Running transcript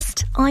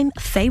I'm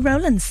Faye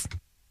Rowlands.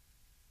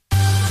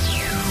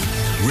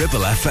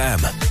 Ribble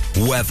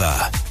FM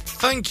weather.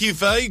 Thank you,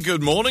 Faye.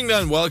 Good morning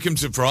then. Welcome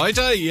to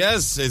Friday.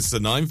 Yes, it's the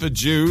 9th of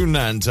June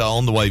and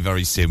on the way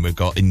very soon we've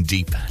got In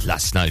Deep.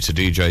 Last night a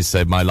DJ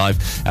saved my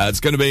life. It's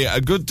going to be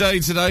a good day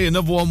today.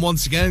 Another one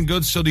once again.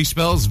 Good sunny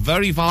spells.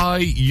 Very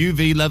high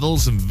UV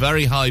levels and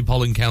very high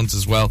pollen count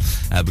as well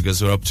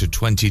because we're up to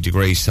 20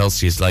 degrees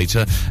Celsius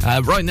later.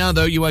 Right now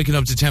though, you're waking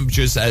up to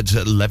temperatures at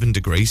 11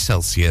 degrees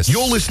Celsius.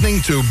 You're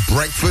listening to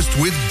Breakfast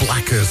with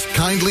Blackers,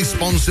 kindly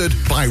sponsored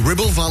by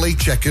Ribble Valley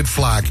Checkered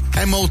Flag.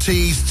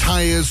 MOTs,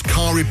 tyres,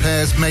 car repairs,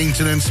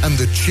 maintenance and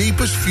the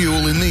cheapest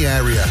fuel in the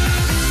area.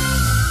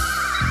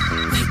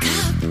 Wake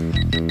up.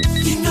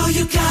 You know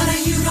you gotta,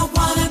 you don't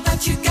wanna,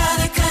 but you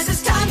gotta, 'cause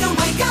it's time to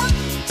wake up.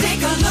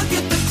 Take a look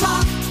at the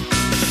clock.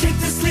 Take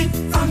the sleep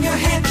from your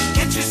head.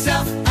 Get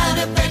yourself out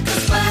of bed,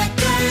 'cause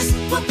Blackers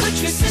will put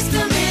your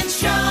system in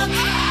shock.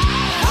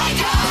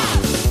 Wake up!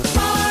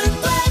 Ron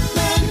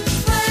Blackman,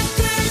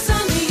 Blackers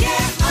on the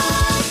air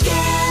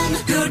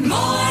again. Good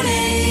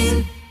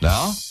morning.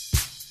 Now,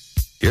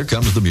 here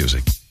comes the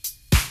music.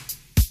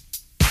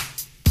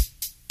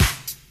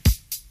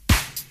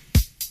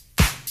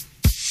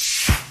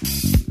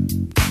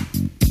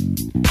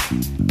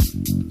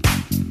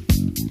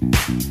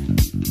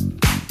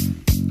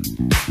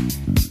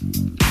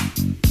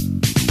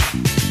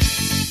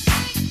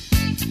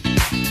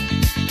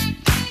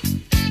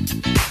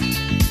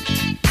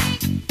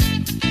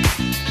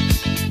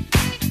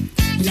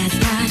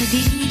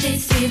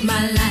 Saved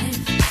my life.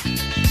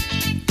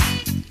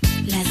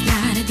 Last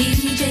night a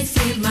DJ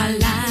saved my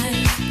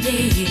life,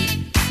 yeah.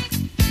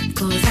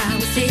 'Cause I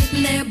was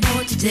sitting there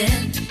bored to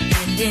death,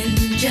 and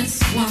in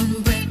just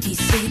one breath he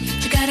said,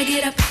 you gotta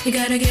get up, you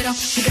gotta get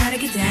off, you gotta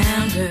get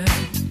down, girl.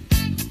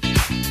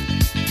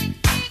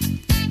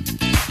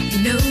 You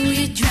know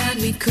you drive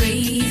me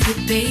crazy,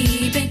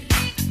 baby.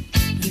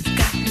 You've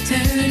got me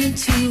turning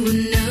to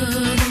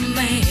another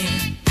man.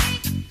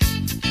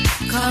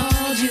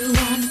 Called you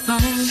on the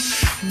phone,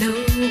 no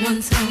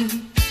one's home.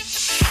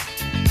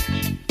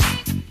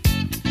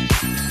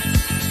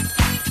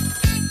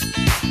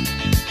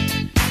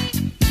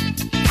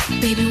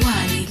 Baby, why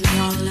leave me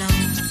all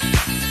alone?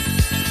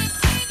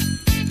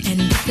 And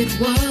if it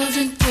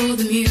wasn't for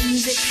the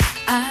music,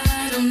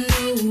 I don't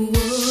know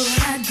what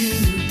I'd do.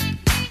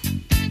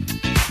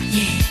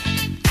 Yeah.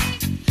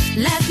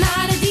 Last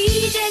night a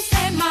DJ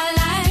saved my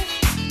life.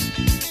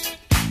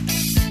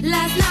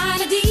 Last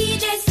night a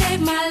DJ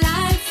saved my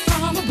life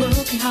from a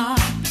broken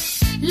heart.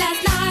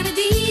 Last night a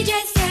DJ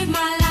saved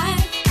my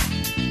life.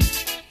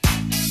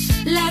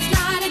 Last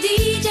night a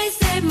DJ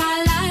saved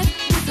my life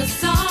with a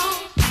song.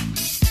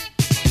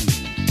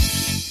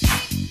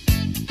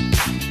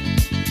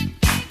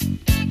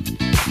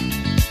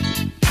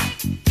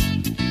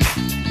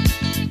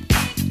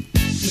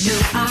 You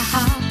know I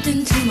hopped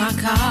into my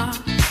car,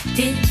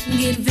 didn't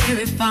get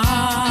very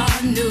far,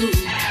 no.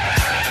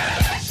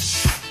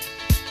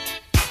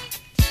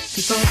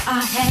 Before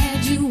I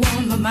had you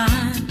on my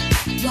mind,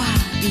 why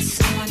be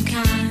so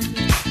unkind?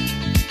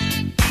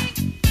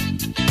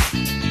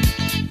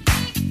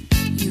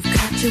 You've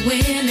got your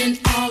women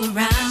all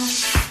around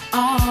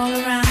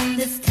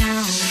this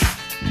town.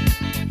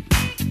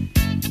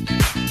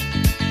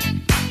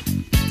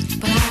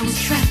 But I was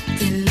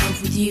trapped in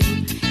love with you,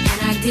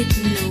 and I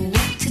didn't know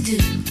what to do.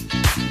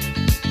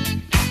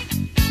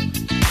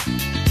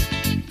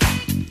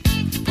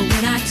 But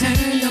when I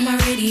turned on my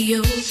radio,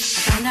 I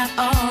found out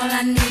all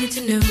I needed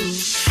to know.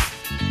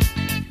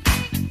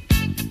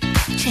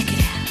 Check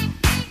it out.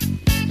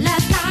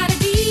 Last night a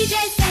DJ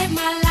saved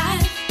my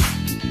life.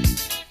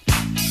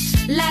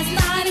 Last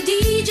night a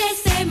DJ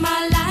saved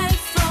my life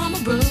from a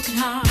broken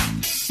heart.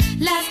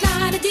 Last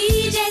night a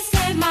DJ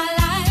saved my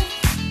life.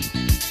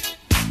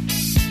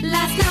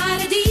 Last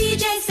night a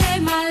DJ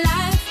saved my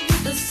life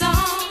with a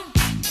song.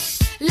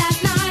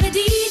 Last night a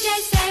DJ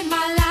saved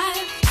my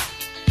life.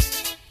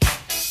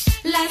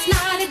 Last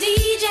night a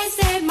DJ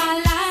saved my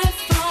life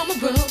from a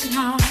broken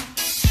heart.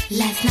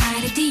 Last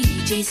night a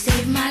DJ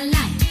saved my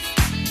life.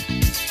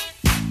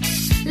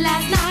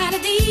 Last night a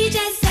DJ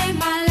saved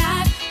my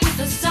life with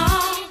a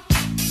song.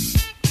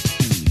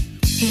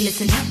 Hey,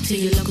 listen up to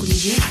your local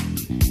DJ.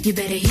 You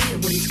better hear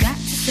what he's got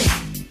to say.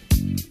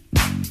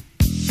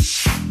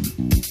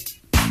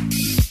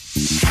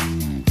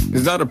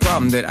 It's not a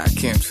problem that I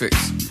can't fix,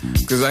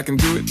 'cause I can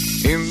do it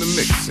in the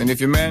mix. And if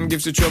your man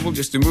gives you trouble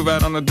just to move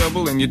out on the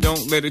double, and you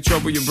don't let it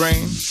trouble your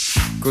brain,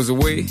 'cause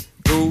away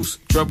goes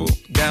trouble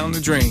down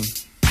the drain.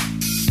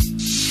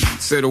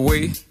 Said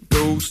away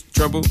goes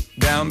trouble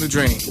down the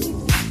drain.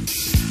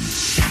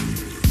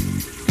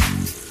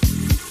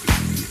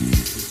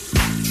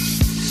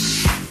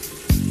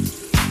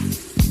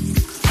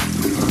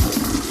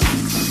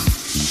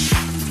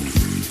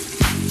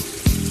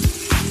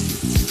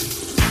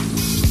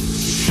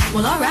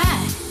 Well, all right.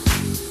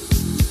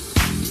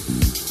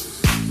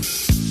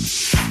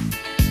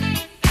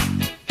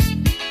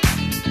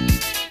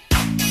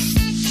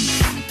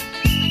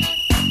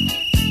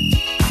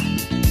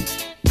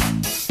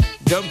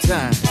 Dub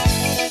time.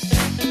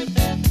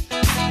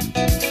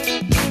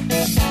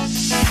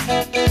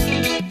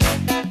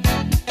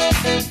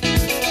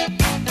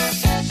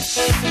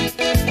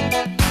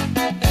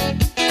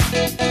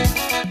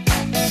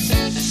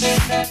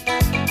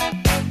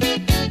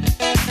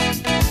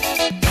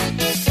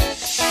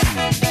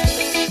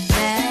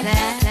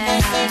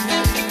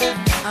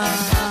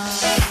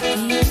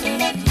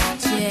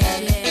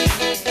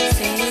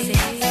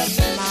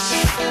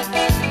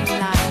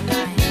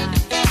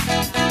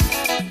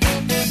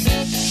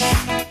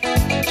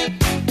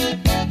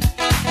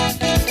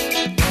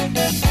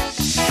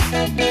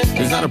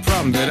 not a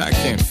problem that I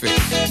can't fix.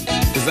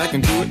 Cause I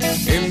can do it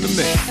in the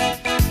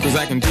mix. Cause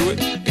I can do it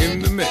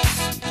in the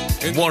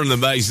mix. What an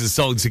amazing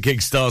song to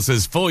kickstart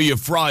us for your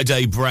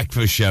Friday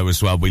breakfast show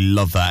as well. We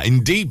love that.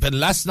 In Deep, and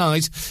last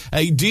night,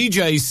 a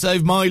DJ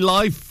saved my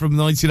life from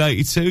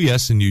 1982.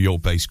 Yes, a New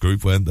York-based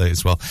group, weren't they,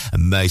 as well?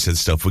 Amazing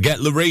stuff. We'll get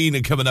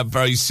Loreen coming up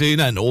very soon,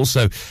 and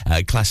also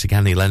classic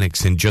Annie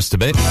Lennox in just a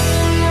bit.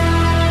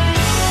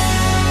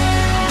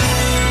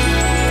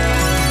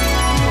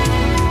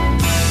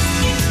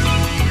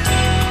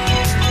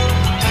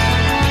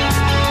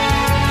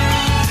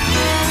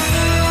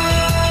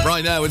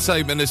 Now it's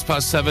 8 minutes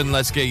past 7.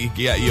 Let's get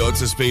you up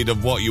to speed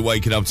of what you're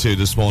waking up to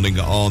this morning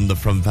on the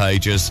front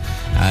pages.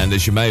 And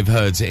as you may have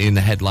heard in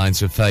the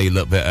headlines with Faye a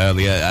little bit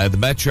earlier, the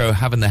Metro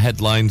having the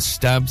headline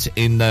stabbed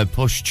in their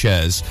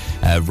pushchairs,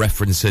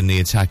 referencing the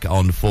attack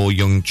on 4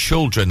 young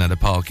children at a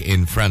park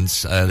in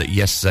France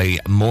yesterday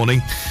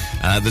morning.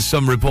 The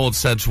Sun report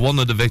said one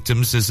of the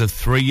victims is a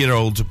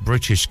 3-year-old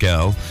British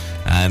girl,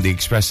 and the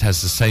Express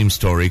has the same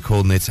story,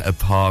 calling it a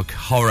park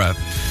horror.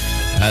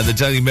 The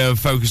Daily Mail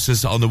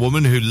focuses on the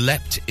woman who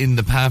leapt in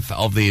the path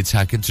of the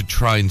attacker to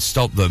try and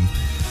stop them.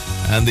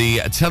 And the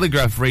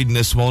Telegraph reading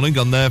this morning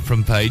on their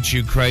front page,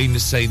 Ukraine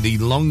say the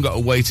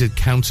long-awaited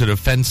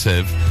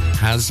counter-offensive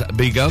has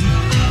begun.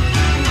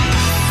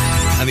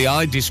 And the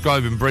Eye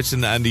describing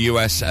Britain and the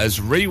US as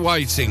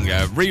rewriting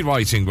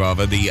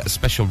the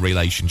special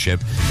relationship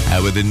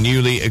with the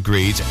newly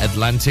agreed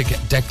Atlantic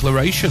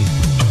Declaration.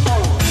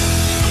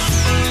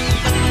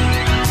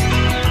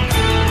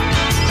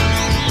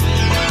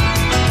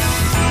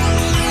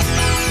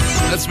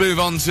 Let's move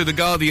on to The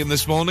Guardian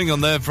this morning. On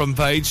their front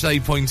page, they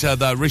point out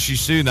that Rishi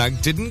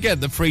Sunak didn't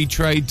get the free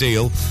trade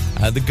deal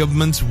the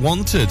government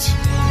wanted.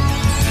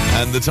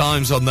 And The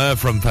Times on their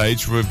front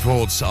page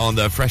reports on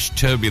the fresh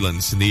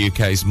turbulence in the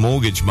UK's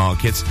mortgage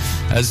market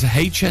as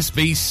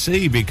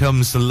HSBC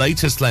becomes the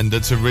latest lender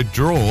to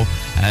withdraw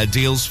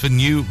deals for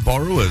new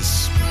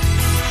borrowers.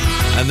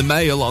 And The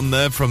Mail on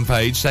their front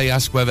page, they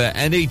ask whether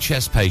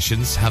NHS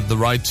patients have the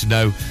right to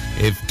know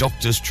if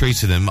doctors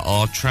treating them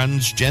are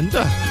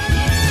transgender.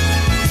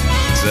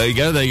 So there you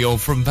go, they're your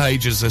front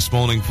pages this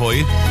morning for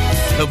you.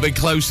 A little bit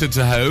closer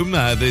to home,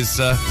 there's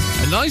a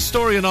nice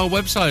story on our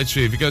website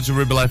actually, if you go to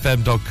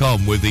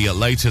ribblefm.com with the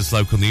latest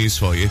local news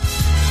for you.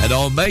 And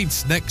our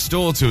mates next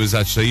door to us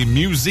actually,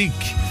 Musique,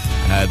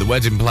 the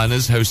wedding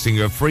planners hosting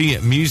a free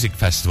music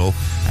festival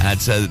at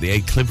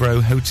the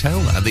Clitheroe Hotel,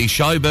 at the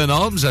Shyburn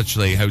Arms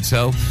actually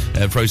hotel,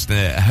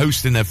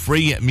 hosting a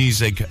free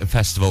music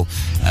festival,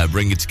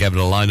 bringing together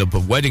a lineup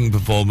of wedding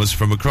performers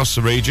from across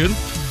the region.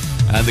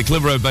 And the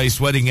Clitheroe-based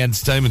wedding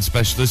entertainment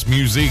specialist,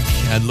 Musique,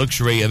 and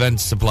luxury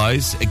event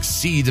suppliers,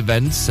 Exceed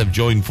Events, have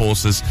joined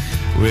forces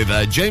with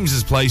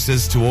James's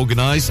Places to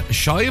organise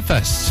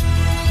Shirefest,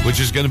 which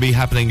is going to be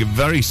happening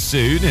very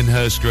soon in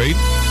Hurst Green.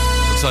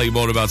 I'll tell you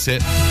more about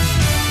it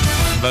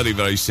very,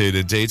 very soon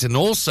indeed. And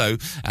also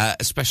a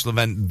special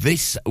event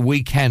this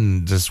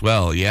weekend as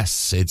well.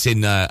 Yes, it's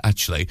in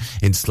actually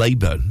in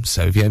Slaburn.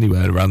 So if you're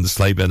anywhere around the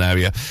Slaburn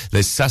area,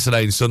 this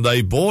Saturday and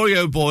Sunday, boy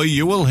oh boy,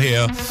 you will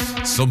hear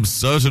some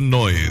certain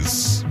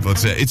noise.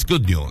 But it's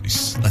good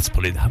noise. Let's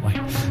put it that way.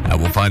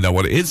 We'll find out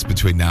what it is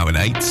between now and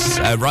 8.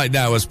 Right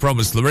now, as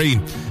promised,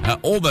 Loreen,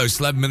 almost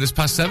 11 minutes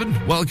past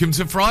 7. Welcome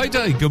to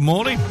Friday. Good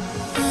morning.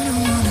 I don't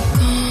wanna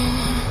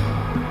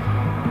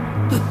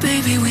go, but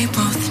baby, we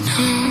both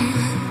know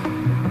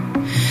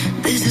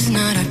this is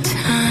not our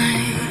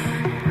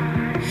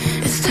time.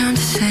 It's time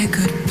to say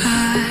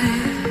goodbye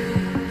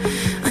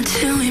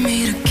until we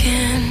meet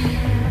again.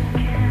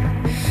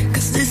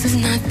 'Cause this is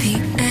not the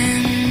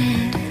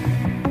end.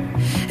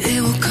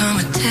 It will come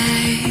a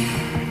day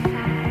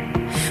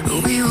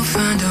when we will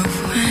find a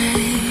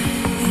way.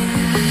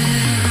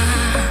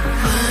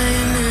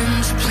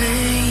 Violins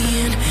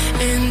playing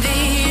and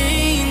the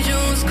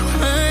angels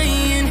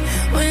crying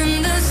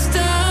when the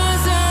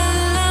stars are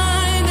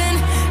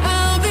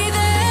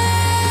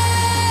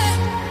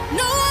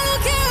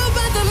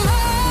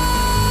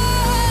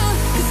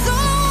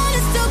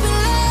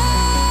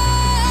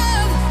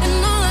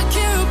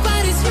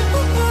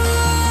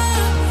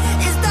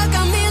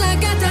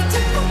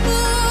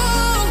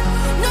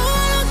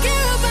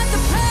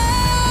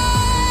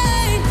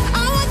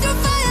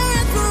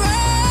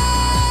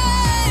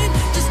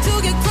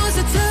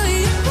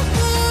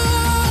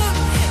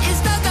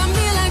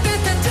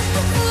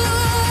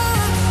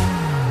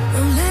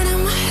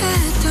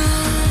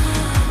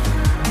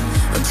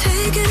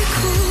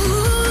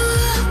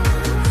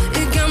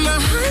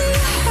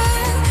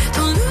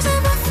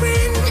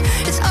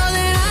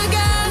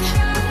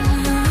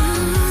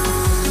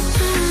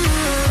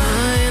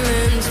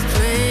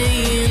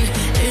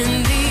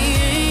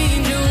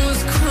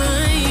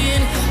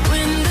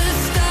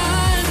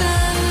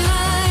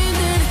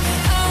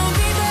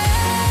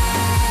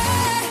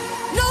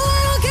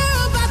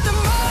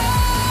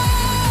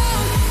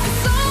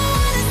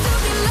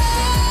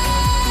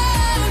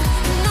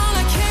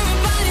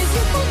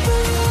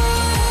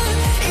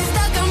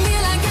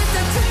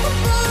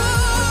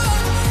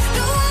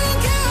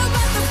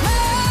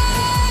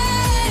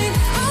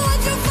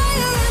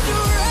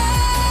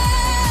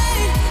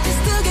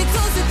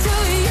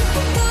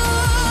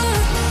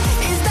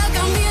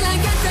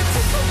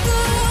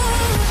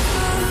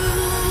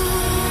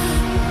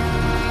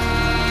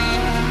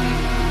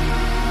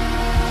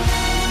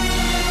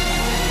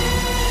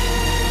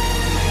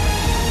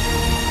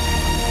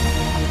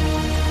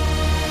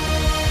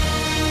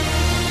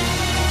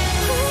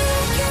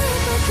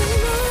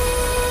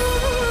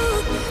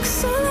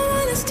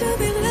to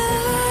be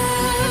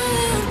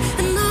loved,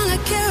 and all I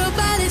care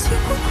about is you.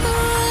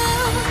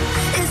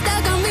 It's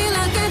stuck on me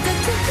like a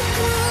tattoo.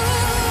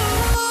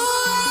 I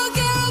don't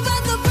care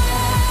about the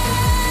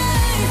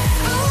pain.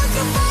 I want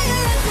your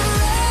fire and the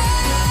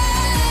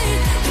rain,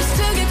 just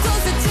to get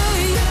closer to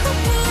you.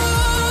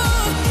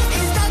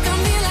 It's stuck on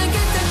me like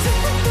a tattoo.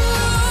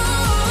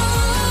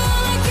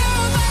 All I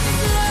care about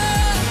is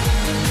love.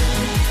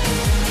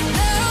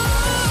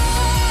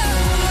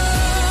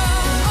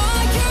 All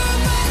I care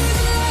about is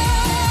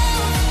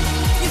love.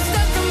 It's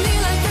stuck on me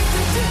like a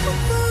tattoo.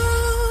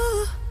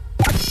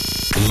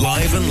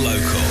 Live and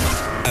local.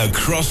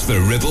 Across the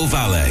Ribble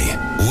Valley.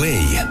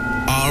 We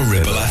are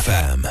Ribble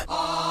FM.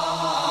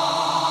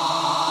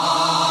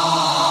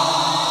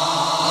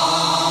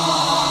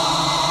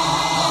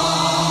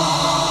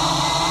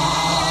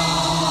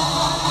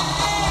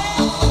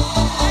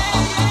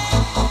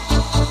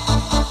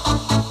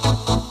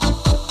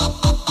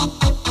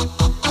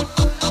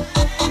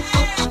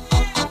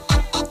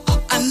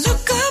 I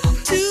look up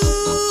to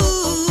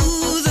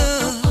the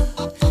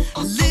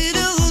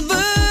little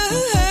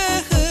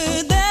bird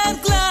that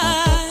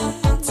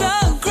glides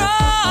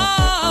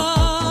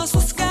across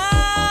the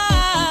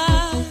sky.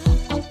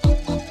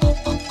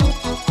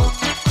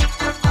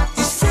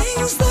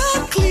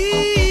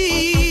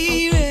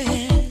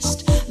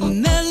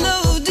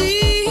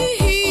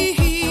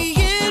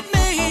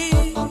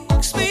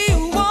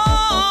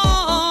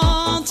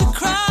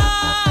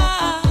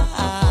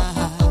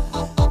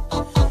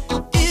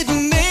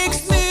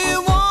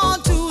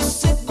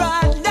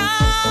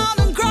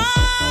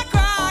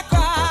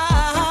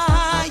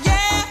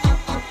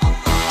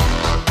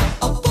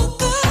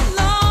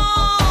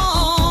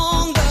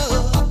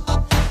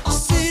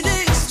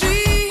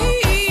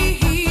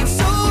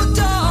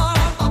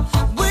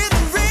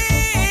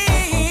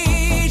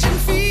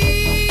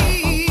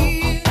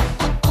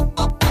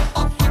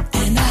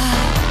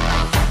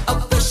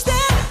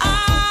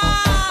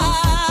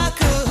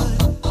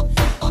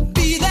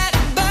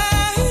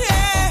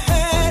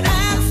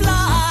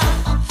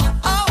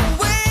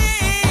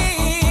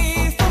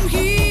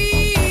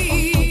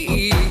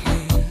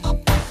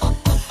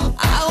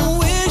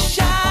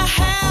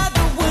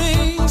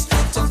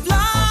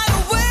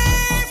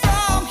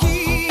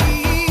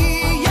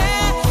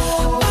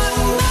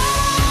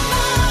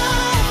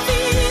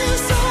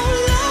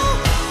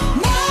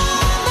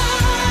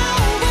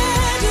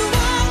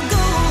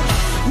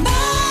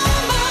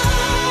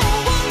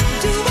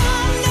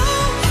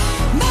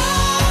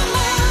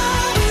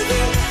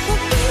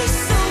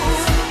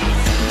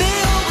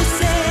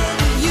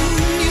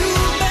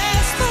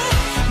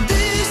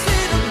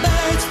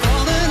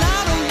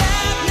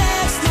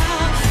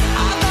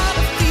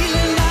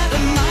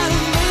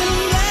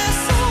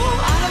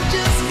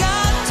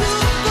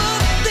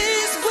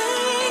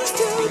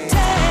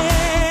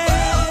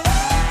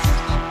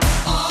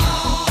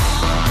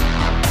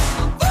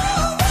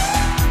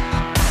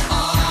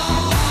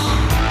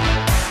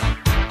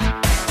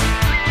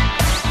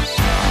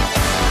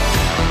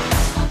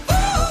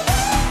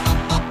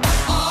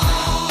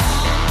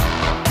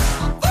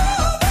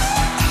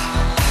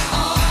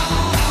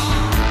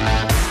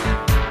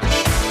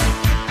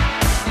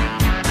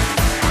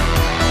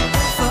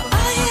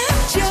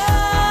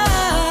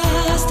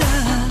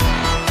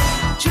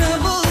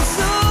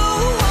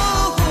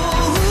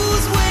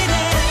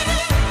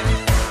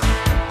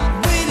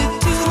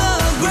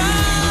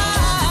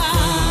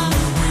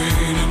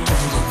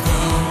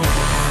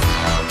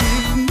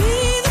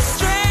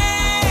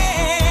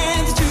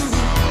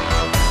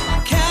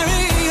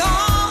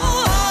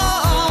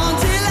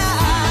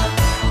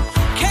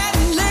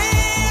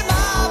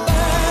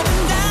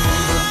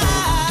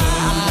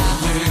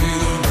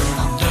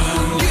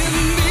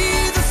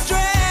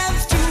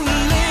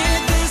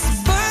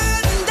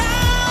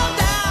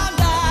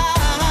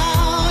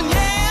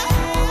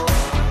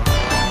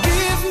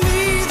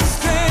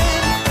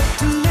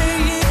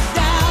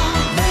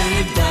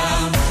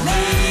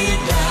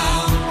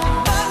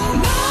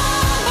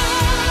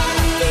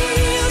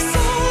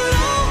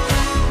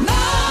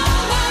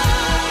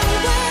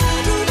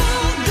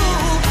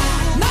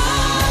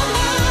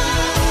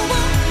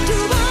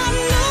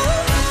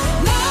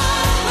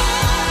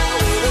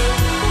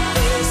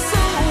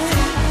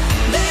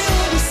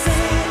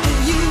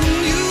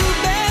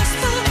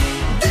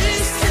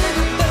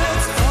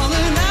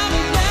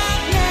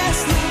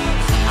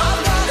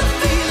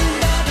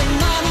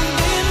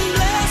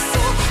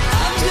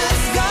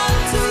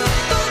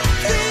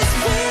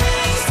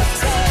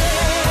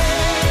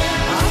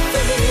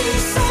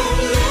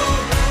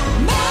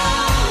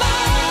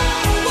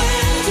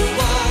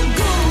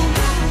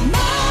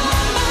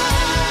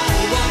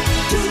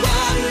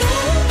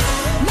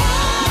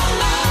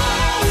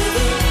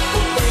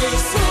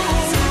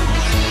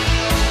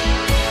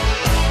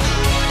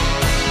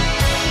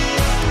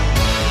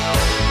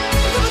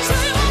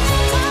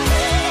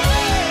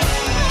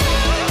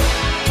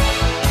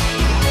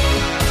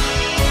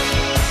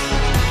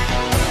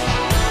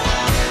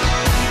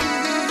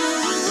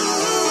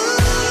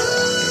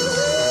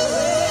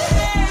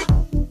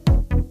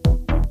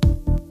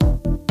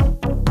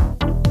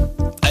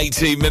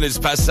 18 minutes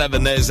past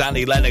 7, there's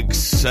Annie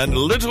Lennox and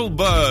Little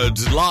Bird,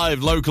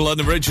 live, local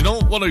and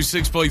original,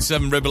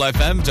 106.7 Ribble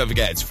FM. Don't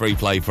forget, it's Free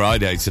Play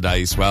Friday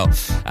today as well,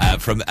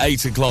 from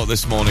 8 o'clock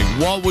this morning.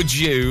 What would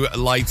you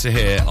like to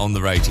hear on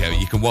the radio?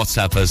 You can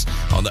WhatsApp us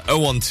on the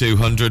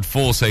 01200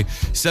 40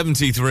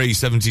 73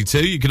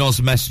 72. You can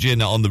also message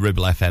in on the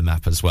Ribble FM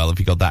app as well. If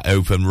you've got that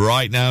open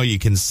right now, you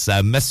can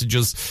message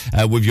us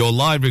with your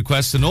live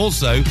requests, and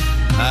also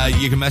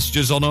you can message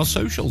us on our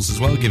socials as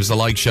well. Give us a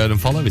like, share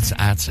and follow. It's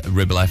at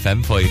Ribble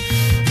FM for you.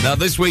 Now,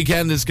 this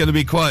weekend is going to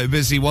be quite a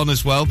busy one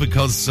as well,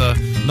 because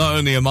not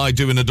only am I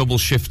doing a double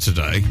shift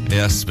today,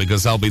 yes,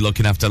 because I'll be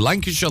looking after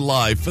Lancashire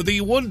Live for the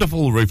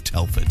wonderful Ruth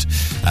Telford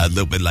a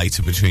little bit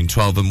later between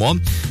 12 and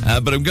 1.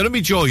 But I'm going to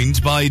be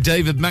joined by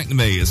David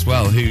McNamee as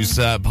well, who's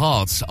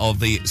part of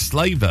the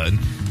Slaburn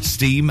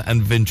Steam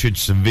and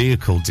Vintage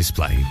Vehicle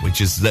Display, which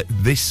is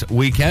this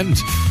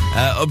weekend.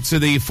 Up to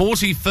the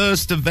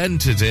 41st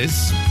event it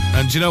is.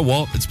 And you know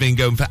what? It's been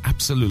going for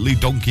absolutely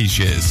donkey's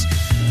years.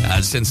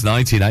 Since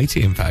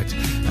 1980, in fact.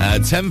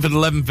 10th and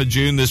 11th of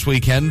June this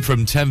weekend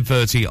from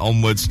 10:30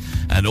 onwards,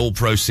 and all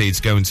proceeds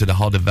going to the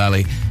Hodder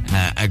Valley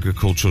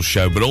Agricultural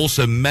Show, but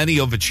also many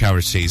other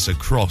charities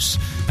across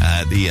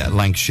the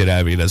Lancashire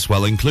area as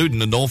well, including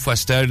the North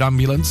West Air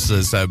Ambulance,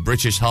 there's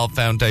British Heart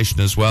Foundation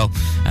as well,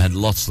 and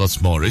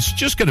lots more. It's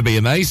just going to be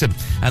amazing.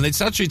 And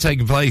it's actually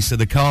taking place at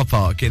the car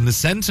park in the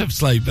centre of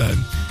Slaburn.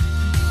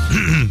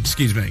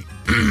 Excuse me.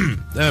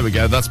 There we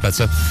go, that's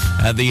better.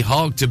 The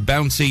Hark to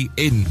Bounty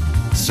Inn.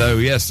 So,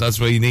 yes, that's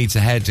where you need to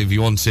head if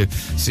you want to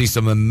see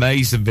some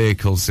amazing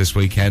vehicles this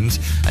weekend.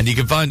 And you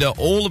can find out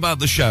all about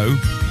the show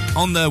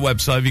on their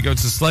website if you go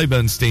to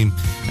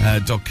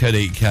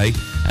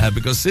slayburnsteam.co.uk.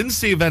 Because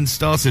since the event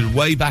started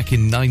way back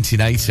in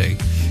 1980,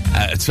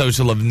 a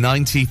total of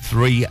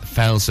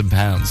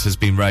 £93,000 has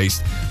been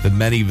raised for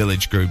many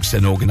village groups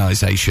and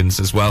organisations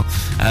as well.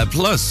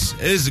 Plus,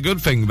 here's the good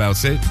thing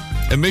about it.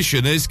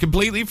 Admission is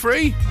completely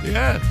free.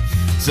 Yeah.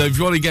 So if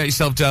you want to get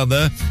yourself down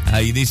there,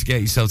 you need to get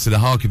yourself to the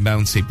Hark and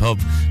Bounty pub.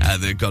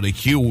 They've got a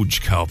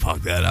huge car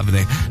park there, haven't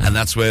they? And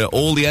that's where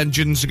all the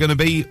engines are going to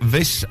be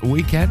this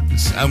weekend.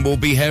 And we'll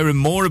be hearing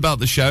more about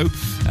the show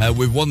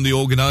with one of the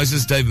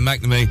organisers, David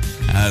McNamee,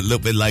 a little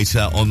bit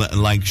later on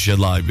Lancashire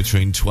Live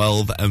between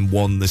 12 and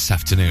 1 this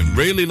afternoon.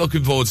 Really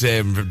looking forward to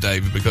hearing from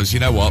David, because you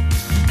know what?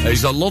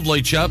 He's a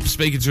lovely chap.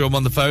 Speaking to him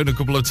on the phone a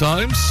couple of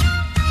times.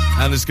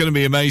 And it's going to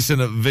be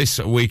amazing this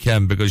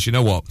weekend, because you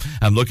know what?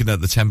 I'm looking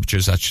at the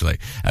temperatures actually.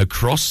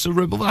 Across the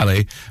Ribble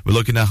Valley, we're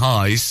looking at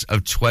highs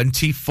of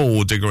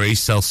 24 degrees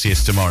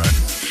Celsius tomorrow.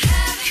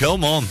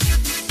 Come on.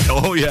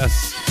 Oh,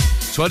 yes.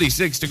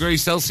 26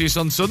 degrees Celsius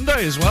on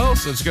Sunday as well.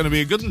 So it's going to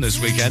be a good one this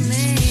weekend. A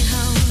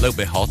little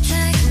bit hot.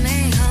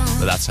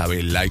 But that's how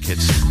we like it.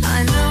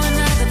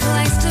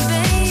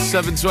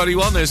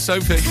 7:21, there's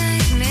Sophie.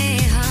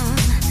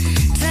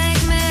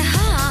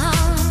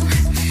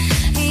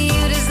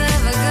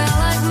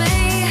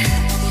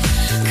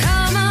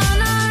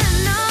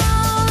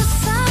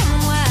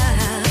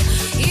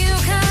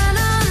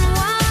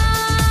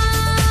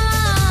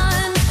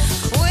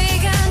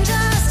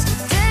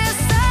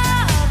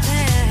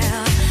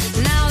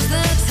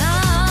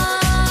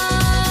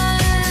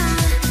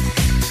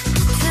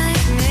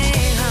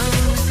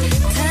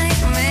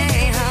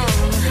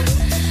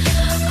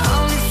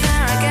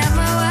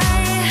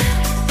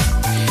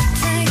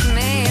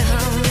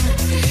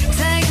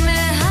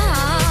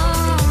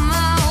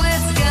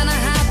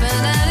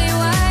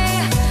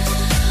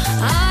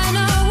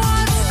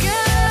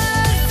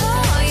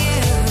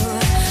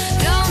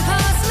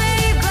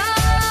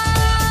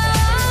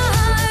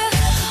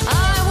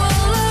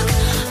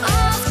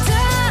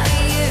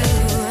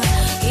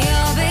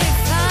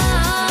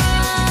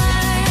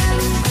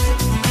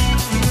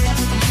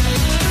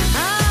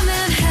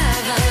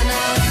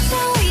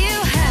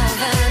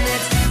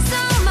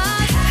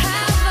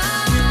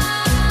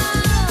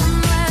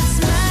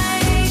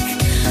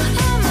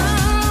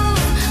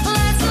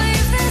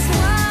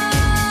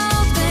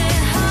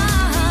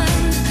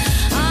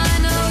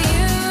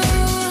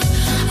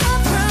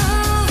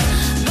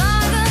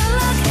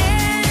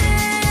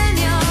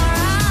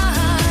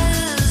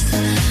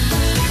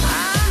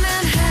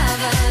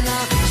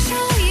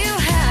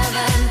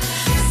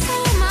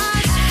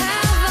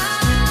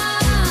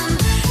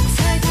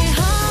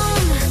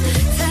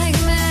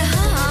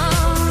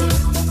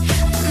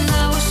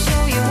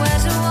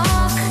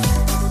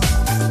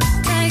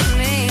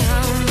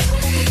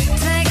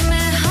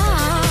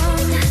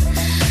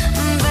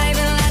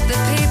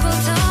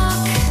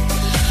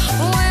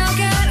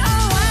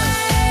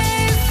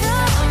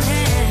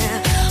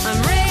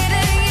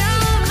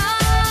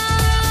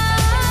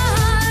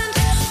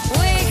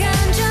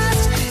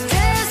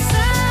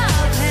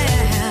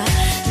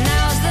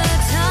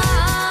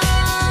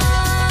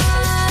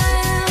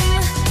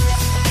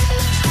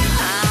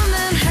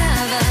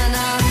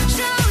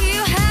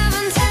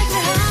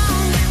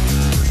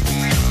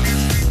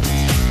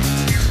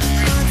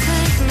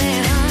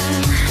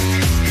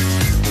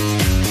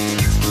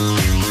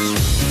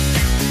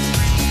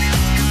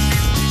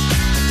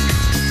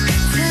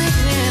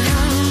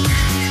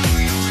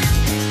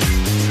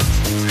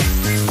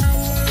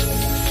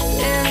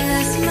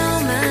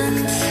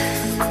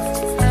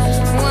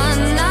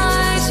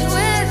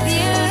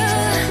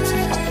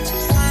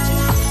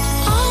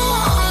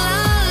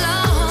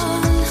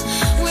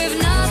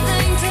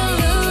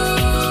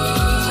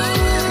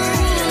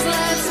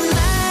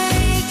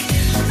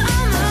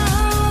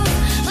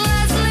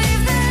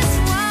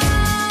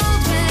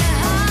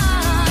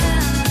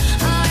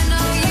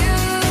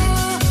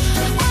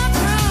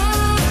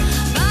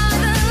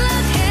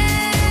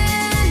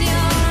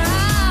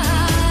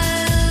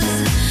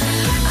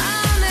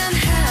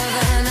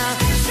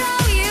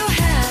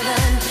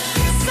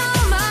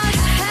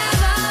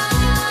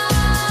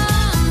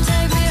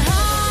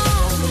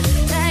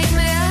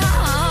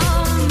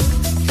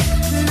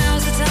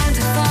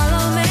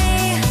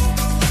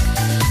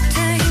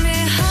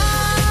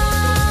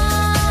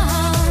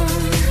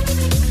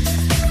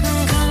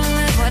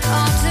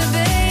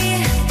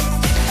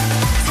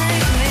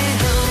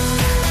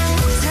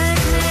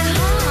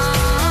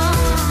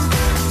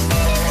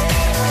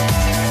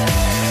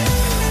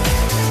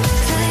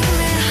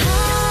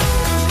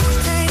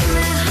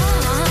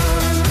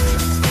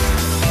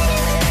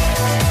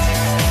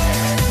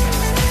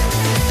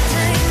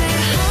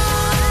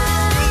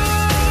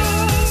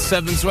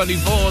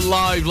 7:24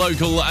 live,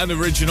 local and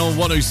original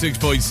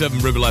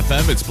 106.7 Ribble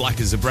FM. It's Black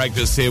as a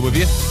Breakfast here with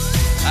you.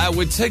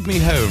 With Take Me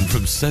Home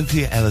from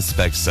Sophia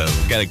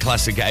Ellis-Bextor. Get a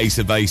classic Ace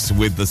of Base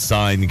with The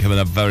Sign coming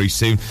up very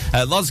soon.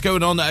 Lots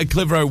going on at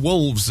Clitheroe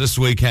Wolves this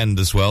weekend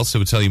as well, so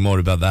we'll tell you more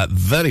about that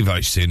very,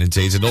 very soon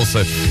indeed. And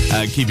also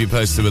keep you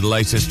posted with the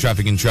latest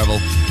traffic and travel.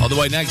 On the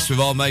way next with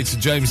our mates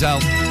James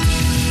Alp.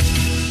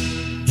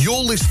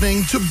 You're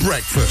listening to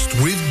Breakfast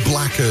with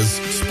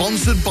Blackers,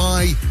 sponsored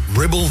by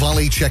Ribble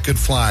Valley Checkered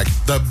Flag,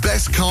 the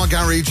best car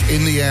garage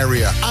in the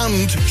area,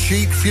 and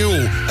cheap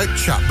fuel at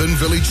Chapman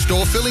Village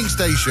Store Filling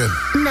Station.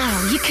 Now,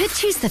 you could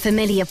choose the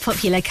familiar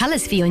popular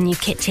colours for your new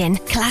kitchen,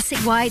 classic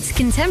whites,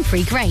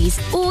 contemporary greys,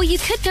 or you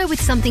could go with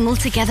something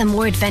altogether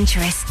more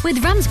adventurous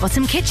with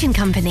Ramsbottom Kitchen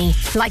Company,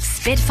 like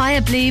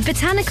Spitfire Blue,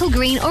 Botanical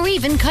Green, or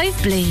even Cove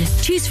Blue.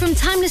 Choose from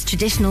timeless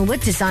traditional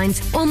wood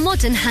designs or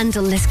modern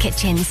handleless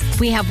kitchens.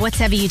 We have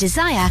whatever you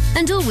desire,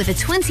 and all with a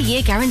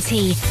 20-year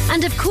guarantee.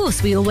 And of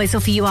course, we always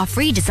offer you our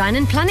free design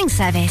and planning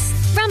service.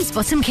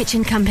 Ramsbottom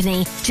Kitchen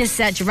Company. Just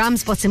search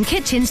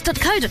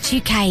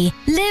ramsbottomkitchens.co.uk.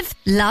 Live,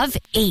 love,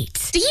 eat.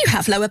 Do you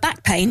have lower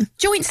back pain,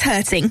 joints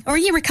hurting, or are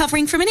you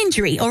recovering from an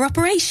injury or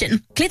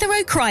operation?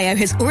 Clitheroe Cryo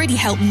has already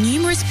helped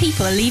numerous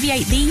people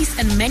alleviate these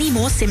and many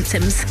more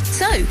symptoms.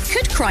 So,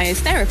 could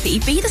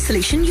cryotherapy be the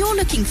solution you're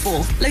looking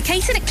for?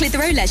 Located at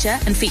Clitheroe Leisure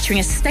and featuring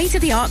a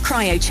state-of-the-art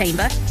cryo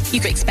chamber,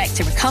 you can expect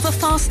to recover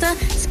faster,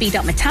 speed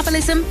up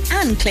metabolism,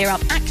 and clear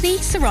up acne,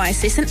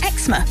 psoriasis, and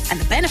eczema.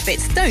 And the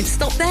benefits don't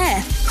stop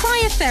there.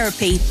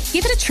 Cryotherapy.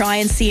 Give it a try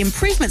and see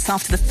improvements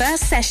after the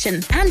first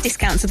session, and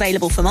discounts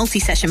available for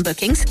multi-session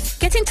bookings.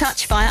 Get in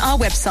touch via our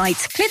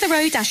website,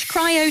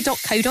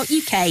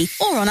 clitheroe-cryo.co.uk,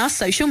 or on our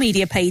social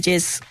media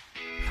pages.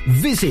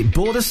 Visit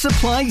Border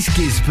Supplies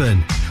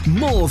Gisborne.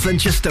 More than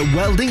just a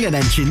welding and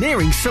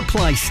engineering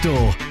supply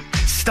store.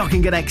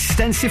 Stocking an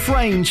extensive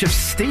range of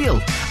steel,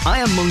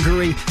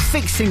 ironmongery,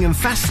 fixing and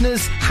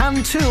fasteners,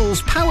 hand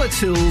tools, power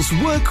tools,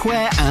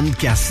 workwear and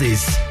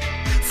gases.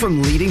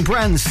 From leading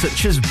brands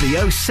such as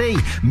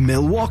BOC,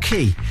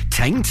 Milwaukee,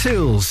 Teng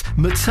Tools,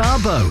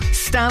 Metabo,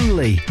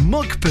 Stanley,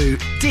 Muck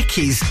Boot,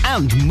 Dickies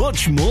and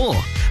much more.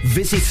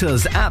 Visit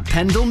us at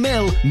Pendle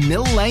Mill,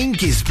 Mill Lane,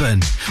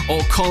 Gisborne,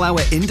 or call our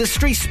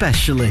industry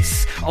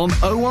specialists on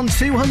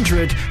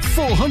 01200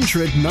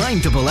 400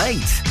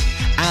 988.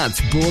 At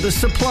Border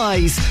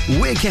Supplies,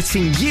 we're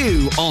getting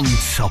you on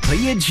top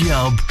of your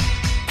job.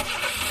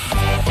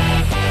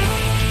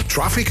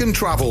 Traffic and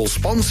travel,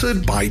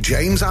 sponsored by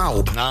James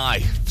Alp.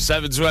 Aye,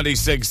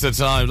 7:26 the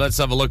time. Let's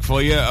have a look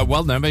for you.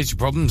 Well, no major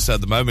problems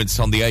at the moment. It's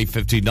on the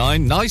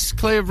A59. Nice,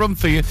 clear run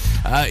for you.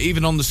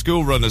 Even on the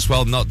school run as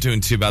well. Not doing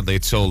too badly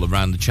at all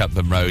around the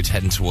Chapman Road,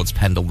 heading towards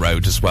Pendle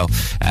Road as well.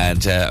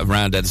 And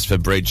around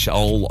Edsford Bridge,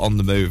 all on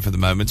the move at the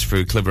moment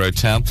through Clitheroe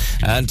Town.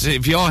 And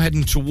if you are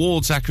heading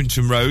towards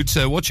Accrington Road,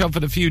 watch out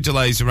for a few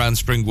delays around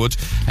Springwood,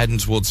 heading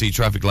towards the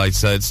traffic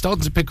lights. It's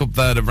starting to pick up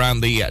there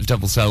around the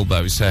Devil's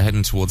Elbow, so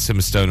heading towards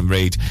Simmerstone and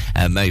Reed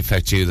may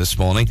affect you this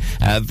morning.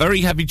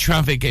 Very heavy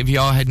traffic if you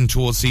are heading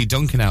towards the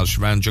Duncan House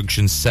around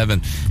Junction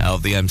 7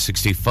 of the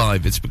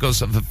M65. It's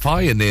because of a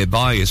fire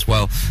nearby as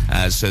well,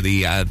 so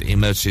the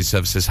emergency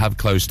services have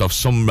closed off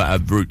some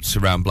routes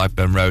around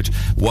Blackburn Road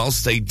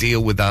whilst they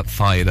deal with that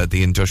fire at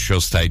the industrial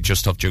estate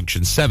just off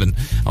Junction 7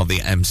 of the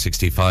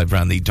M65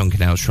 around the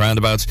Duncan House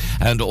roundabout.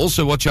 And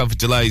also watch out for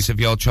delays if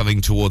you're travelling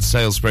towards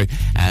Salisbury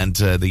and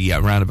the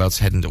roundabouts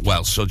heading to,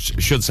 well,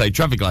 should say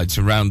traffic lights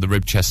around the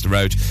Ribchester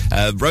Road.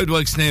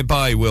 Roadworks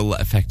nearby will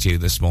affect you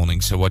this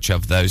morning, so watch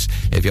out for those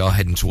if you're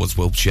heading towards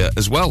Wiltshire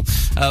as well.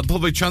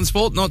 Public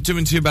transport not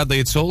doing too badly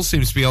at all,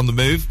 seems to be on the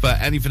move,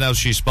 but anything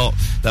else you spot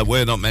that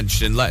we're not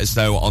mentioning, let us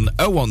know on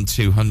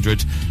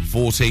 01200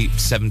 40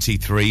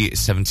 73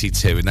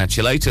 72, and that's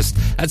your latest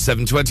at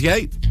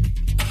 7:28.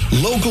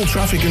 Local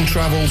traffic and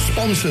travel,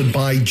 sponsored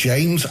by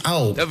James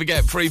Alp. Don't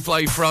forget, Free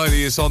Play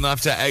Friday is on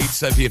after 8,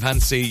 so if you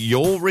fancy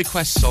your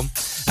requests on,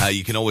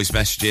 you can always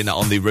message in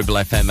on the Ribble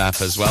FM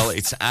app as well.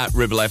 It's at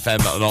Ribble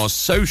FM on our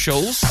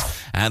socials,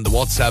 and the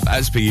WhatsApp,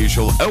 as per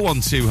usual,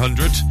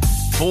 01200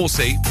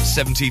 40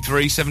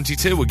 73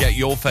 72. We'll get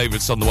your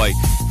favourites on the way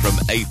from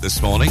 8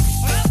 this morning.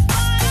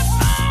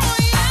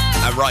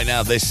 And right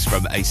now, this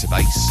from Ace of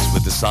Base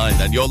with The Sign,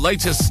 and your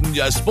latest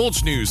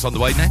sports news on the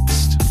way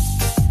next.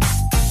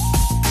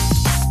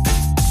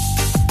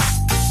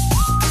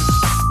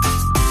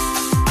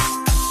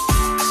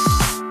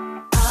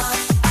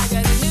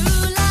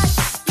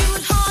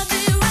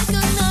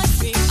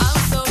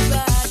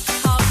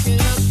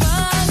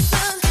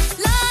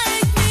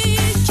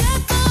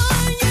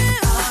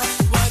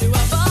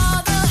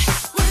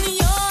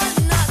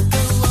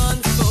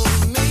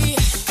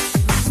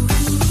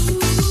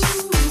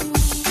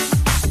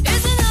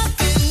 Isn't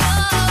enough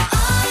enough?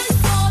 Eyes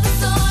for the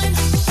sign.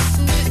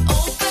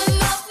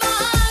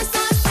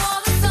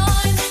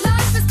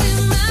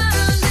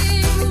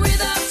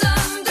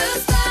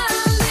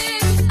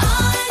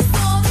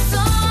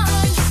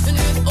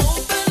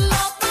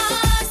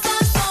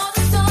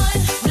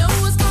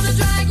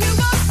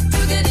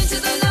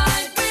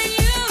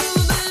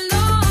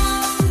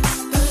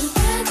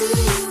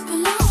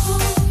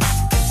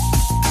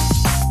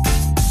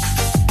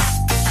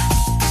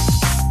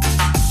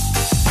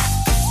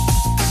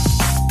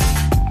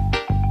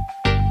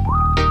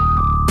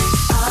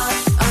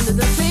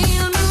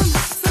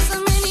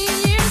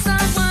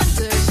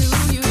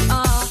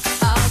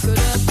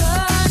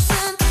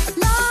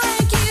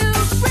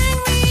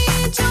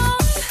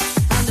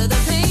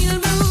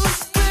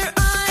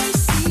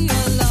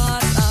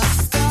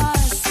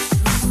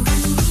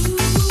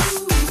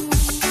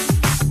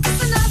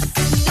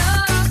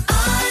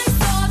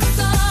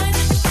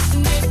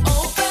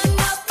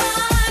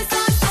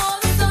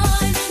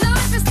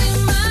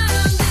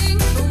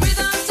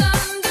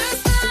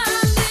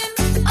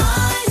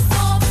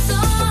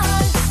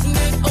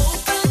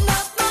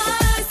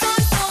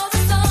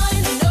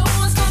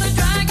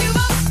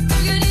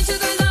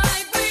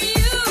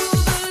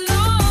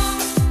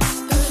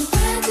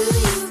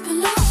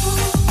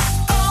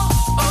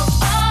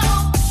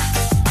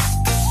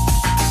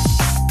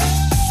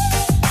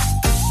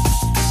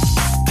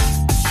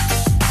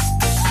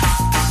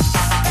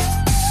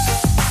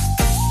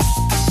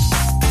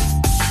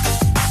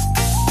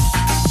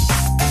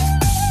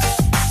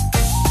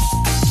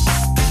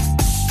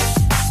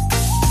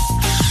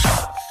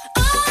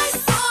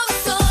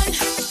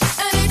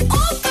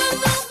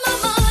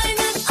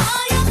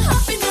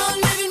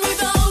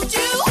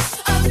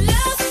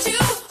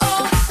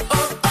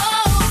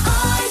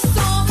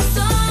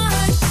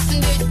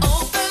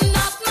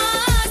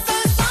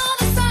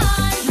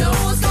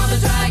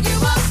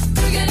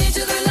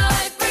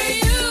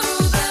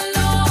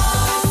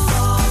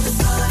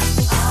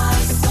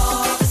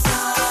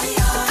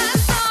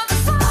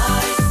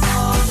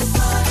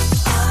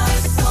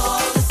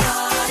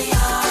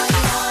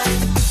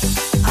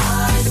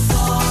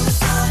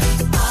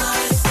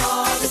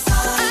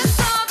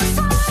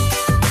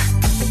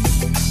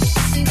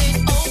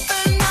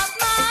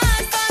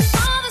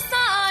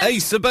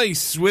 Ace of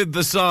Base with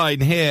the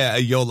sign here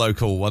at your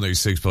local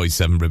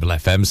 106.7 Ribble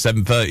FM.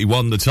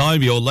 7:31 the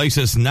time. Your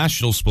latest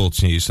national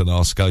sports news on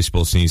our Sky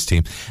Sports News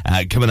team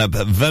coming up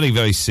very,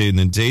 very soon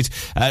indeed.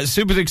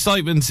 Super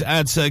excitement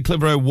at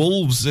Clitheroe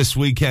Wolves this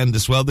weekend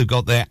as well. They've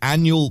got their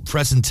annual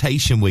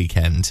presentation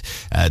weekend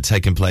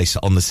taking place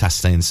on the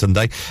Saturday and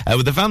Sunday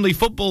with the family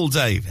football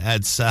day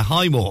at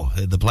Highmoor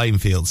at the playing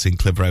fields in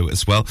Clitheroe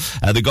as well.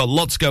 They've got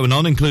lots going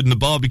on, including a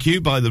barbecue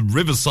by the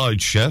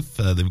Riverside Chef.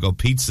 They've got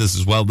pizzas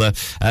as well there.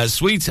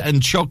 Sweet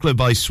and chocolate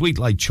by Sweet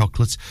Like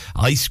Chocolate,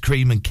 ice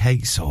cream and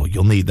cakes. Oh,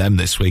 you'll need them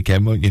this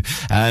weekend, won't you?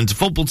 And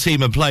football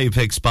team and player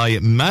picks by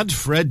Mad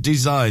Fred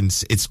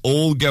Designs. It's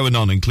all going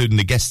on, including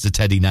the Guess the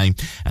Teddy name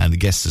and the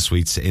Guess the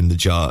Sweets in the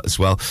jar as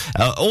well.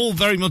 All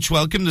very much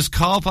welcome. There's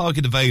car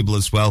parking available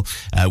as well,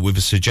 with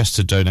a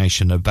suggested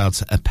donation of about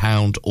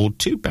 £1 or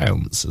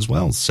 £2 as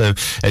well. So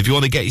if you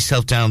want to get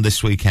yourself down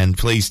this weekend,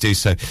 please do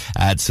so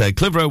at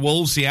Clitheroe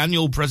Wolves, the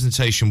annual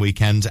presentation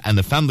weekend, and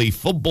the family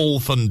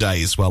football fun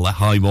day as well at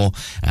Highmoor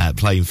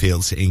playing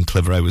fields in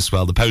Clitheroe as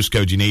well. The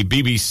postcode you need,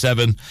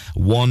 BB7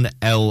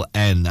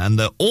 1LN. And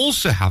they're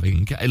also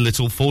having a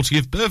little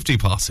 40th birthday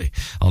party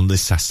on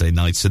this Saturday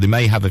night, so they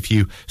may have a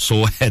few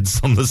sore heads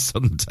on the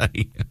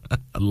Sunday. I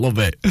love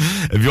it.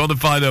 If you want to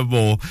find out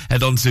more,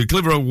 head on to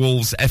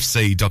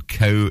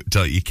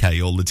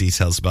clitheroewolvesfc.co.uk. All the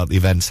details about the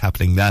events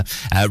happening there.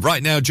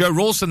 Right now, Joe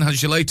Rawson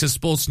has your latest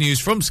sports news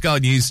from Sky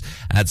News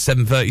at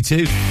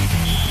 7:32.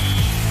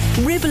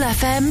 Ribble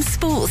FM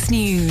Sports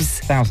News.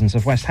 Thousands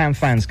of West Ham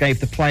fans gave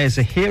the players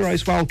a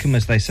hero's welcome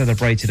as they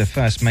celebrated a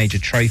first major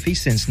trophy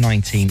since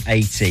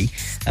 1980.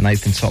 An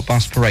open-top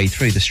bus parade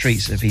through the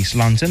streets of East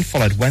London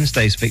followed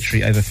Wednesday's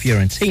victory over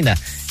Fiorentina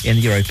in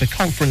the Europa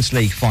Conference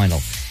League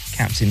final.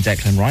 Captain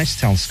Declan Rice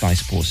tells Sky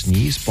Sports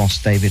News boss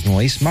David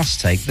Moyes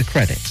must take the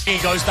credit. He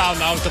goes down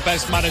now as the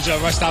best manager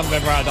West Ham have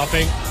ever had, I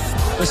think.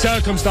 The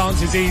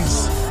circumstances,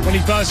 when he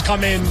first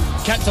come in,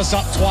 kept us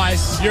up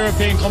twice.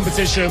 European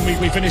competition,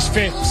 we finished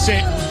 5th,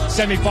 6th,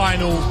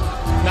 semi-final.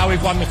 Now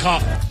we've won the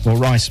cup. Well,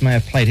 Rice may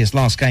have played his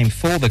last game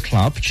for the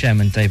club.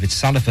 Chairman David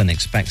Sullivan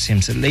expects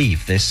him to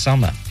leave this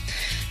summer.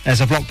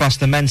 There's a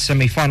blockbuster men's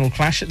semi-final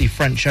clash at the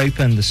French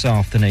Open this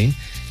afternoon.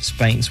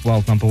 Spain's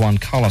world number one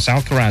Carlos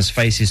Alcaraz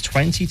faces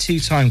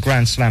 22-time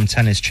Grand Slam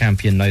tennis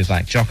champion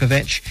Novak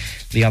Djokovic.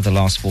 The other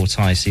last four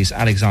ties sees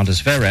Alexander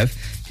Zverev,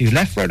 who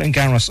left Roland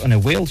Garros on a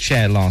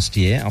wheelchair last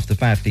year after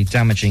badly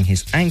damaging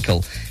his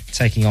ankle,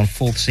 taking on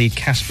fourth seed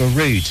Casper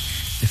Ruud.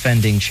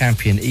 Defending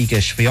champion Iga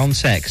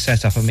Swiatek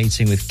set up a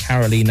meeting with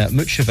Karolina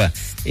Muchova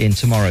in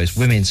tomorrow's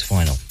women's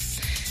final.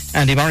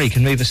 Andy Murray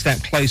can move a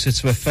step closer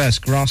to a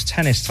first grass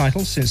tennis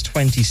title since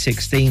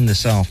 2016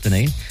 this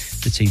afternoon.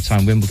 The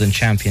two-time Wimbledon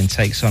champion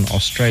takes on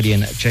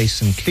Australian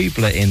Jason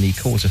Kubler in the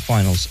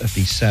quarter-finals of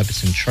the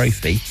Surbiton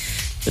Trophy.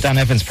 The Dan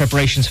Evans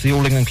preparations for the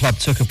All England club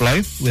took a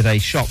blow with a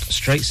shock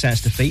straight sets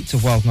defeat to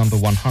world number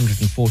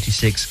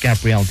 146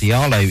 Gabrielle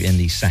Diallo in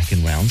the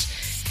second round.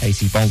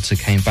 Katie Boulter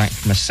came back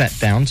from a set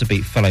down to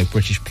beat fellow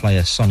British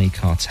player Sonny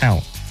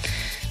Cartel.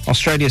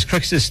 Australia's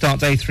cricketers start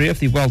day 3 of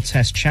the World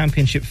Test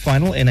Championship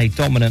final in a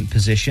dominant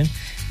position.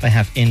 They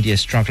have India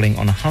struggling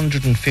on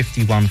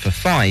 151 for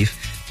 5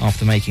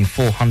 after making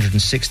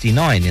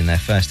 469 in their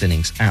first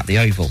innings at the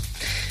Oval.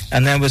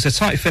 And there was a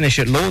tight finish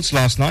at Lords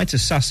last night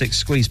as Sussex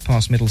squeezed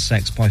past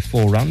Middlesex by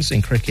 4 runs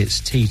in cricket's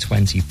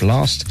T20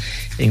 blast.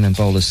 England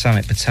bowlers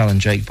Samit Patel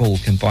and Jake Ball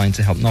combined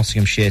to help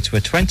Nottinghamshire to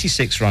a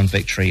 26-run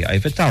victory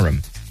over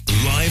Durham.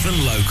 Live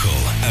and local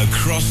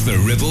across the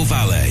Ribble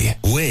Valley.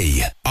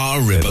 We are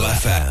Ribble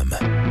FM.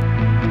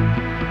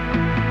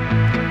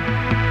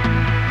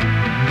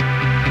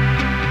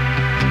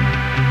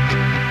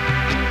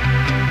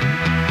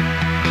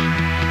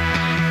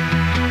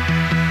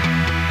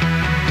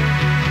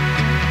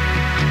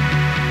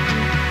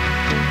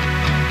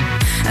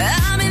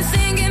 I've been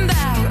thinking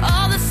about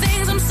all the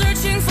things I'm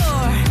searching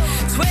for.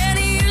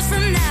 20 years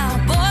from now,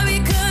 boy, we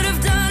could have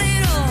done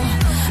it all.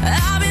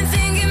 I've been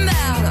thinking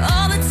about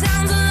all the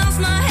times I lost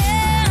my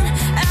head.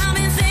 I've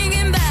been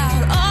thinking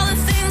about all the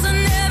things I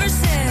never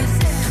said.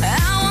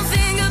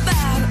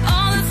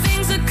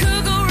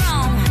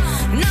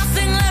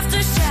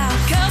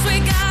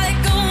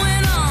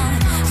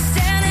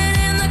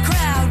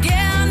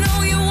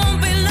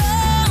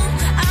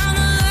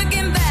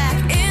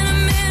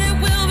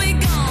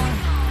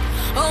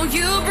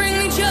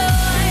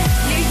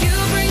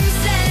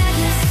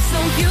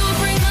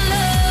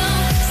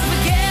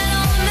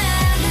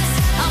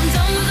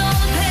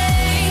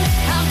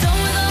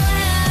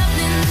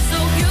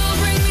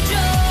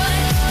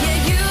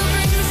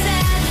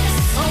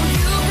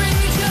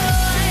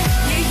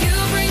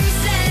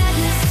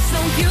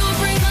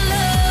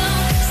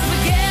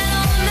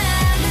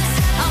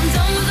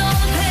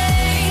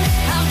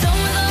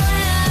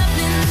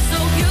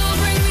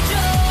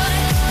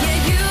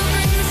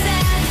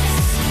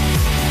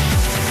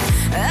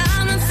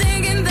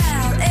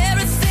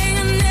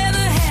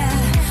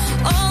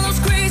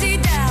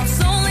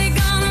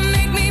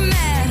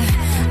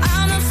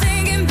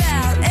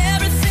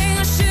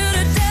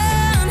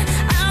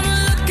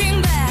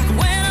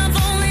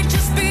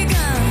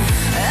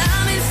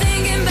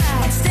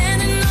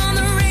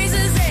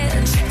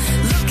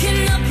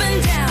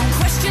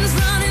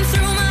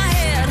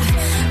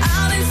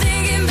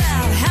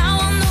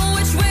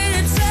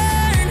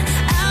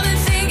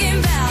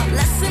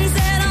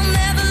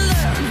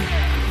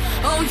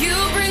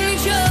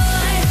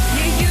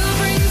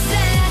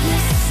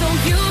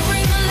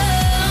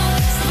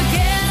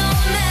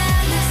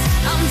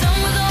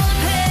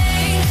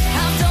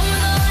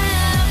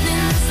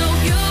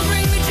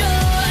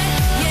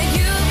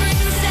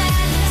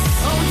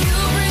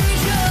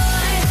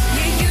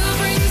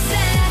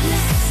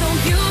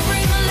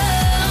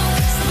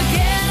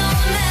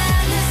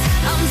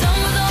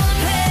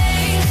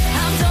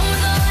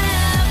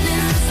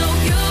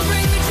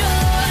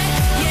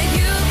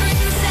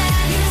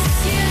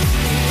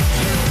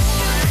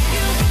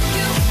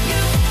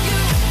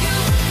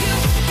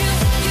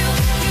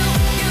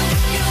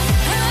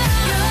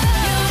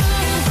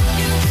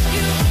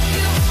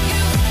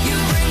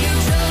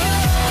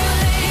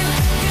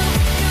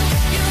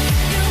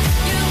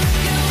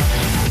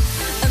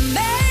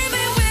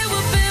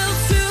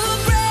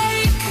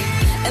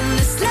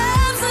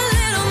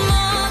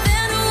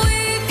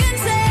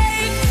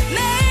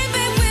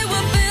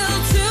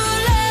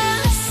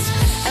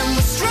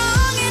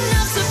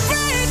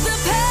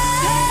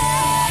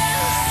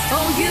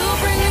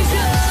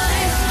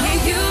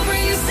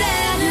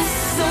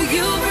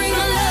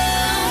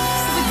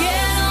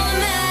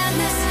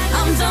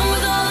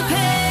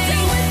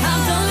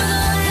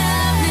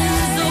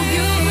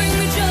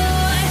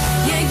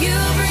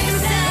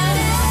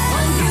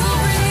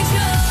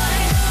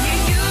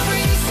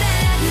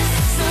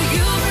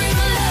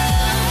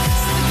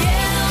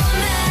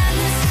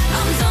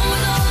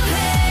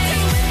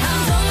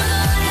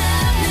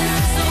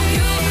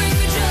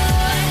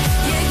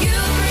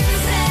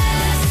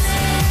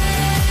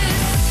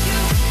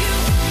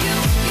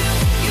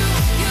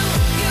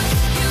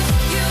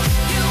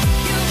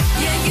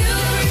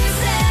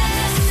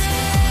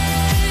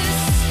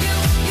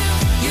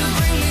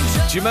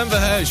 Do you remember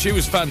her? She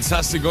was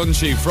fantastic, wasn't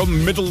she? From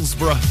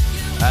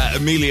Middlesbrough.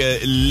 Amelia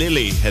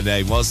Lilly, her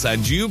name was.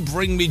 And You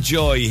Bring Me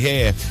Joy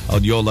here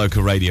on your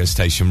local radio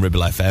station,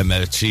 Ribble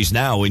FM. She's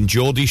now in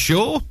Geordie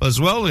Shore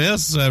as well,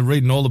 yes.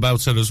 Reading all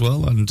about her as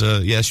well. And,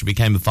 she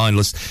became a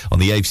finalist on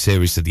the 8th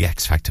series of the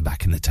X Factor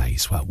back in the day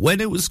as well,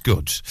 when it was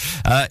good.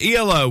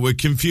 ELO with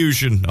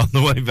Confusion on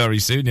the way very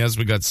soon. Yes,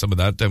 we got some of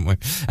that, don't we?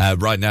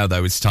 Right now,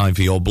 though, it's time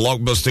for your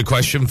blockbuster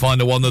question.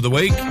 Find a one of the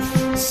week.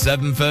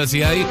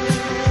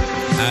 7:38.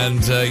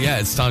 And,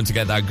 it's time to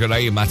get that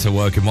grey matter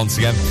working once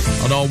again.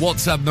 On our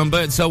WhatsApp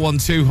number, it's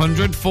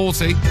 01200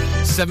 40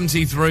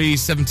 73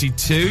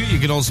 72. You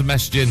can also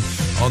message in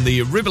on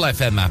the Ribble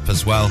FM app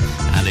as well.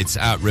 And it's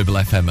at Ribble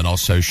FM and our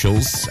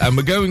socials. And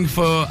we're going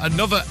for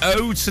another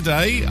O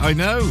today. I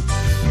know.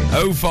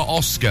 O for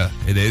Oscar,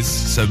 it is.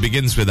 So it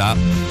begins with that.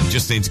 You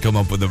just need to come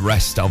up with the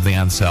rest of the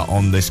answer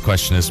on this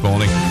question this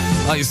morning.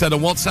 Like you said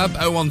on WhatsApp,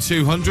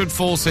 01200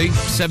 40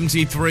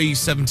 73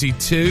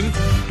 72.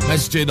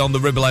 Message in on the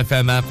Ribble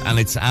FM app, and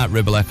it's at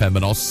Ribble FM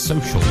and our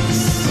socials.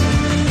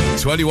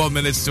 21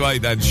 minutes to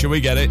 8 then. Shall we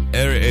get it?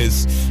 Here it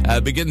is.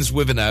 Begins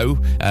with an O,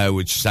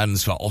 which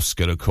stands for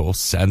Oscar, of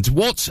course. And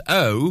what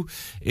O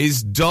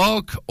is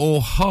dark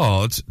or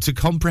hard to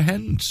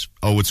comprehend?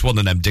 Oh, it's one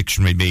of them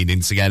dictionary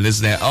meanings again,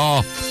 isn't it?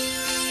 Oh,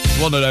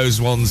 it's one of those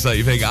ones that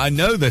you think, I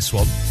know this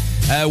one.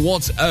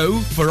 What O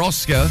for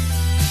Oscar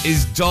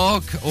is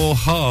dark or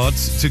hard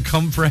to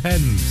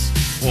comprehend?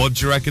 What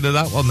do you reckon of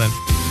that one then?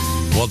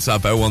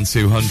 WhatsApp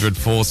 01200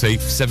 40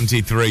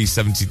 73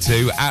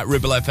 72 at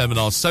Ribble FM and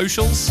our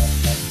socials.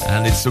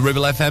 And it's the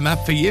Ribble FM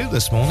app for you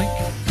this morning.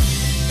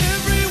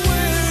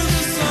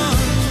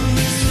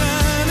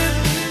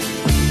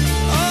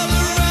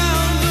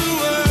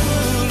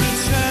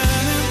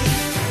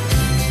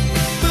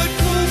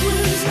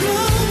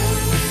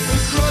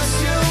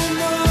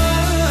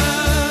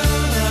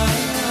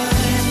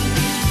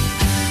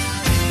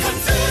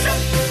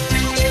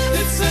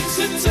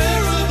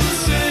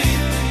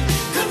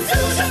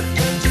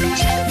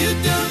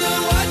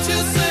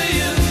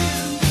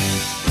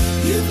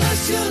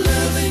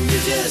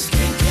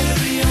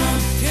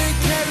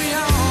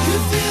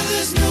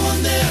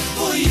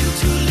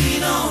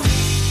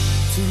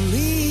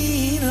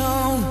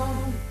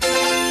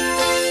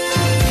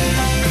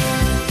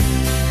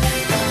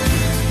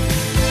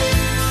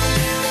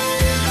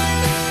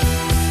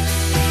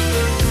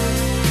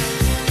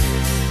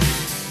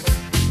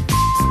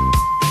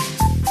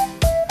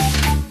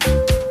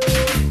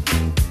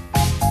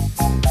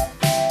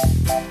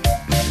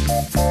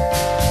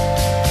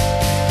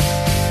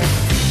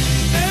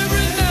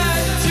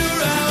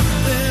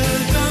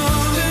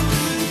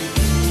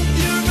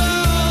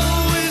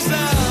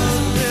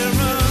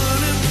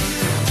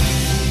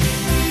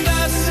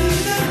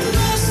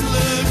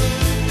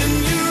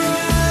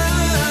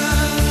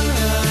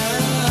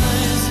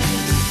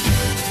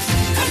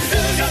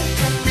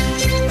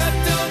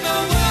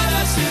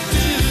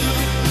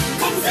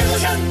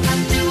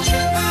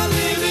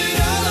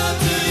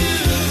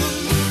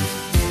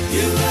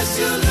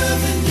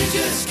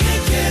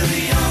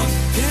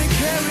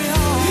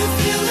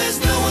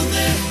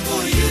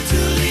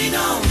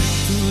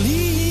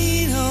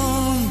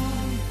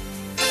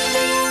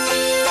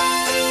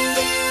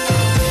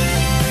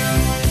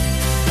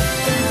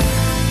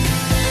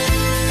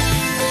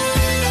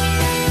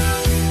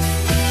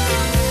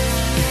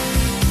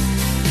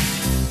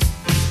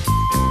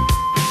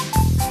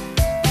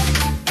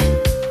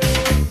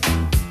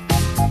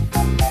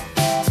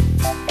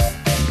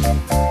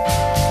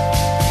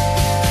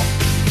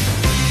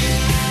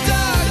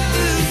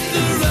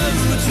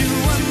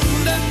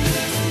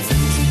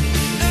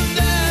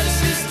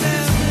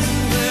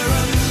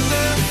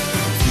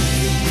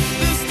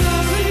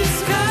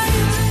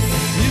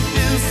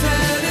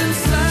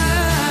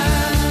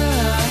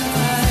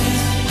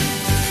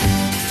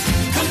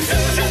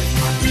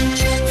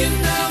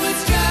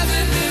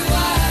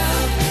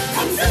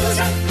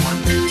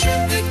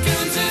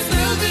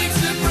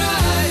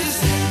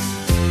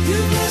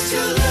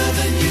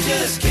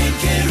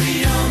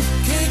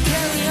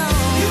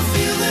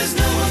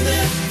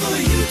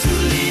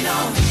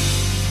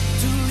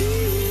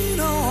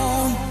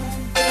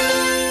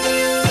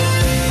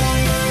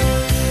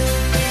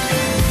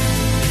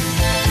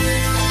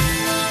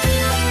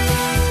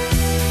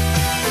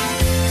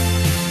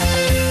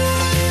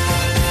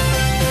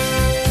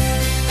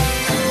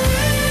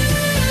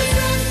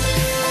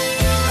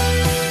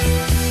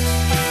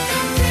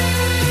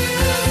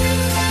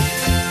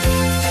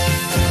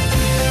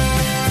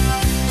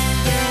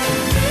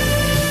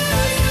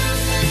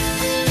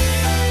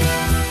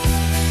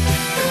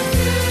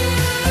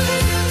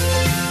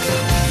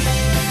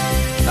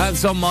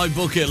 That's on my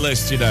bucket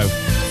list, you know.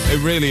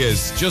 It really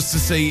is. Just to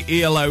see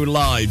ELO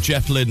live,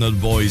 Jeff Lynne and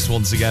the boys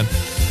once again.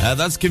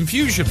 That's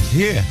Confusion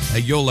here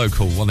at your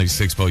local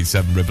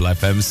 106.7 Ribble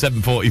FM.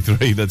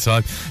 7:43 the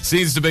time.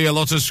 Seems to be a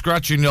lot of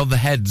scratching of the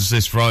heads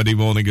this Friday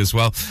morning as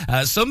well.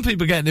 Some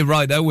people getting it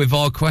right though with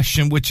our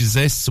question, which is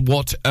this: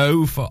 what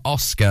O for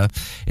Oscar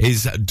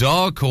is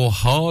dark or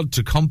hard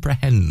to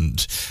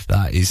comprehend?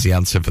 That is the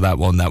answer for that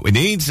one that we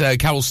need.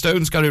 Carol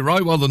Stone's got it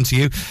right. Well done to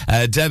you.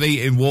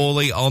 Debbie in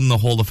Worley on the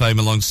Hall of Fame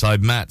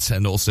alongside Matt,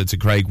 and also to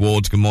Craig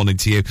Ward. Good morning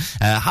to you.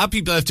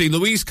 Happy birthday,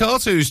 Louise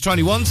Carter, who's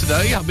 21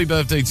 today. Happy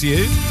birthday to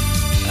you.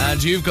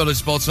 And you've got a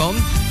spot on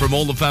from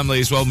all the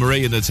family as well,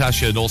 Marie and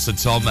Natasha, and also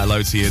Tom.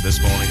 Hello to you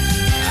this morning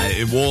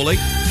in Worley.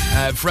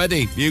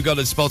 Freddie, you got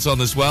a spot on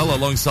as well,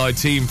 alongside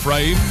Team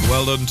Frame.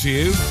 Well done to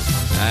you.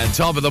 And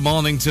top of the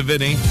morning to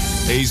Vinny.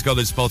 He's got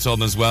a spot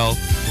on as well.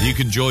 You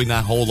can join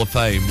that Hall of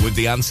Fame with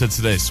the answer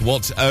to this.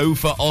 What O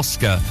for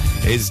Oscar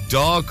is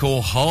dark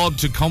or hard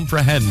to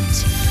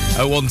comprehend?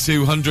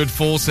 01200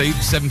 40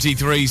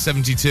 73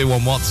 72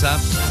 on WhatsApp.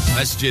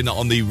 Messaging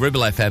on the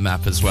Ribble FM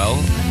app as well.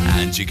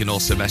 And you can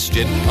also message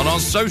in on our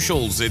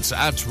socials. It's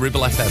at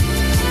Ribble FM.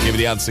 Give me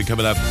the answer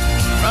coming up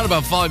around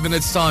about 5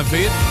 minutes time for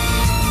you.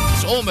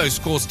 It's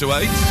almost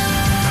 7:45.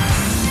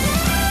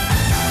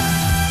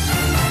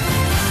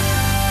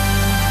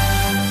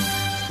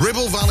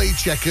 Ribble Valley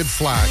Checkered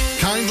Flag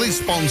kindly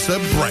sponsor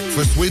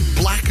Breakfast with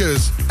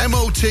Blackers.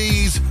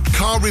 MOTs,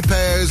 car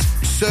repairs,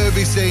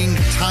 servicing,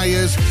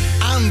 tyres,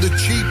 and the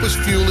cheapest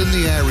fuel in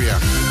the area.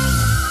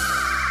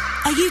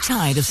 Are you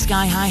tired of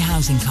sky-high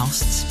housing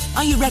costs?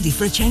 Are you ready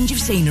for a change of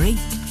scenery?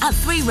 At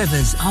Three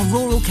Rivers, our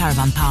rural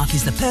caravan park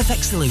is the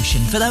perfect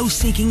solution for those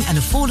seeking an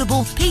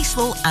affordable,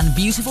 peaceful and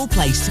beautiful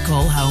place to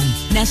call home.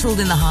 Nestled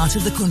in the heart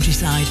of the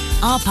countryside,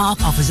 our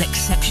park offers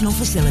exceptional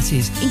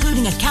facilities,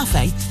 including a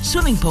cafe,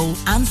 swimming pool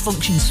and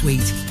function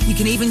suite. You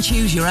can even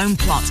choose your own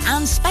plot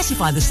and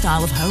specify the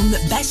style of home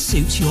that best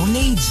suits your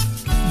needs.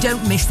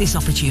 Don't miss this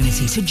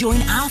opportunity to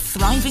join our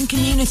thriving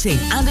community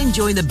and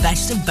enjoy the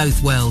best of both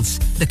worlds.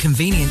 The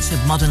convenience of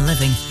modern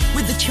living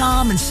with the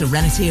charm and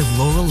serenity of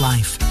rural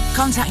life.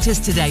 Contact us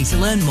today to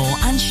learn more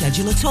and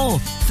schedule a tour.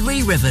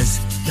 Three Rivers,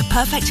 the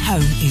perfect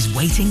home is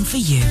waiting for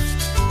you.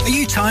 Are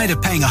you tired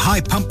of paying a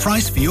high pump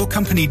price for your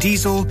company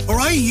diesel? Or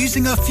are you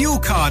using a fuel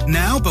card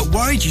now but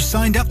worried you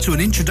signed up to an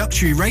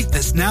introductory rate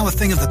that's now a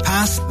thing of the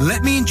past?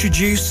 Let me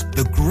introduce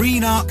the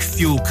Green Arc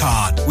Fuel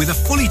Card. With a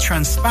fully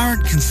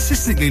transparent,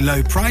 consistently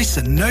low price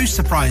and no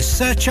surprise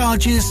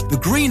surcharges, the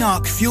Green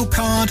Arc Fuel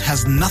Card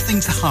has nothing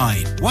to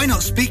hide. Why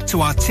not speak to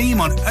our team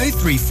on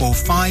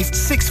 0345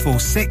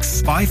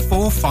 646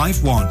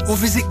 5451 or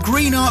visit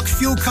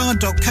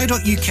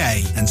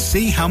greenarcfuelcard.co.uk and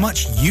see how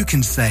much you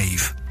can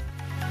save.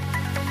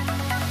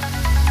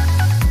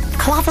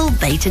 Clavel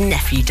Bait and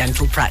Nephew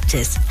Dental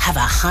Practice have a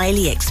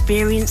highly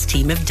experienced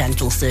team of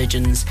dental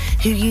surgeons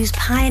who use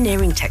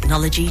pioneering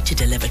technology to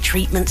deliver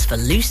treatments for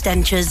loose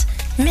dentures,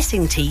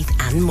 missing teeth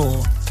and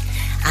more.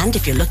 And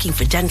if you're looking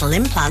for dental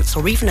implants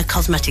or even a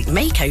cosmetic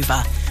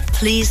makeover,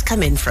 please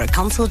come in for a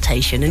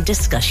consultation and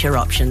discuss your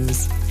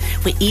options.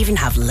 We even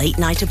have late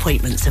night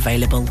appointments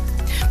available.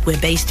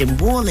 We're based in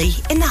Worley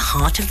in the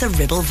heart of the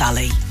Ribble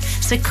Valley.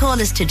 So call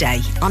us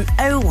today on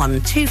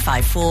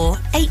 01254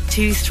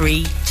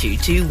 823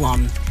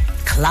 221.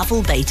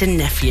 Clavel Bait and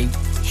Nephew,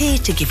 here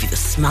to give you the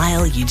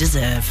smile you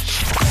deserve.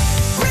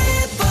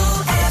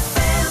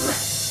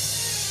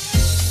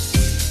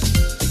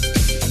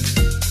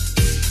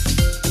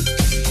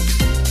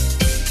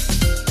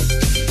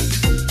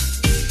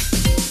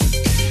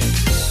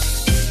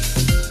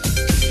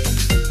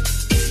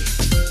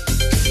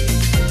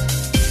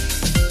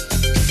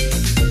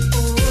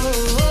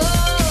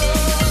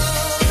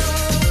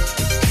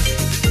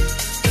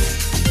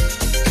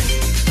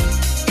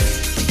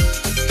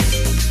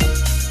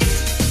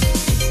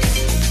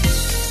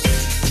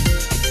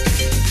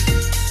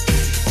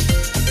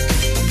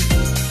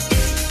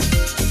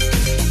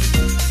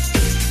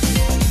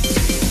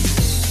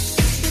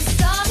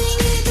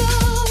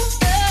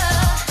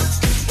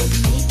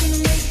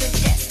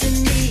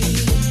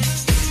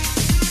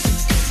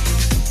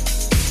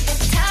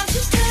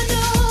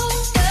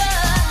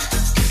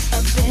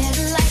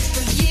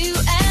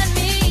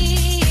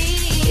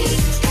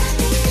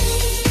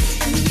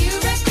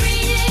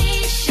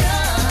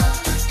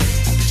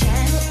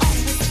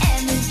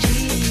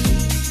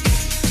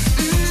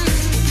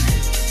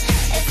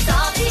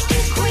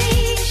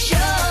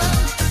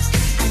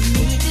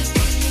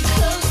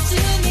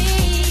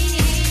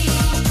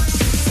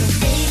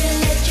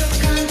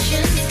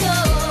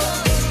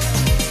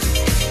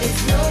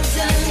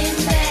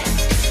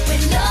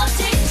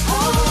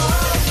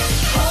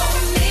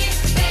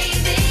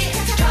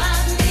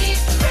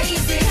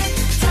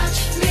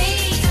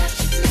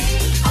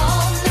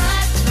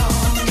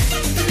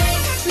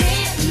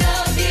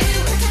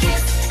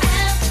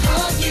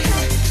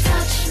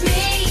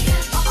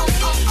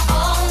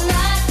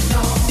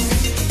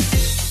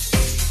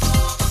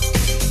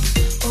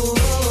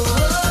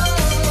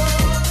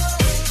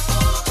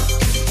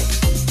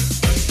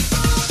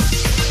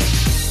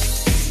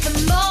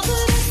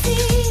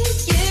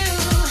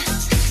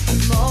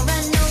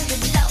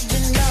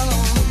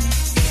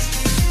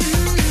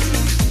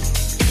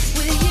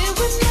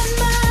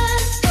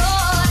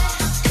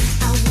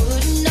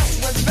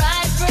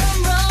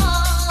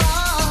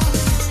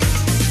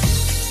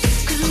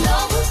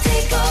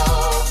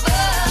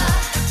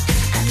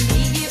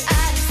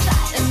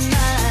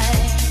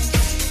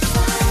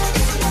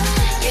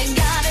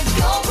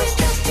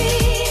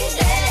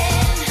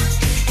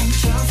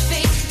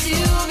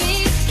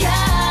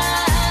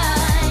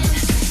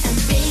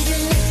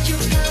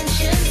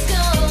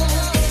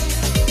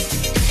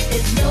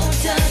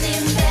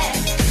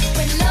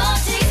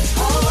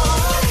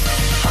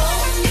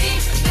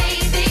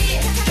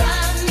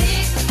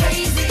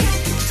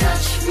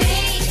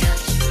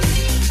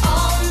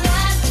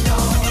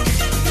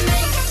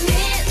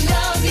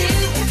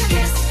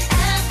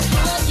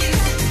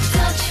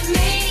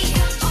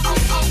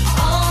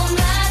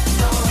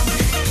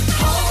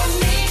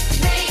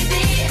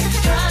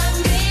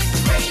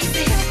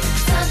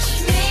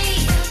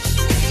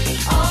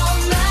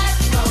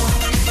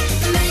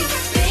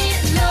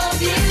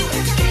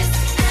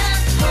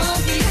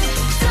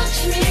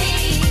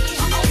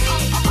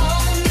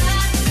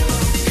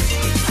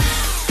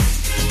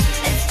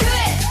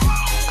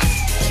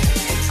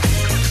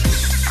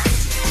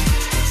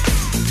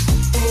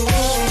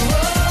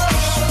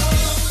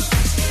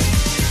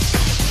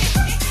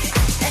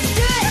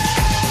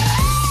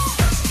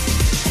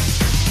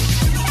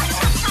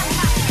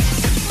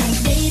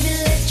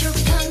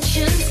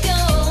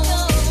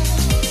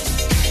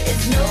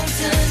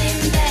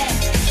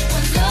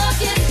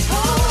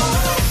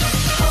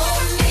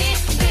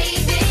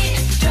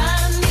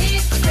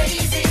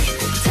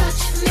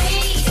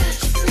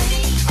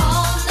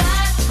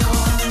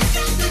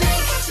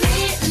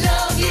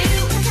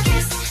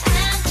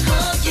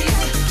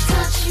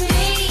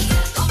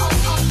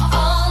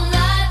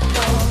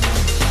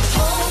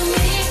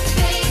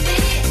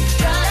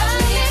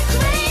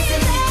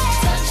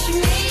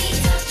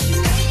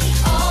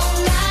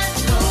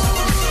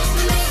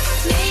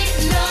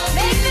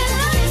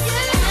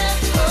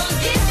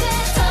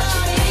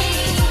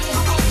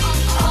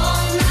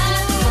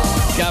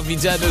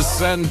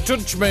 Dennis and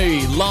Touch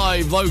Me,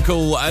 live,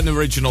 local and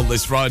original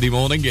this Friday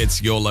morning.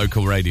 It's your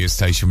local radio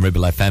station,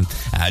 Ribble FM.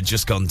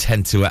 Just gone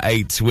 10 to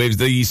 8 with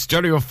the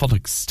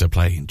Stereophonics to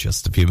play in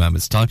just a few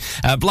moments' time.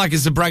 Black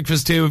is the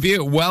breakfast here with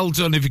you. Well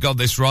done if you got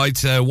this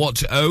right.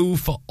 What O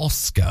for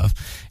Oscar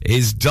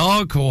is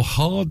dark or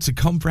hard to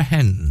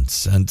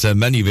comprehend. And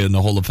many of you in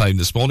the Hall of Fame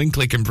this morning,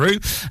 clicking through.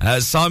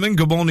 Simon,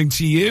 good morning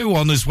to you.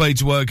 On his way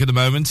to work at the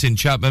moment in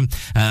Chapman.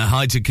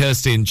 Hi to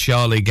Kirsty and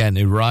Charlie getting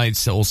it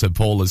right. Also,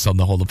 Paul is on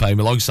the Hall of Fame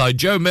alongside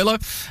Joe Miller,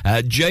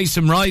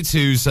 Jason Wright,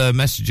 who's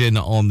messaging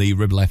on the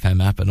Ribble FM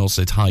app, and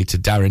also hi to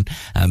Darren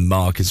and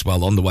Mark as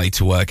well on the way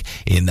to work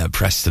in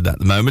Preston at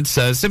the moment.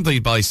 Simply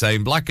by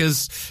saying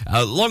Blackers,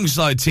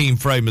 alongside Team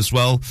Frame as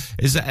well,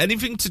 is there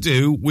anything to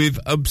do with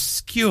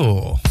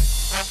obscure?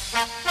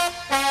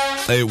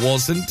 It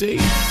was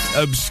indeed.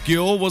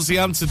 Obscure was the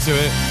answer to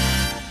it.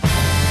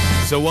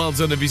 So well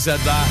done if you said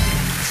that.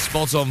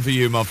 Spot on for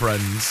you, my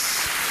friends.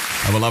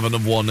 And we'll have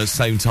another one at the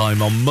same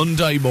time on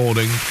Monday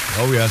morning.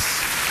 Oh, yes.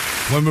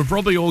 When we're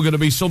probably all going to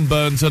be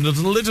sunburnt and a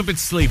little bit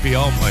sleepy,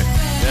 aren't we?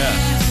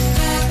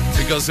 Yeah.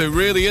 Because it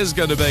really is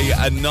going to be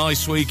a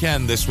nice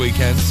weekend this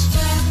weekend.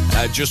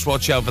 Just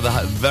watch out for the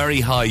very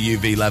high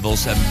UV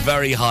levels and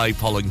very high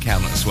pollen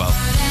count as well.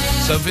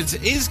 So if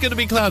it is going to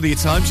be cloudy at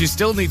times, you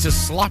still need to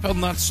slap on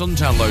that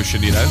suntan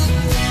lotion, you know.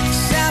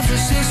 San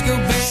Francisco,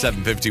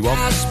 7:51.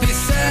 Must be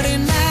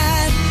 39,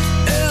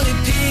 early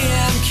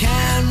PM,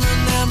 can't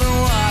remember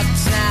what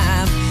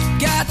time.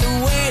 Got the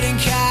waiting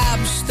cab,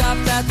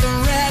 stopped at the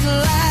red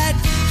light.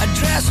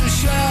 Address I'm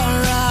sure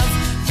of,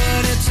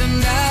 but it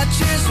turned out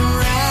just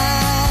right.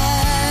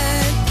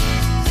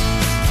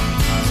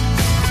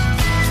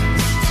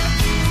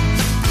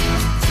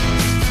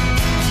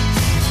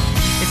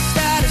 It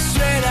started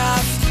straight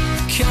off,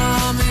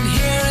 coming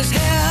here as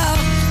hell.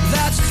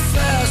 That's his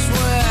first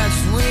words,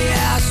 we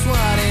asked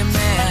what he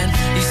meant.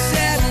 He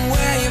said,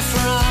 where you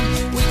from?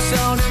 We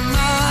told him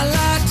our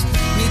lot.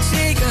 We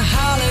take a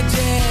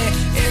holiday,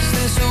 is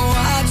this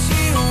what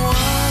you want?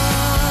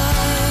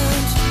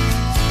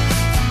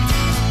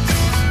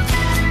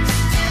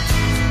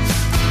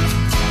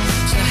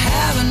 To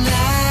have a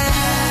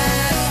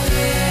nice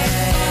day,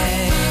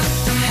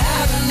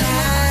 have a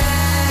nice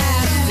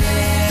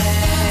day,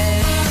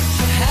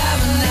 have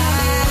a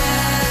nice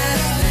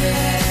day,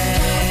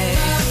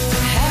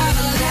 have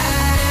a nice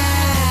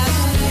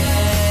day.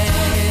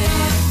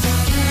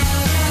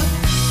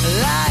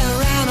 Lie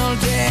around all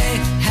day,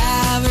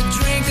 have a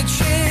drink to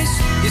chase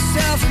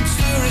yourself and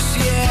tourists,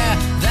 yeah,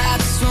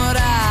 that's what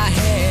I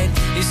hate.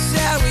 He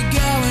said we're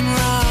going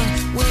wrong,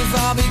 we've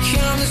all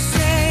become the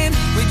same.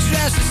 We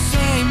dress the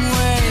same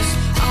ways,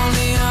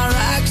 only our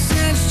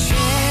accents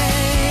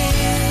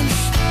change.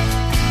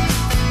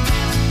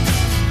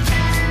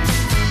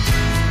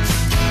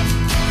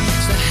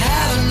 So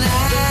have a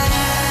nice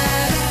day,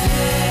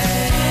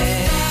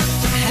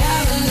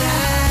 have a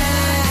nice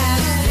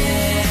day,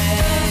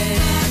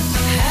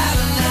 have a nice day, have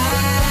a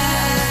nice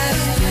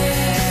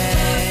day.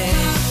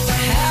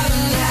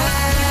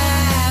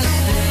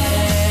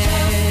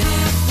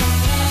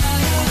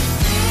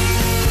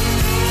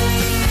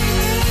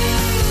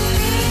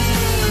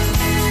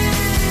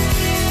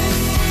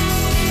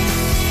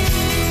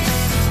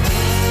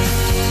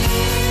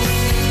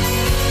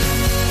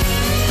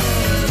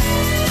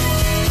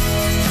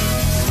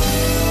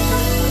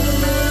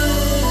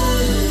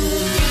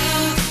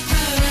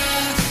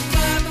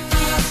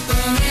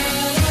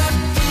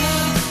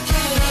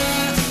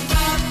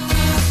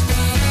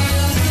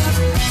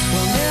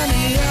 Swim in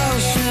the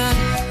ocean,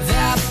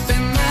 that be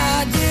my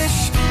dish.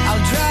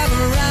 I'll drive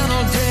around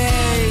all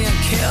day and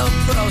kill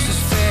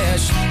processed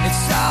fish.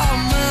 It's all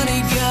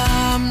money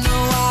gum, no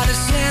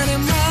artists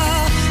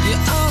anymore.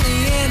 You're only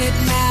in it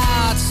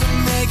now to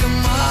make 'em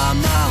more,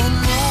 more,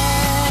 more.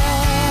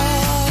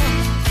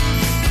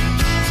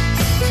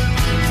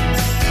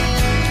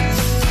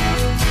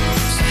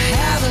 So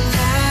have a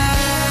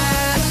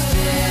nice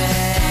day,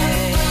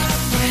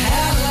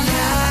 have a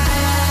nice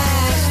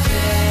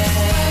day,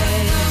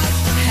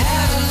 have a nice day,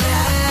 have a nice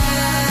day,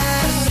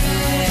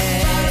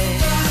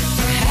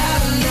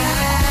 have a nice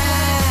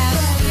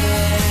day,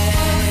 have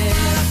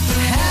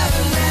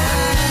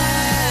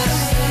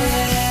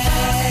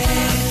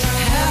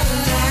a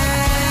nice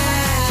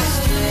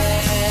day,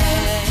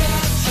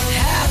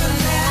 have a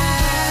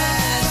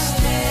nice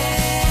day,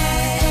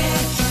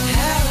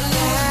 have a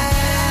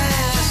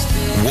nice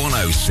day.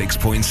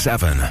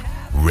 106.7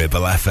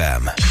 Ribble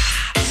FM.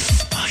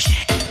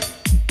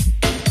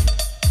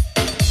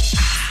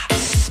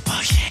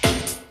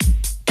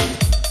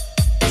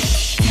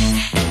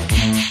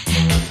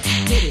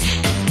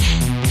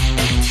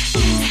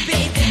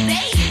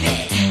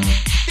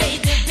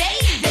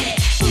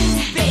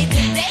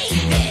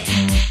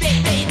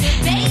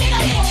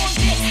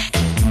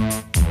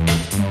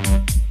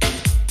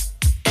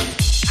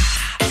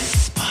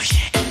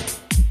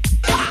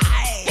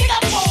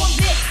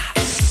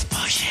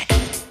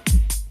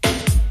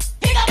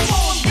 Pick up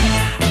on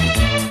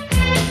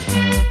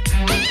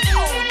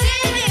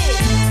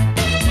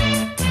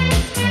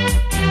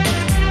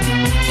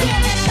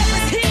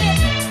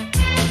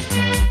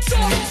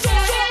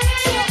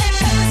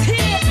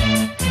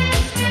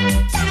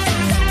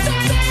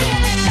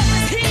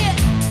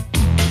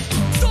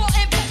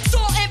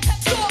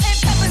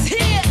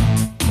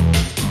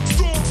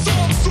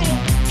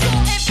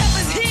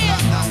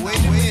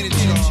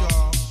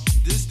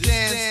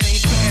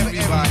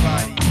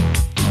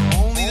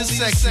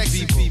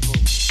sexy people.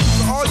 So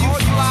all you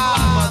fly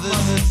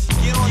mothers,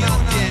 get on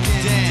out there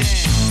and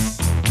dance.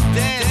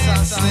 Dance,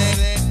 I said.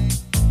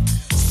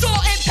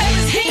 Salt and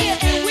pepper's here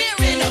and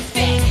we're in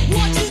effect.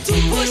 Want you to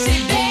push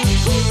it back.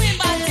 Cooling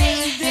my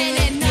days in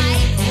at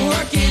night.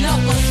 Working up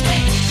a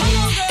sweat. Come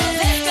on, girls,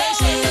 let's go.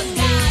 Show the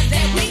guys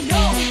that we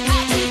know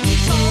how to be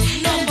told.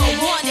 Number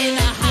one in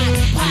the hot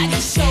body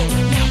show.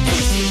 Now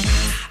push it.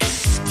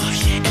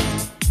 Push it.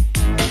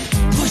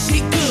 Push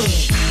it good.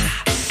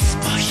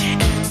 Push it.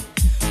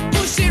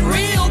 Push it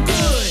real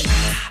good.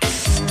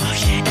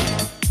 Push it.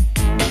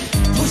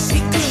 Push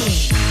it good.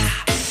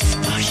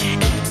 Push it.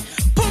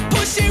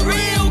 Push it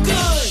real good.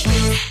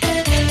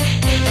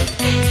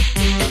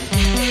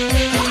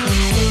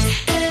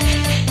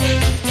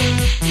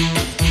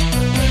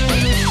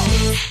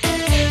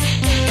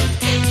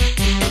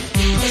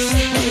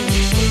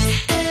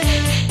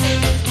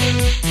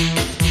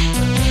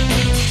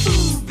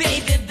 Ooh,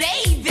 baby,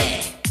 baby.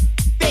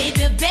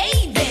 Baby,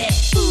 baby.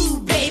 Ooh,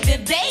 baby,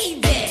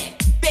 baby.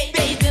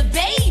 Baby,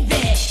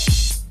 baby.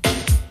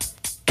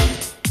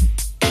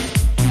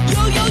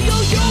 Yo, yo, yo,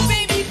 yo,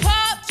 baby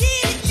pop,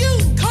 kid, you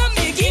come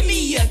here, give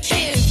me a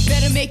kiss.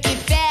 Better make it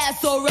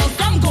fast or else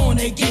I'm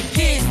gonna get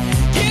pissed.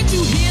 Can't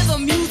you hear the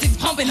music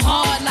pumping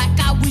hard like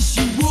I wish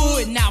you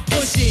would? Now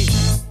push it.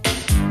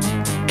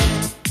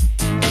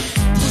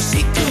 Push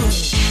it good.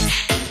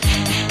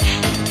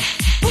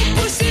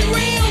 Push it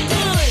real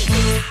good.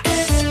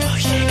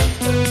 Push it.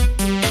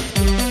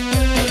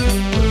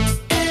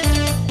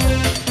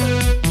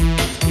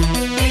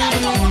 We gotta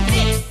go on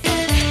this.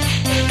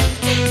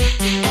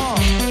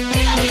 We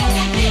gotta go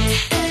on this.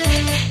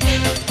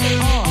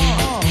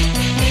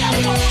 We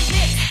gotta go on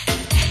this.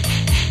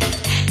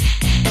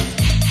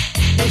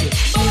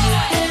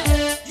 Boy,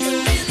 you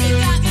really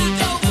got me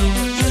going.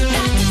 You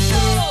got me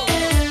so.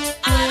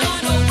 I don't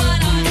know what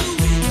I'm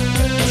doing.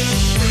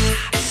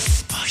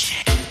 Push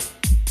it.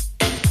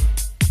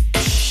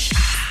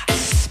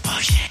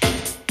 Push it.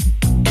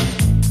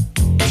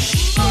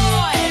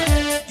 Boy,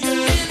 you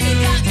really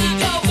got me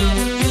going.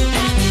 You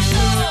got me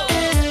so.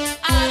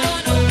 I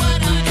don't know what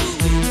I'm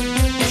doing.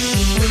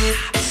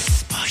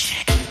 Push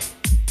it.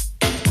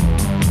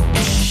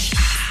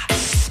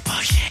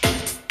 Push it.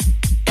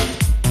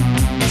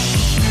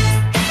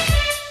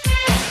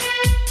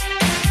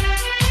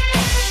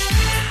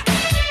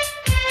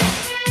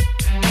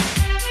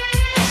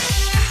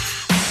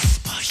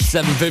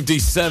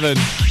 7:57.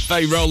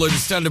 Faye Rowland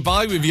standing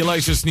by with your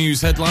latest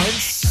news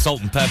headlines.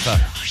 Salt and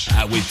Pepper.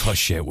 We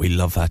push it. We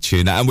love that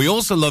tune. And we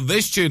also love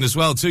this tune as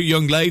well. Two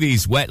young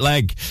ladies, Wet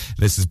Leg.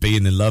 This is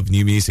Being in Love,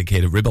 new music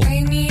here to Ribble.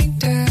 I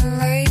need to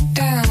lie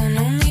down,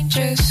 only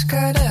just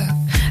got up.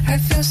 I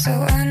feel so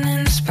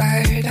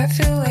uninspired, I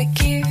feel like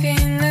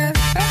giving up.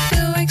 I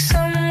feel like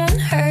someone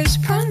has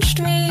punched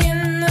me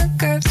in the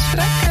guts, but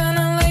I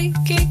kinda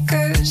like it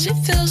 'cause it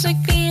feels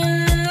like being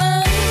in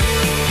love.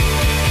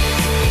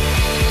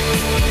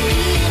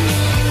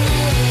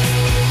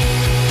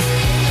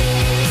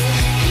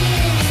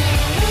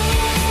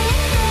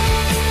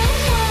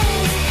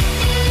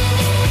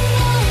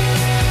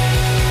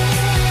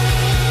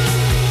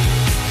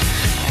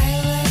 I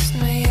lost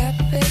my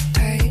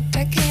appetite,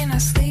 I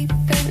cannot sleep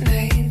at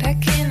night, I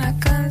cannot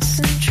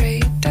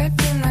concentrate, I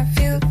do not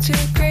feel too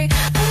great.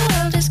 The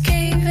world is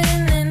caving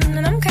in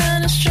and I'm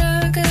kinda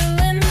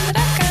struggling, but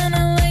I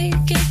kinda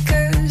like it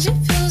 'cause it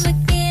feels like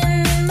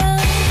being in love.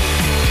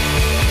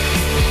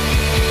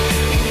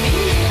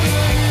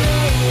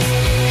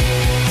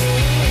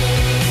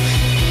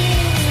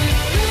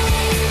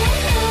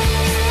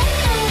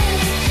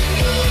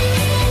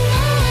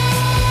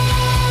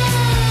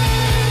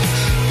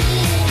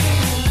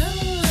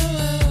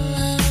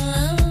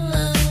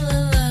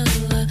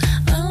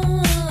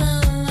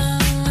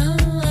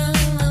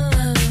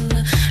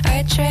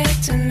 I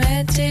tried to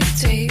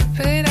meditate,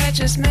 but I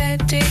just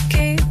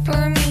medicate.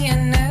 Pour me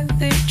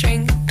another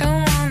drink,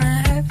 don't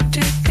wanna have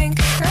to think.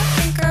 I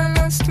think I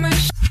lost my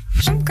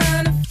some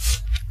kind of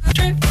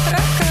trip, but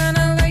I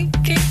kinda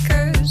like it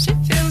 'cause it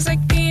feels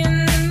like being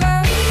in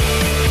love.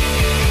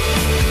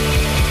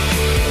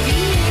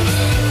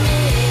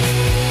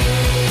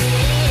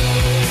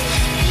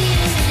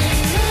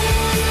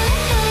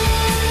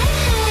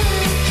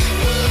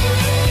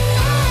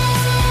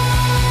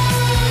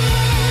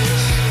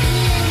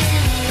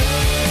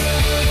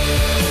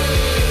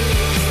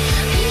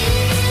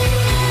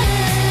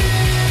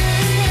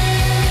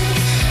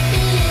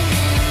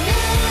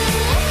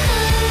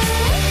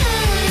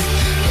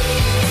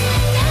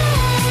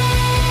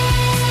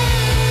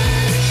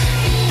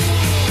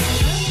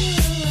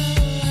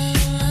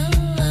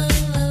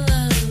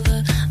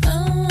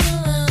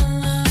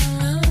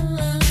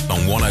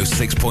 On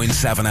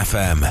 106.7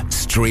 FM,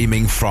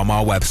 streaming from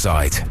our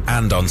website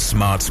and on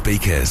smart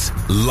speakers.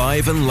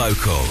 Live and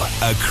local,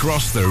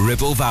 across the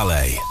Ribble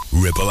Valley.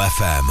 Ribble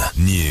FM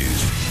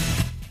News.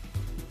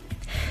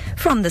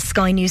 From the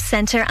Sky News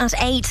Centre at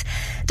 8.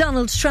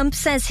 Donald Trump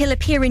says he'll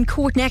appear in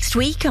court next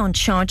week on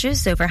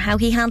charges over how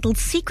he handled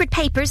secret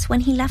papers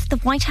when he left the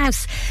White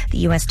House. The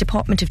US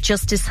Department of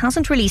Justice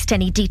hasn't released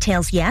any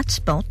details yet,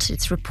 but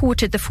it's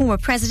reported the former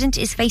president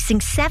is facing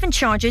 7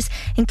 charges,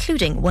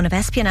 including one of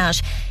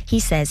espionage.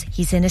 He says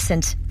he's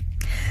innocent.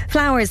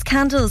 Flowers,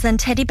 candles and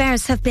teddy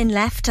bears have been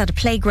left at a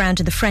playground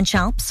in the French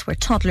Alps where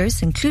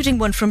toddlers, including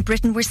one from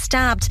Britain, were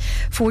stabbed.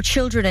 4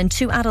 children and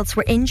 2 adults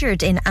were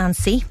injured in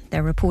Annecy.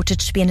 They're reported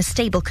to be in a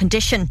stable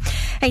condition.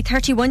 A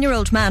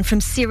 31-year-old man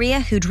from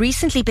Syria who'd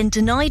recently been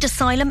denied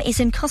asylum is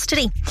in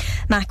custody.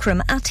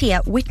 Makram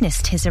Attia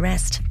witnessed his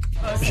arrest.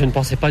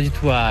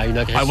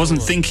 I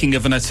wasn't thinking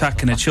of an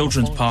attack in a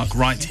children's park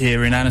right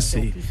here in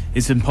Annecy.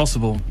 It's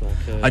impossible.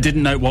 I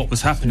didn't know what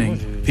was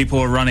happening. People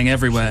were running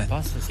everywhere.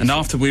 And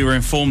after we were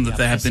informed that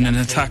there had been an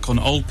attack on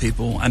old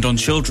people and on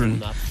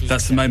children,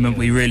 that's the moment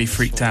we really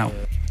freaked out.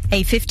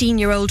 A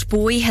 15-year-old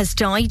boy has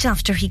died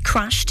after he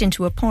crashed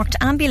into a parked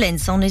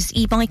ambulance on his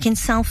e-bike in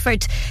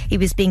Salford. He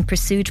was being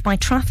pursued by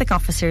traffic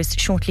officers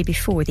shortly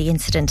before the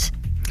incident.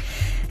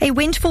 A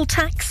windfall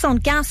tax on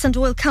gas and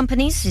oil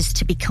companies is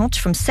to be cut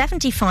from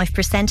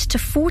 75% to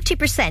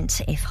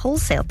 40% if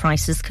wholesale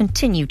prices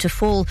continue to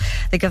fall.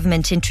 The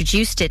government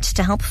introduced it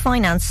to help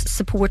finance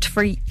support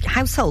for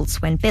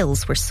households when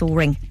bills were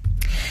soaring.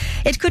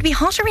 It could be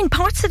hotter in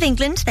parts of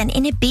England than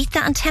in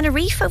Ibiza and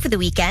Tenerife over the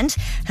weekend.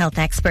 Health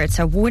experts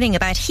are warning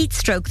about heat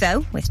stroke,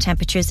 though, with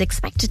temperatures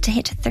expected to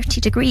hit 30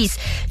 degrees.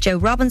 Jo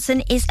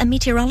Robinson is a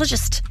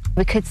meteorologist.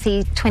 We could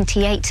see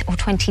 28 or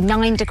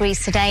 29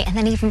 degrees today, and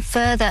then even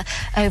further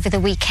over the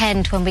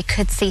weekend when we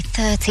could see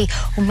 30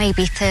 or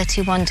maybe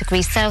 31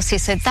 degrees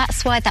Celsius. So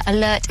that's why that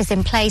alert is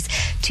in place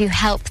to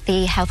help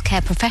the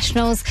healthcare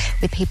professionals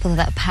with people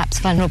that are perhaps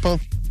vulnerable.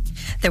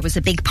 There was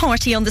a big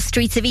party on the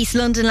streets of East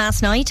London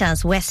last night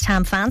as West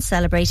Ham fans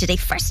celebrated a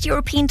first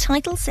European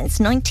title since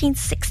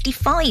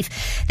 1965.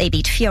 They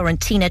beat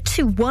Fiorentina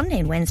 2-1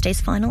 in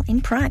Wednesday's final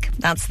in Prague.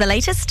 That's the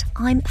latest.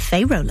 I'm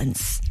Faye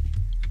Rowlands.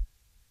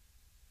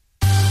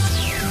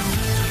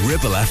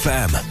 Ribble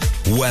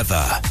FM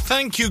weather.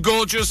 Thank you,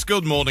 gorgeous.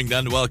 Good morning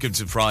then. Welcome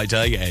to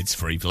Friday. It's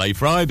Free Play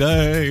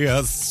Friday.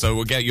 Yes. So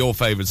we'll get your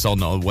favourites on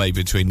the way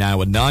between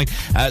now and 9.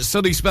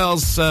 Sunny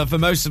spells for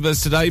most of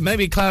us today.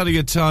 Maybe cloudy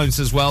at times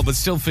as well, but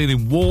still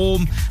feeling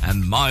warm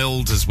and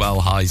mild as well.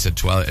 Highs at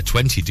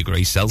 20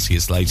 degrees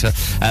Celsius later.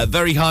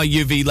 Very high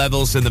UV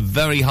levels and a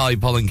very high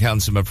pollen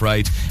count, I'm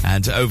afraid.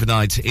 And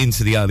overnight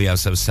into the early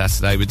hours of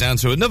Saturday, we're down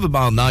to another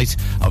mild night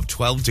of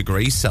 12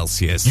 degrees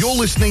Celsius. You're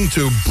listening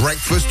to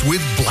Breakfast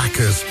with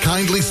Blackers,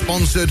 kindly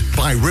sponsored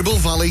by Ribble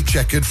Valley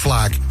Checkered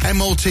Flag.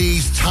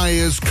 MOTs,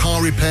 tyres,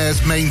 car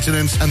repairs,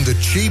 maintenance and the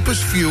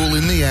cheapest fuel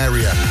in the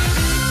area.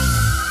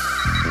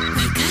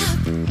 Wake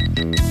up.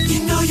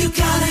 You know you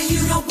gotta,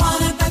 you don't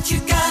wanna, but you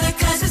gotta,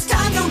 'cause it's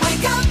time to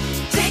wake up.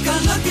 Take a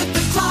look at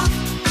the clock.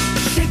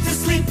 Shake the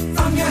sleep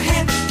from your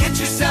head. Get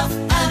yourself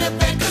out of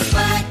bed, 'cause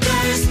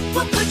Blackers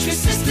will put your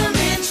system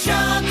in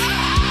shock.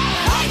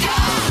 Wake up!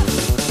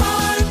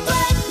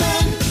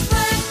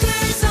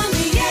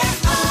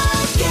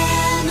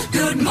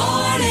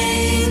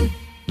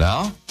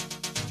 Now,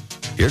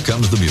 here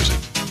comes the music.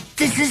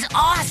 This is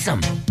awesome.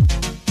 Now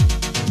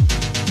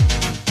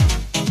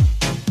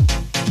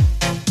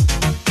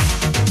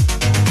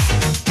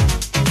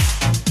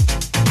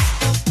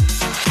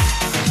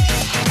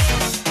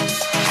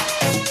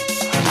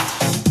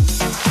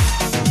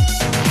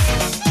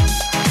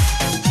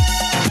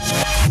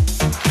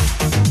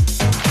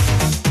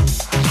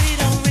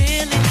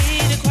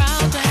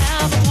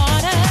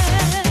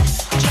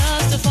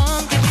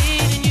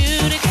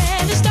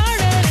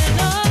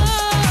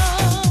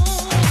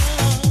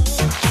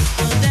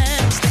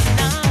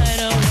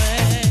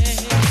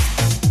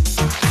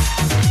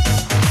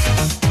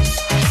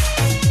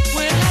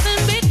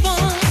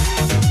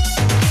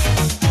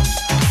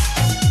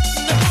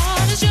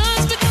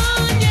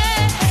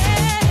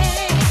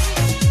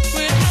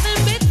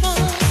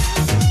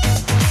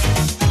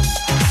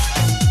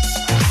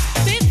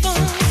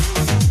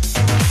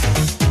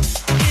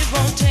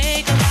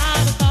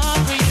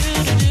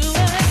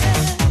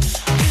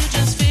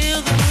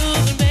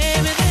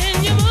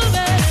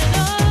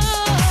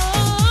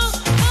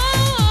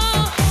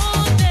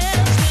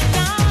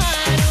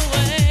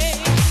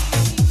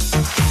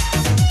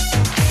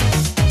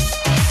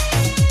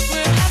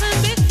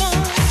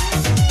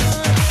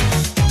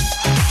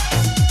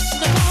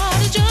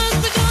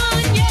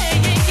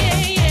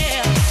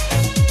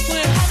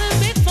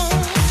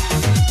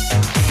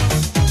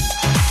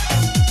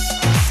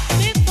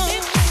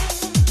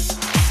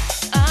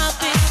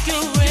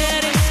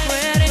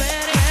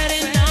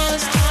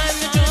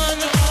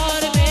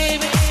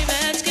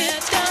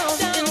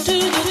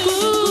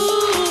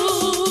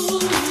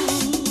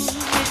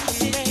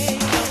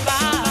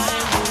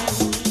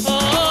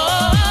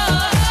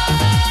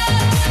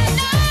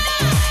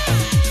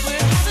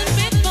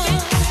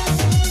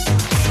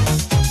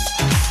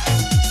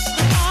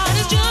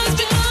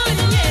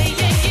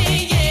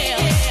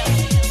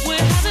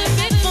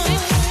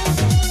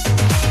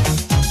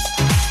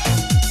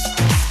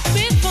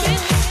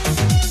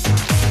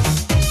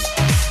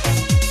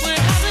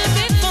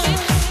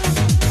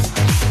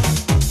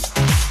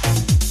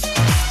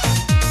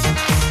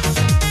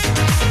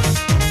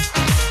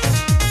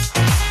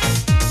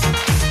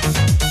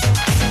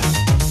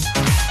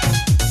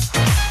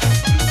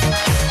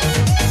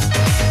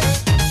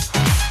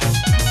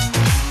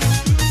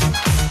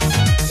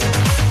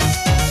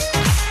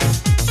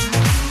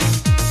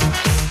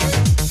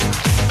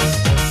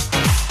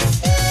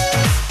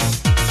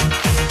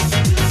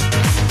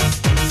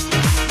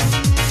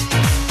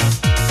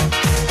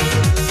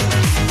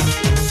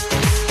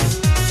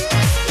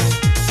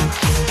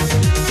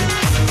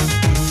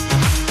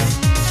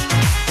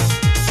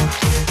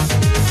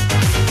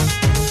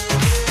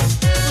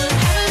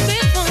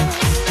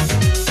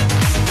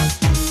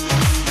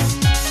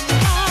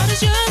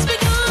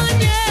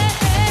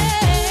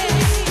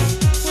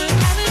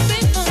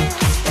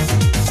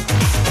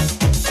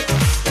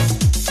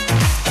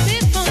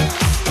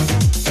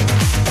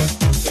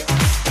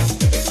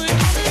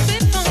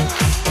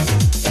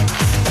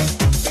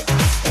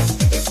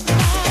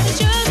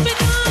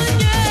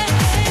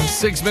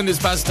 6 minutes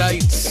past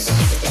 8.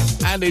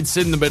 And it's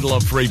in the middle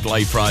of Free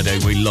Play Friday.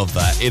 We love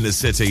that. Inner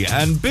City.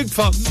 And big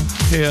fun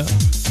here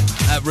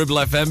at Ribble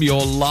FM,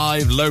 your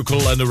live, local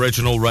and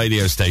original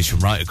radio station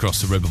right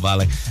across the Ribble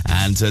Valley.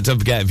 And don't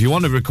forget, if you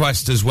want to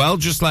request as well,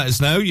 just let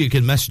us know. You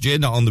can message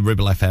in on the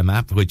Ribble FM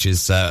app, which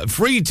is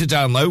free to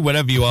download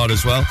wherever you are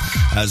as well.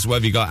 So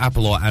whether you got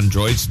Apple or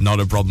Android, not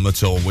a problem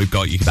at all. We've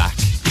got you back.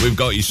 We've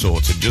got you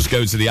sorted. Just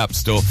go to the App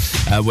Store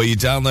where you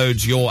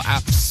download your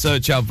apps,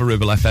 search out for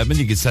Ribble FM, and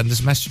you can send us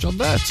a message on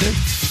there too.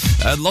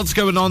 Lots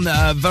going on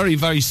very,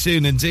 very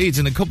soon indeed.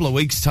 In a couple of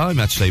weeks' time,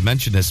 actually. I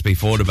mentioned this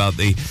before about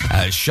the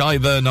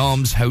Shyburn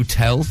Arms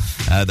Hotel.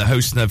 They're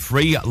hosting a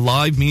free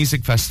live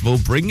music festival,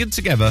 bringing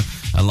together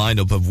a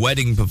lineup of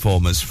wedding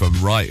performers from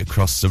right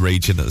across the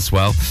region as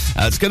well.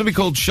 It's going to be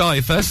called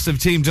Shy Fest. They've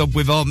teamed up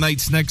with our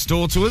mates next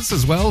door to us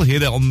as well,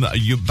 here on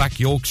Back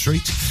York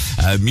Street.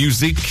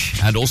 Music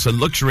and also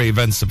luxury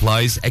event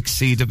supplies,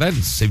 Exceed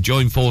Events. They've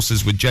joined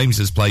forces with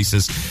James's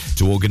Places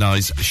to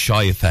organise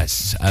Shy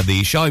Fest at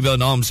the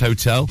Shyburn Arms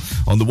Hotel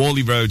on the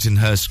Worley Road in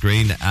Hurst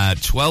Green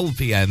at 12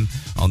 p.m.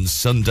 on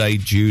Sunday,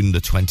 June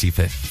the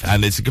 25th.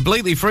 And it's a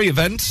completely free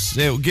event.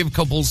 It will give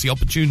couples the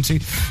opportunity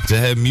to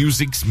hear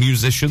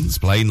musicians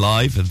playing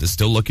live, if they're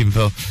still looking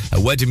for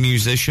a wedding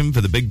musician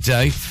for the big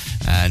day.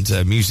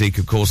 And music,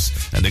 of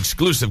course, an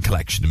exclusive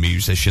collection of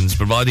musicians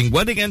providing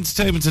wedding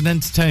entertainment and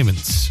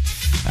entertainment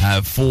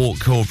for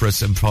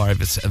corporate and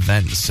private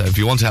events. So if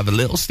you want to have a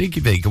little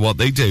sneaky peek at what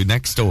they do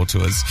next door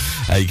to us,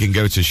 you can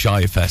go to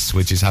Shy Fest,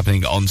 which is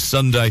happening on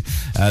Sunday,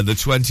 the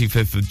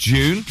 25th of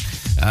June.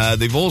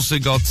 They've also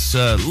got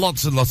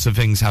lots and lots of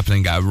things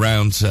happening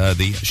around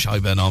the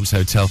Shyburn Arms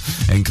Hotel,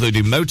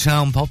 including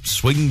Motown, pop,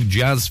 swing,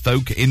 jazz,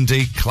 folk,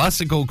 indie,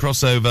 classical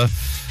crossover.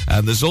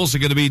 And there's also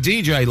going to be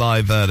DJ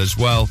live there as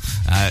well.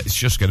 It's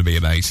just going to be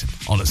amazing,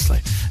 honestly.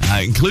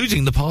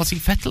 Including the Party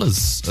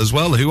Fettlers as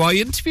well, who I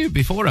interviewed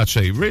before,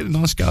 actually. Really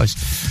nice guys.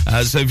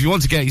 So if you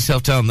want to get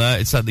yourself down there,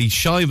 it's at the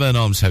Shyburn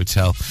Arms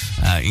Hotel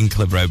in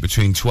Clive Road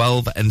between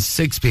 12 and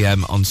 6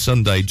 p.m. on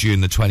Sunday,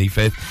 June the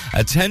 25th.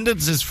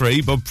 Attendance is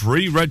free, but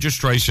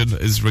pre-registration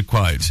is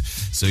required.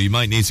 So you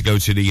might need to go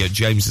to the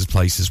James's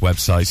Places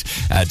website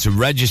to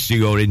register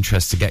your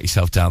interest to get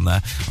yourself down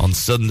there on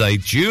Sunday,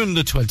 June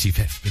the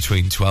 25th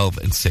between 12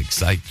 and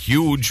 6. A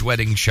huge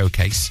wedding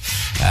showcase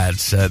at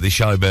the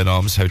Shyburn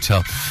Arms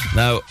Hotel.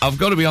 Now, I've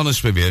got to be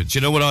honest with you. Do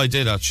you know what I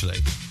did, actually?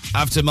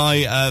 After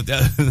my...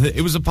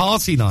 it was a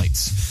party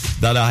night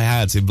that I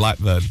had in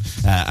Blackburn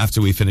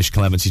after we finished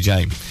Calamity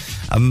Jane.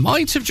 I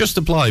might have just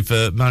applied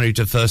for Married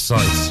at First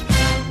Sight.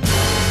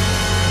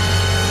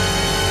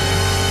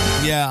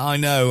 Yeah, I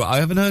know. I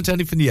haven't heard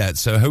anything yet,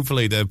 so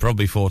hopefully they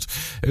probably thought,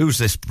 who's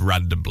this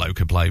random bloke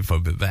applying for?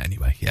 But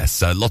anyway,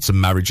 yes, lots of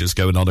marriages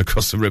going on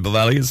across the Ribble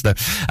Valley, isn't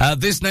there?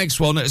 This next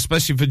one,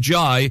 especially for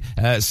Jai,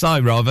 Sai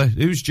rather.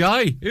 Who's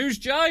Jai? Who's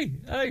Jai?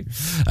 Hey.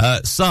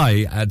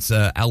 Sai at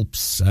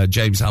Alps,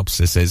 James Alps,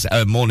 this is.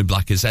 Morning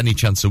Blackers, Any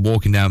Chance of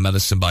Walking Down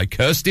Madison by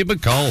Kirsty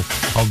MacColl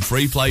on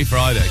Free Play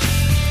Friday.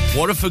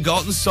 What a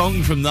forgotten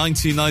song from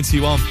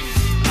 1991.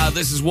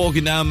 This is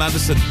Walking Down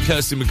Madison,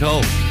 Kirsty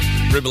MacColl.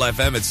 Ribble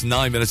FM, it's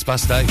 9 minutes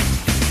past 8.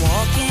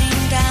 Walking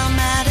down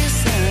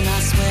Madison, I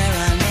swear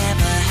I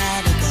never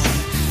had a gun.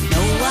 No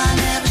one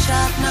ever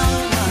shot no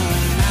one,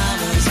 I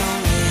was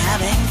only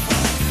having fun.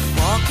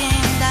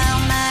 Walking down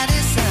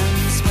Madison,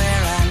 swear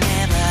I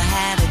never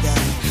had a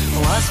gun.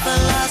 I was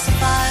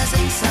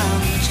philosophizing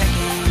some,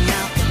 checking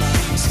out the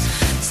buttons.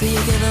 So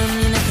you give them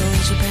your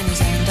nickels, your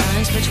pennies and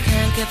dimes, but you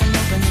can't get them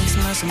up in these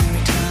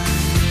mercenary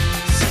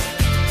times.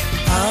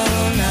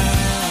 Oh no.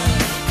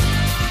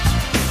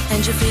 And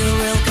you feel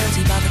real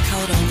guilty by the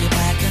coat on your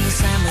back and the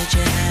sandwich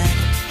you had.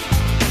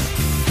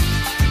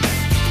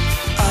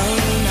 Oh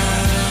no.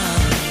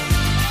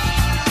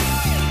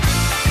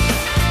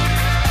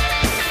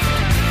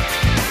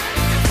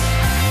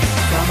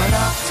 From an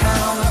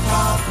uptown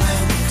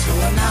apartment to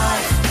a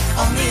night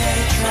on the A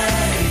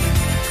train,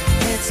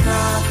 it's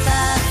not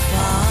that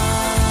far.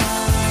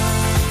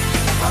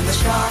 From the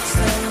sharks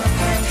in the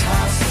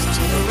penthouse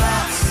to the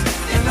rats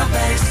in the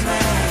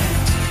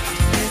basement,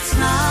 it's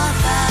not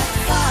that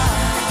far.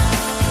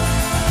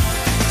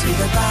 To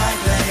the bag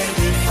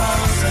lady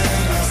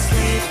frozen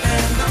asleep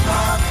in the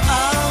park.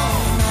 Oh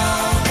no,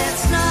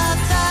 it's not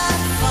that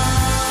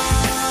far.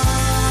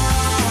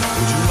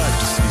 Would you like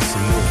to see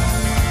some more?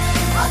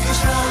 I can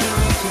show you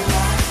if you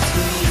like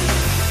to.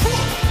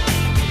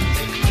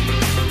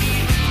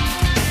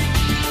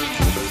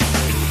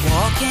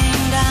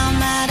 Walking down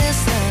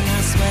Madison, I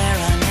swear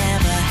I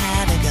never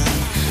had a gun.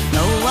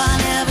 No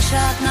one ever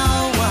shot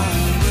no one,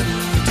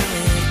 wouldn't do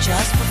it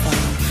just for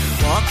fun.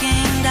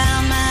 Walking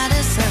down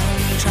Madison,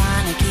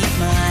 trying to keep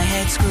my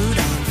head screwed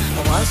on.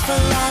 I was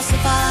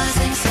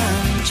philosophizing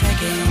some,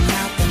 checking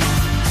out the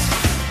numbers.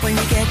 When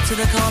you get to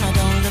the corner,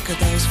 don't look at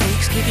those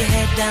freaks. Keep your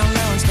head down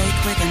low and stay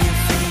quick on your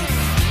feet.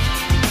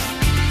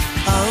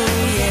 Oh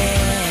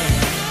yeah.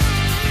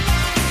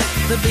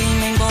 The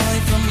beaming boy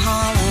from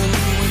Harlem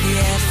with the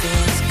Air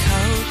Force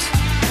coat.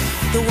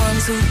 The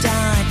ones who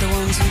died, the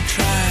ones who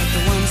tried,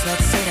 the ones that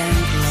sit and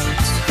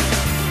gloat.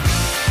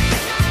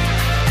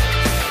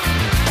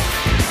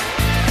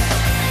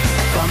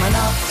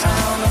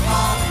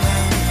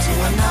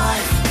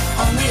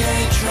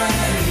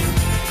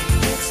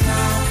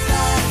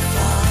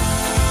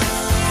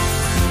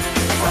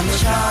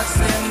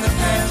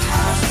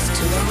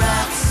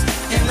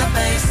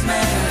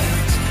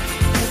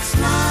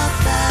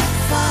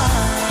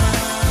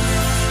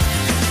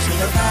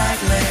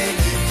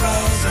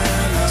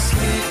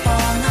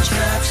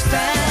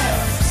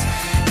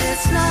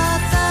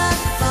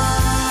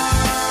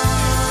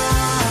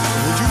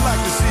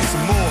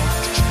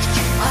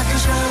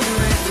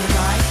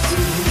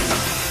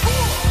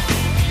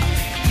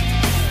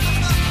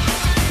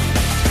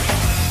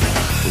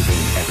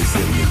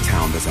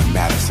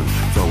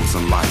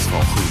 living lives for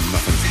whom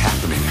nothing's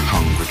happening.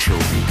 Hungry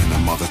children in a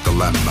mother's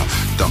dilemma.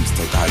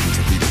 Dumpster diving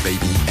to be the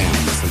baby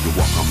end. So you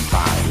walk on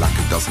by like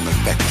it doesn't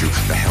affect you.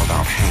 The held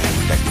out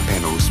hand that you pay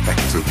no respect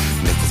to.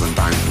 Nickels and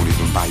dimes won't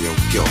even buy your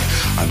guilt.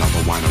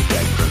 Another wine or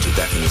dead burnt to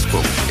death in his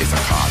book. It's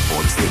a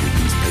cardboard city,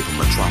 newspaper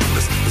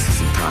metropolis. This is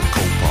some kind of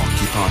cold bar.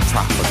 Keep on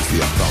top of this, the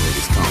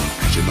authorities come.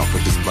 Catching up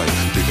with display.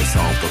 Do they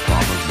solve the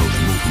problem? No,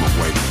 they move them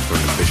away.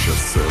 Burn the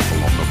vicious circle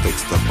on the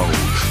fix the bowl.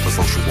 The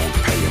social won't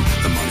pay him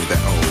the money they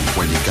owe.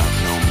 When you got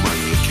no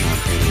money, you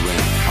can't pay the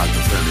rent.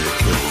 Hypothermia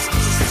kills,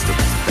 cause the system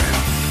is bent.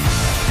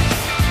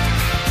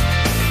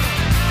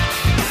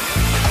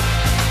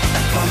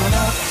 From an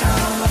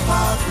uptown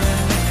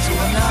apartment to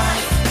a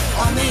night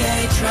on the A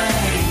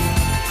train,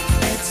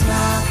 it's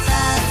not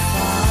that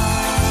far.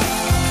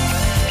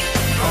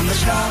 From the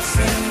shops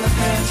in the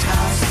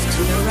penthouse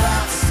to the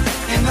rats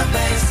in the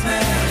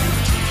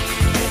basement,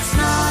 it's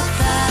not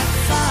that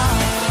far.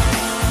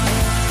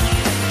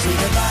 To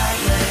the bag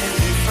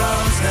lady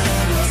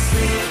frozen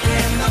asleep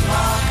in the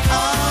park,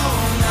 oh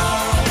no,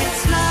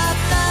 it's not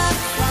that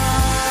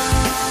far.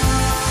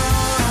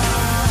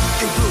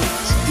 Hey boo,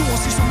 you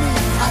wanna see some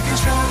moon? I can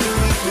show you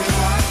if you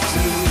want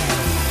to.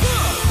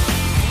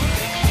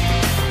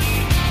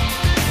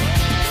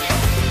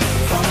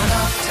 From an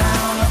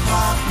uptown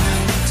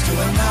apartment to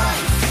a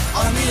night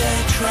on the A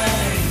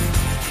train,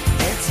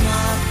 it's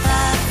not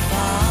that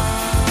far.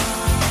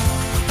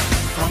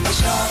 From the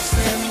shops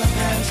in the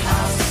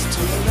penthouse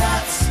to the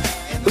rats.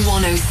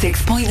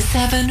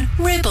 106.7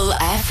 Ribble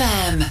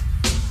FM.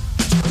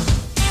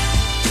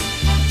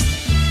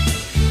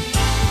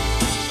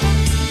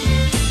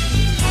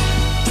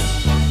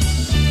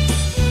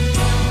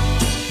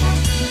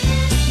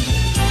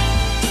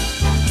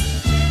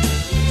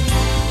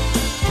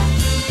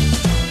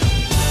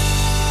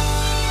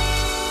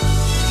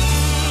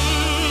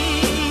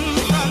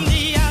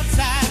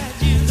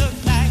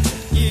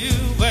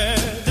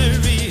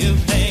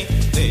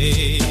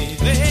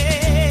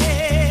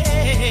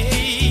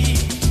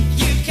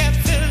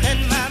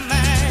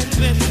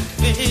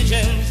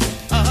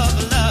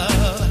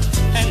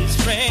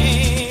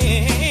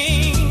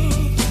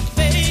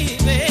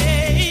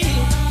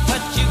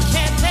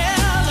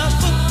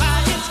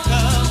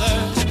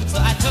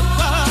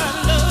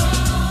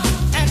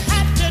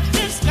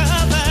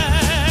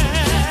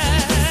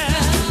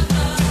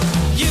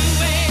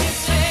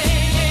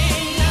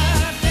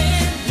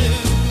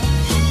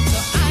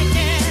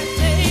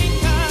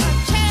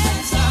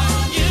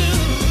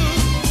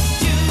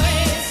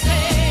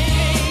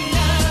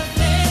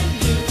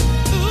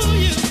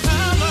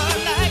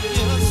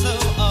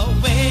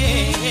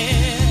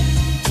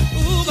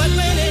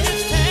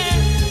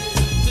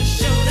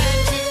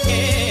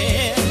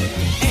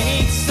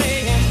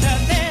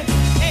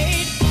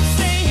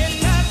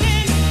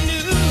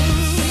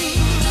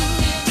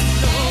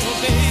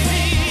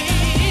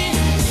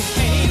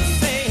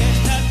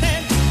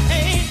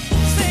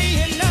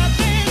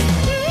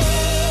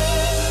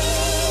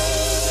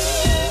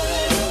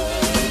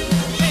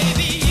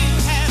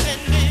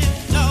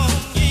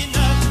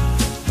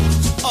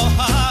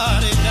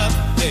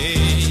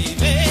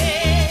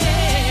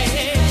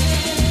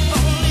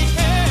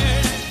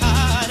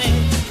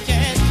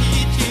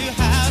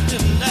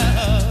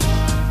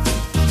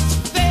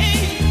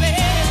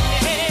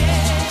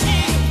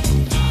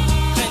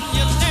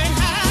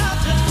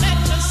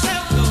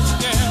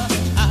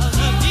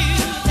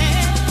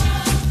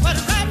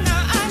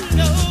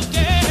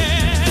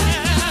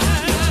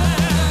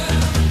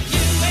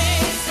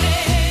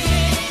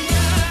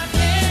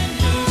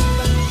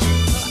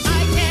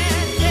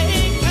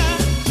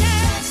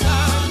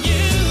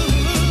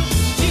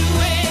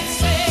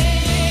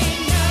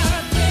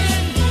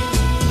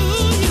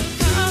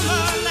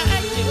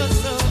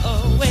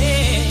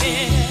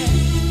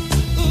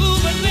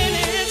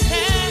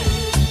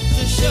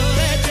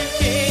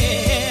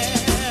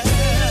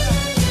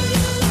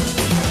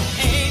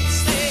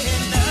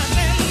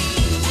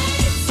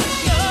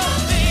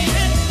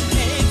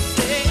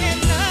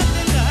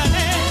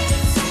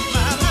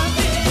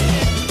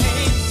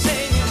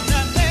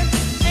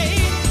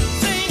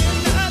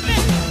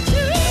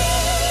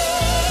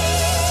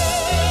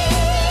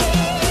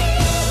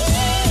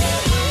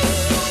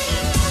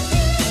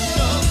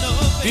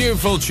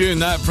 Beautiful tune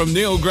that from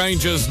Neil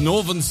Granger's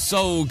Northern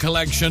Soul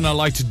collection. I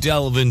like to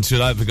delve into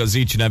that because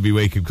each and every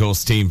week, of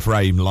course, Team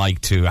Frame like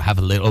to have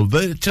a little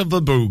bit of a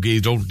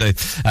boogie, don't they,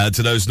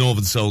 to those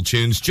Northern Soul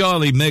tunes.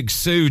 Charlie, Mick,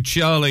 Sue,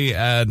 Charlie,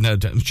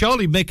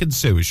 Charlie, Mick and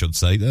Sue, I should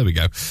say. There we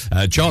go.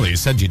 Charlie, I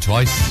said you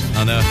twice.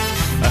 I know.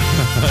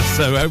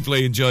 So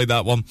hopefully you enjoyed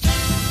that one.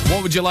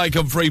 What would you like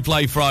on Free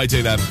Play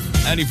Friday then?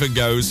 Anything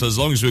goes. As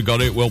long as we've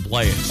got it, we'll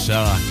play it.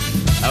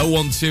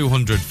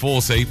 01200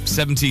 40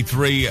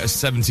 73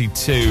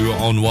 72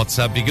 on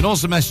WhatsApp. You can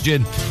also message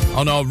in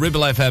on our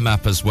Ribble FM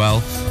app as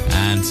well,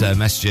 and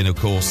message in, of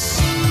course,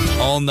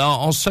 on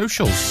our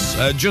socials.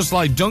 Just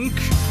like Dunk,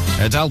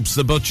 It Helps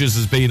the Butchers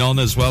has been on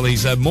as well. He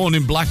said,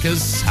 morning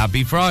Blackers,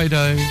 happy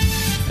Friday.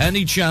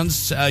 Any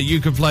chance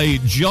you could play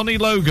Johnny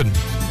Logan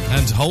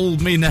and Hold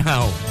Me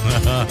Now?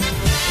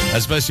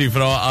 especially for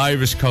our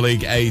Irish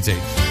colleague, Aidy.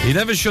 He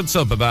never shuts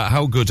up about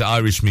how good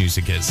Irish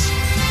music is.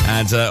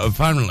 And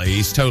apparently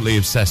he's totally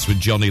obsessed with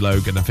Johnny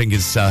Logan. I think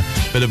it's a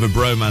bit of a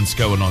bromance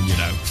going on,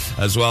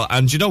 as well.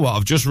 And you know what?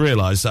 I've just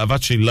realised I've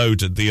actually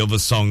loaded the other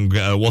song,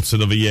 What's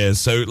Another Year.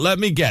 So let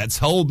me get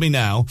Hold Me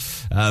Now,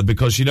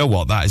 because you know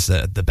what? That is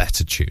the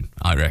better tune,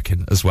 I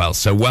reckon, as well.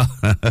 So, well,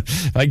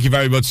 thank you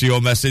very much for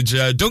your message.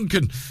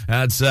 Duncan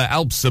at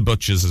Alps the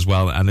Butchers as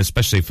well, and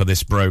especially for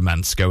this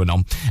bromance going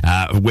on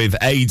with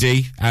AD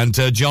and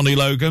Johnny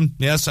Logan.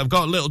 Yes, I've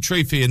got a little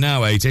treat for you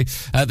now, AD.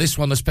 This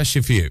one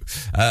especially for you.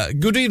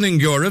 Good evening,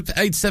 Europe,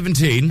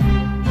 8:17.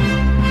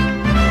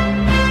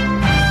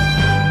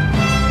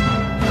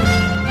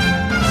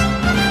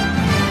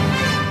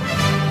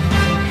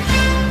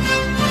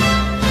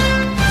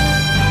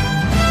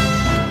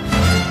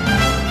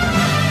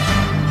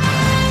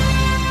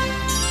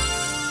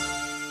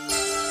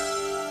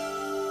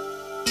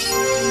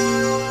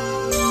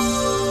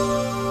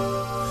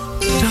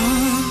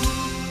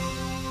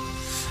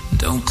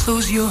 Don't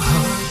close your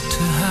heart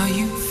to how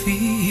you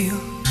feel.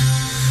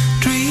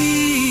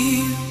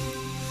 Dream,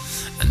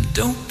 and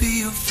don't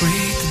be afraid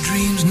the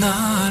dream's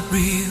not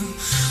real.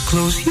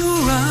 Close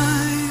your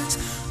eyes,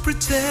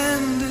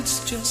 pretend it's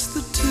just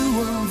the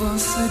two of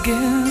us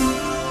again.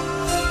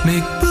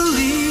 Make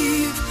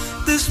believe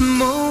this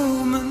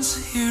moment's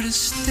here to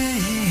stay.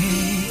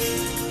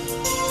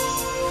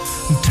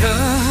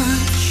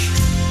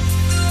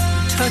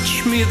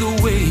 Touch me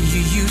the way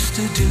you used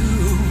to do.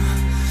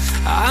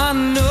 I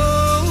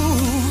know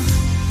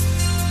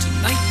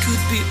tonight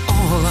could be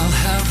all I'll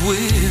have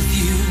with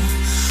you.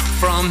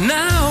 From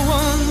now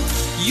on,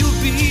 you'll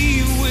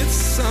be with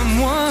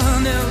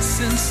someone else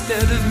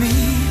instead of me.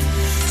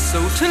 So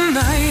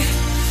tonight,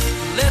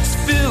 let's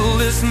fill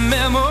this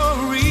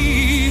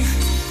memory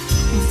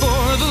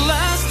for the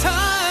last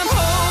time.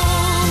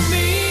 Hold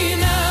me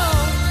now,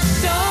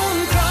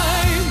 don't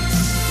cry,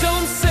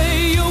 don't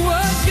say a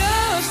word,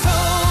 just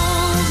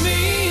hold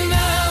me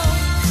now.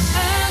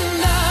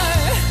 And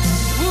I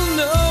will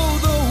know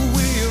though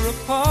we're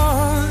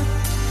apart,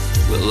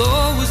 we'll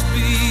always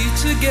be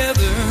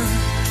together,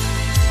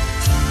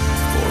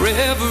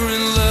 forever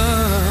in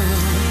love.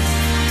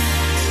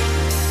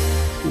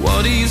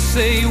 What do you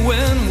say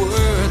when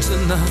words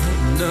are not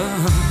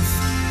enough?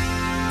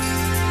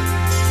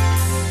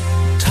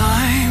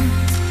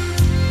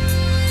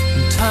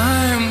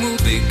 Time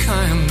will be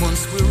kind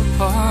once we're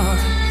apart.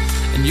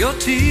 And your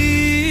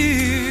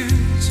tears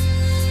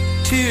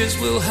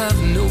will have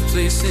no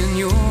place in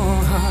your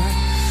heart.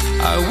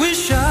 I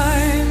wish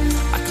I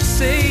could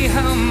say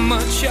how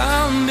much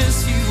I'll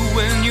miss you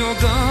when you're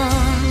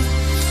gone.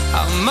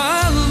 How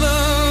my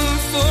love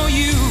for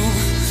you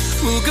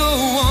will go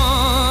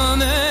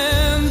on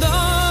and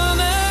on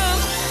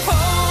and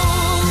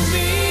hold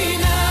me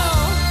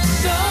now.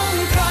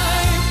 Don't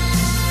cry,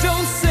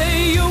 don't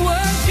say a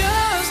word,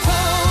 just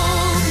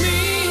hold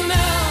me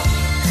now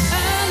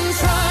and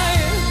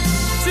try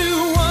to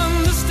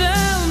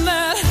understand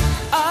that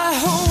I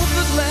hope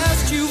at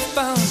last you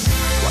found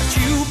what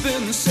you've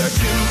been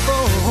searching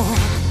for.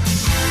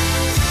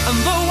 And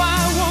though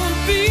I won't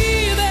be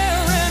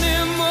there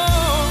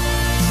anymore,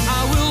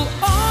 I will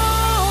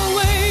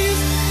always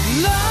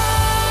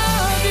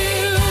love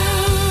you.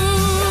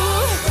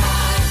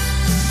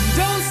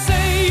 Don't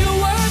say a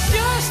word,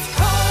 just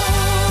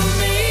hold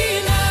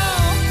me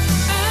now.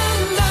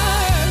 And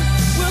I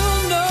will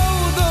know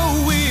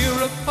though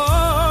we're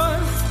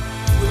apart,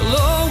 we'll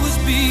always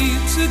be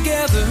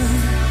together,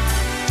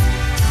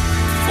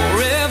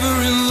 forever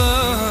in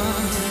love.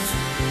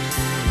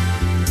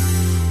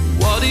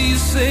 What do you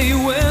say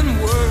when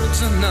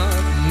words are not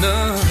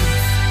enough?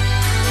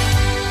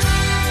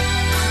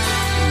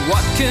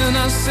 What can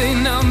I say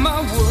now?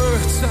 My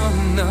words are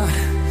not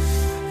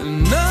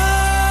enough.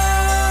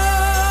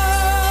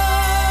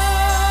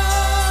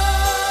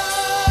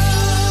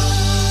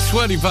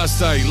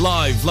 8:20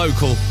 live,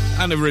 local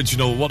and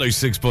original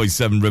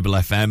 106.7 Ribble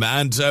FM.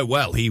 And,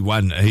 well, he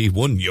won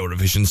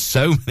Eurovision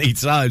so many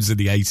times in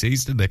the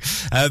 80s, didn't he?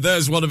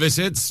 There's one of his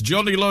hits,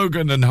 Johnny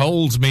Logan and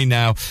Hold Me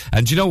Now.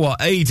 And you know what?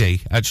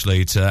 AD,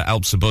 actually, to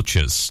Alps the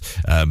Butchers,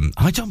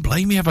 I don't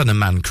blame you having a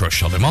man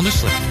crush on him,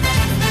 honestly.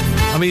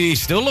 I mean, he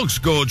still looks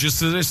gorgeous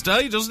to this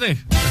day, doesn't he?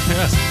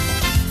 Yes.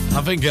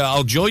 I think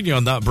I'll join you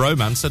on that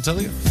bromance, I tell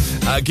you.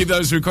 Keep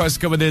those requests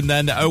coming in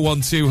then,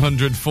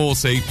 01200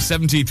 40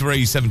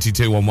 73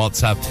 72 on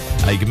WhatsApp.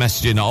 You can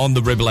message in on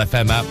the Ribble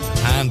FM app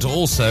and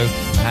also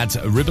at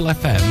Ribble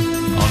FM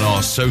on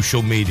our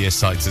social media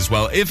sites as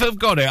well. If I've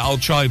got it, I'll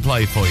try and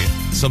play for you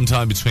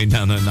sometime between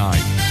 9 and 9.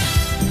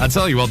 I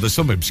tell you what, there's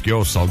some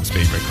obscure songs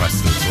being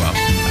requested as well.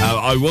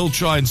 I will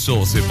try and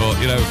source it, but,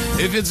 you know,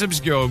 if it's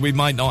obscure, we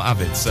might not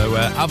have it. So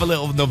have a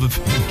little another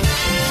thing.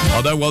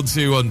 On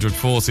 01200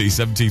 40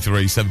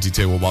 73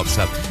 72 on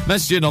WhatsApp.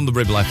 Message in on the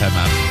Ribble FM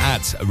app,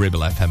 at Ribble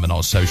FM and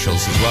our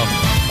socials as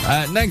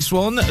well. Next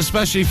one,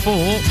 especially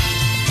for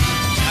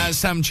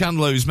Sam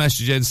Chandler who's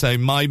messaged in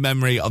saying, my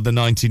memory of the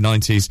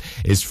 1990s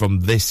is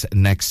from this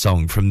next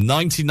song from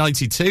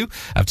 1992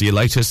 after your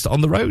latest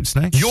On the Roads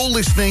next. You're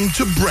listening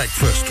to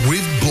Breakfast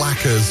with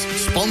Blackers,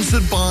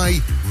 sponsored by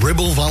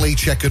Ribble Valley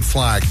Checkered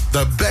Flag,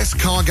 the best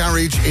car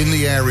garage in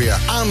the area,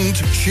 and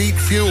cheap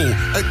fuel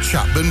at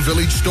Chapman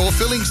Village Store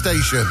filling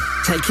station.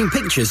 Taking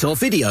pictures or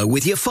video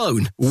with your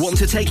phone? Want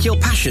to take your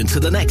passion to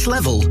the next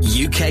level?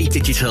 UK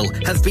Digital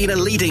have been a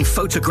leading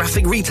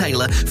photographic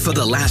retailer for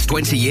the last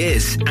 20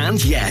 years.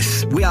 And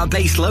yes, we are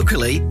based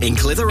locally in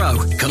Clitheroe.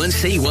 Come and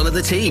see one of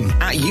the team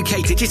at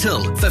UK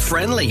Digital for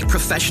friendly,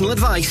 professional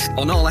advice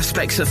on all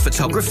aspects of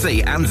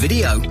photography and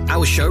video.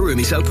 Our showroom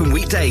is open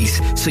weekdays,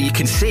 so you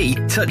can see,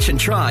 touch and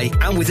try.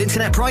 And with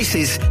internet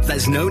prices,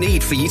 there's no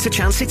need for you to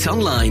chance it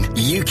online.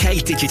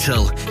 UK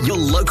Digital, your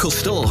local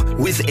store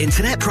with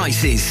internet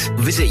prices.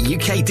 Visit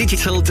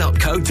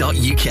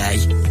ukdigital.co.uk.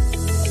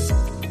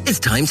 It's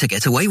time to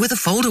get away with a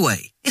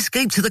foldaway.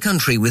 Escape to the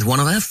country with one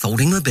of our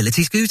folding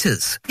mobility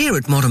scooters. Here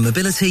at Modern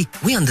Mobility,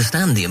 we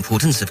understand the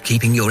importance of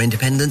keeping your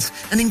independence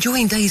and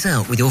enjoying days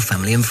out with your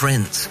family and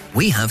friends.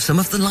 We have some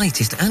of the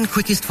lightest and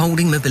quickest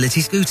folding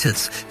mobility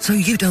scooters, so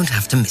you don't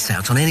have to miss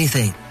out on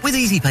anything. With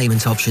easy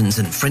payment options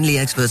and friendly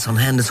experts on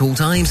hand at all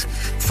times,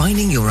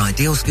 finding your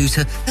ideal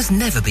scooter has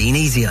never been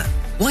easier.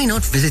 Why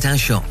not visit our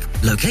shop,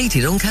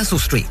 located on Castle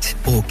Street,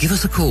 or give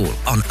us a call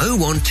on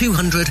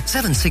 01200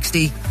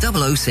 760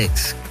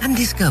 006 and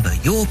discover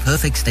your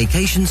perfect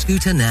staycation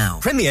scooter now.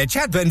 Premier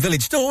Chatburn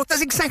Village Store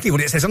does exactly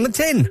what it says on the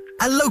tin.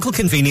 A local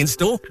convenience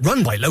store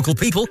run by local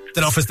people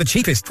that offers the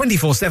cheapest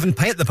 24/7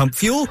 pay at the pump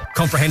fuel,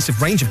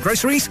 comprehensive range of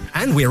groceries,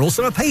 and we're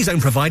also a pay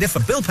zone provider for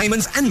bill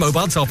payments and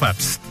mobile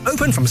top-ups.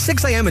 Open from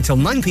 6 a.m. until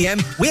 9 p.m.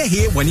 We're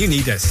here when you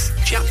need us.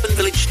 Chatburn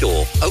Village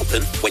Store,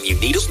 open when you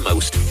need us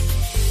most.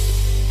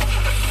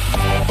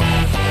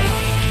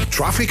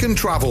 Traffic and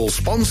Travel,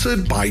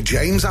 sponsored by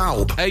James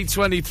Alb.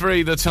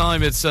 8:23 the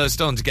time. It's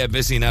starting to get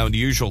busy now in the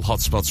usual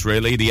hotspots,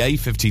 really. The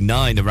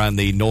A59 around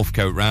the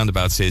Northcote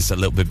roundabout is a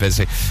little bit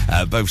busy.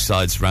 Both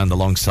sides around the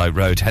Longside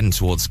Road, heading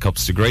towards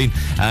Copster Green.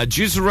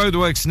 Due to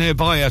roadworks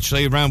nearby,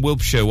 actually, around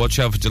Wiltshire, watch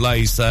out for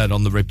delays there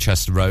on the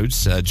Ribchester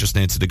roads, just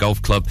near to the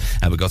golf club.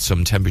 We've got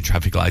some temporary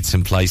traffic lights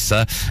in place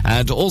there.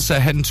 And also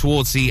heading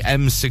towards the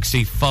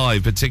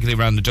M65,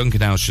 particularly around the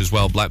Duncan House as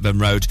well, Blackburn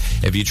Road.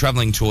 If you're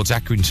travelling towards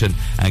Accrington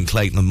and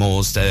Clayton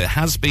Moors, there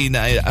has been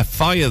a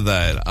fire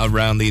there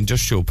around the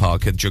industrial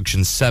park at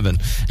Junction 7,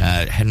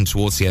 heading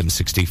towards the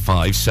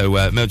M65. So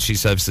emergency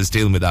services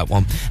dealing with that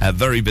one.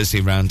 Very busy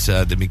around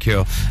the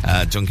Mercure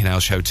Duncan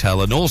House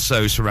Hotel and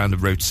also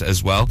surrounding routes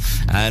as well.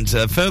 And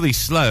fairly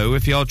slow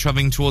if you are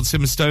travelling towards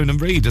Simmerstone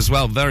and Reed as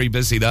well. Very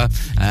busy there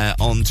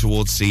on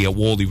towards the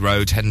Worley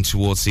Road, heading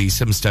towards the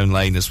Simmerstone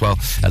Lane as well.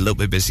 A little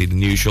bit busier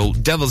than usual.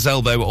 Devil's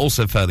Elbow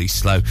also fairly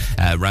slow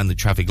around the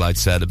traffic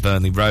lights there at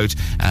Burnley Road.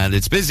 And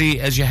it's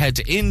busy as you head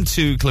into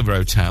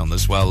Clitheroe Town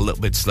as well. A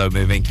little bit slow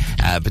moving,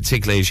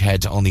 particularly as you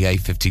head on the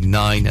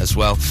A59 as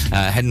well.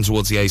 Heading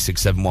towards the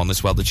A671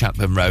 as well, the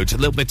Chapman Road. A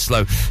little bit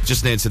slow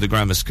just near to the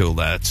grammar school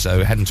there.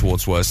 So heading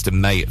towards Worston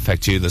may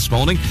affect you this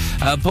morning.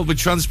 Public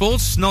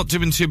transport's not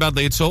doing too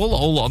badly at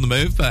all on the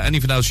move.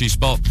 Anything else you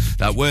spot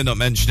that we're not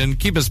mentioning,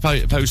 keep us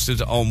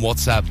posted on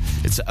WhatsApp.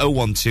 It's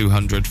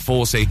 01200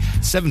 40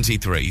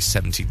 73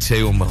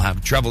 72, and we'll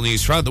have travel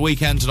news throughout the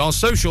weekend and our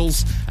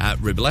socials at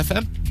Ribble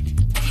FM.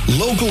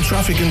 Local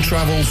Traffic and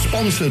Travel,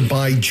 sponsored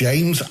by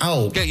James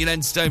Alb. Get your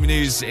entertainment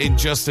news in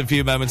just a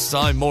few moments'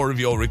 time. More of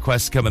your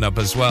requests coming up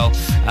as well,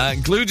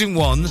 including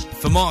one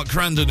for Mark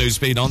Crandon, who's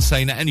been on,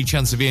 saying that any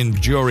chance of Ian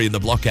Jury in the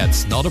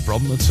Blockheads, not a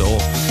problem at all.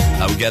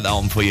 We'll get that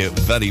on for you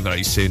very,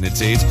 very soon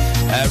indeed.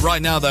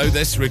 Right now, though,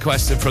 this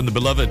requested from The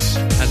Beloved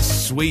and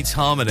Sweet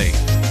Harmony.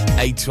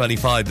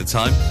 8:25 the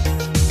time.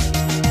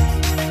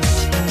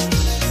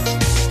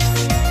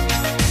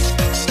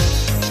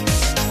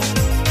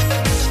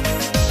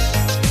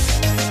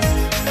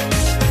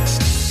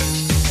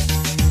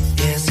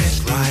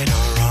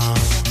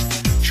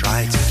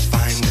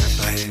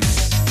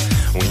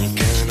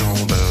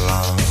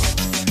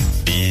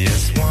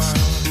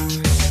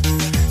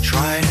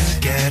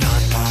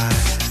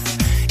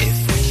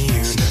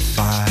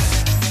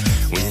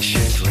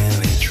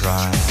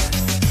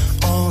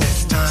 All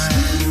this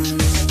time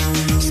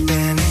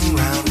spinning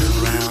round.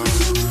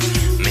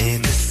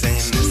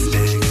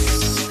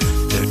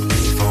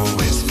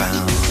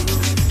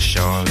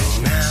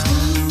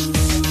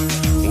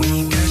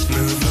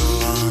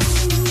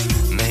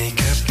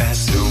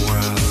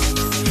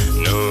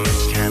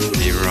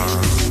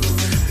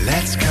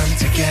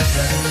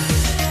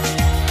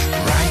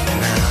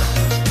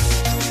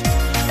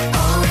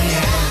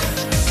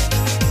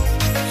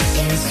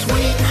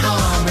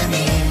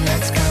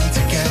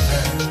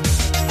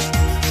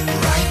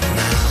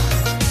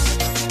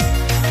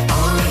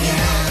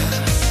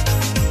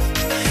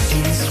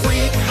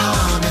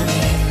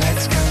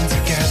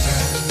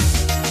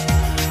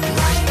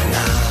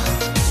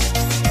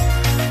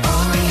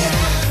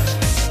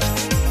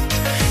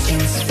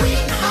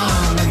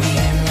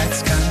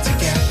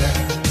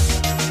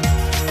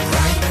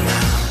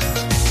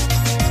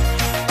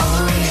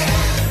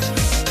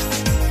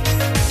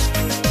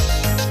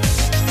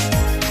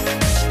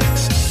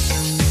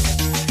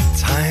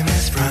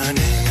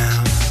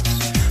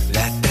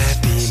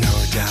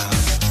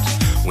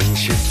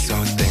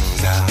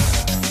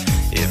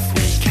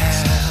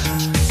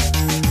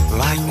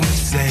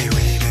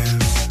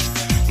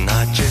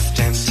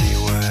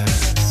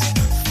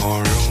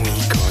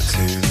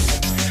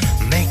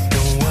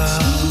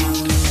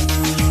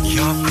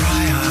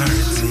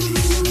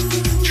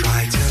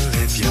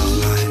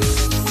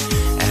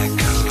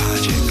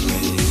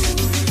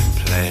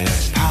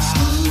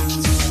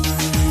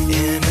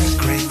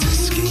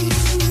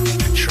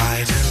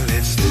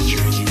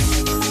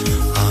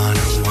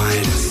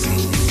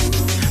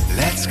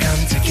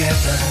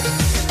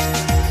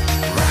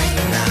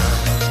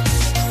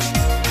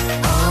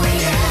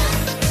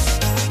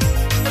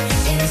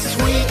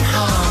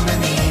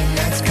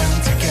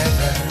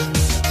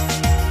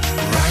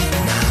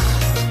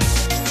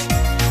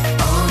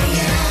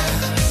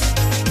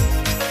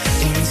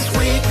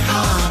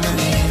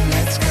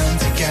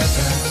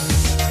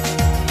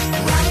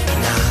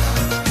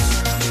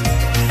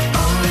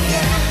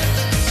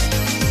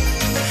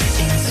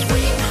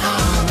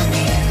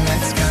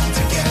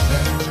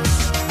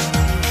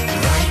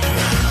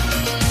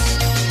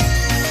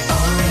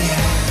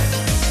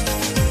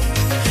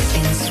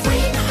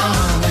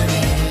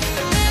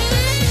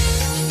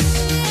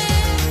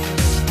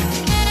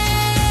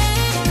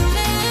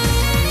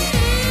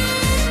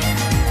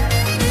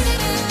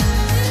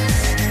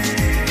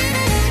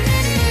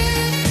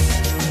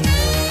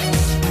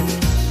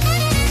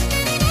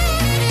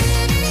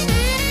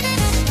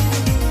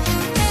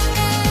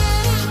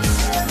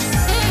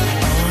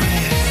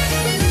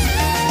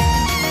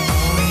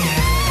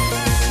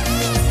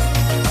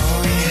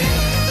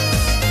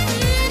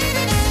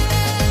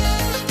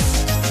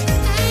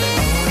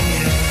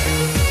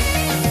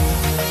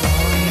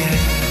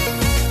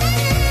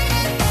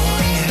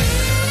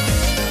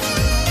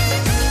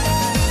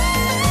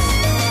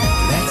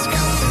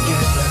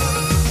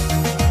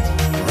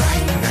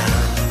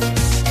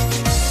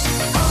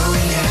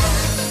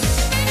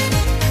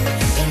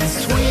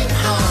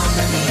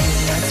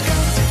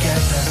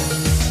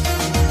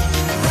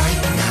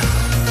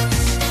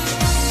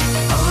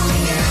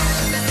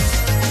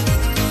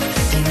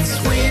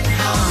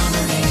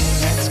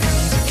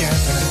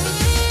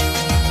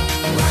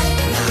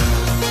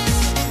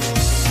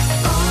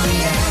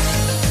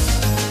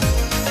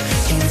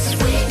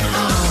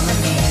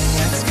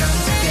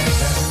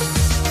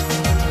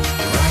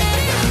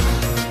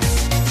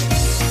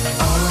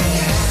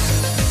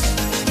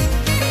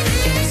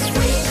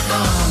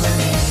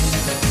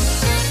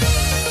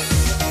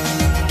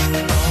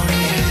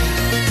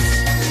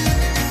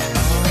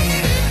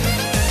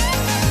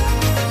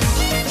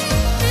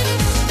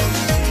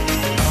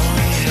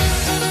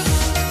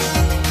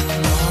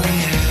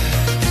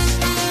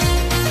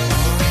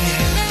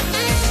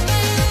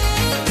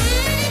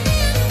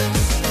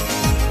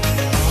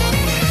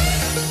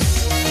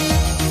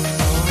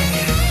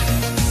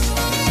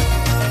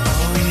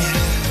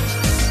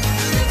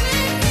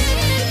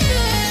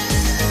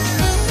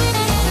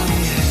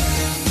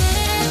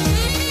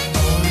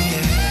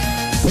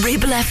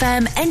 Ribble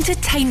FM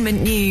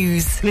Entertainment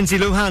News. Lindsay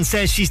Lohan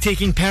says she's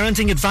taking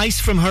parenting advice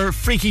from her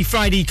Freaky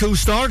Friday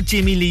co-star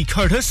Jamie Lee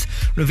Curtis,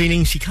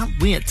 revealing she can't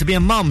wait to be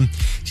a mum.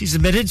 She's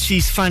admitted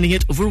she's finding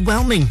it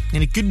overwhelming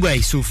in a good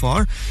way so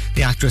far.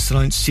 The actress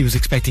announced she was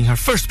expecting her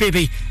first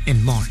baby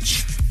in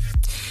March.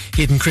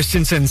 Hayden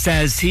Christensen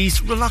says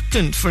he's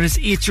reluctant for his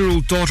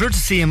 8-year-old daughter to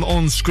see him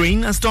on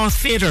screen as Darth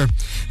Vader.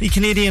 The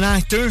Canadian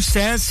actor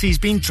says he's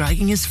been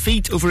dragging his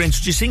feet over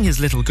introducing his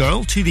little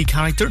girl to the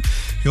character,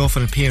 who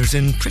often appears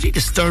in pretty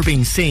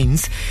disturbing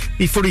scenes.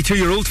 The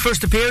 42-year-old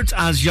first appeared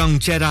as young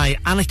Jedi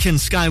Anakin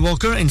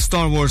Skywalker in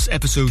Star Wars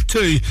Episode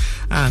 2,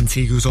 and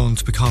he goes on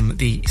to become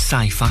the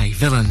sci-fi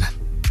villain.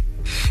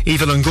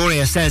 Eva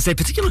Longoria says a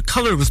particular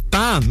colour was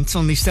banned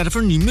on the set of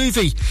her new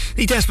movie.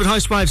 The Desperate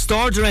Housewives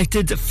star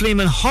directed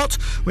Flamin' Hot,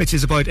 which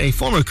is about a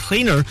former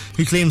cleaner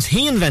who claims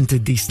he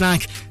invented the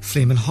snack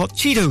Flamin' Hot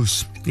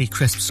Cheetos. The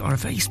crisps are a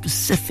very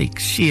specific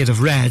shade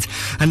of red,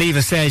 and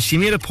Eva says she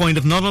made a point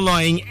of not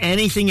allowing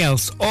anything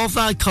else of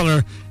that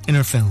colour in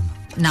her film.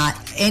 Not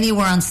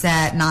anywhere on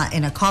set, not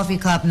in a coffee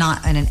cup,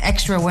 not in an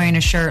extra wearing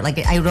a shirt.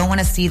 Like, I don't want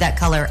to see that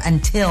color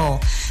until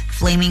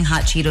Flaming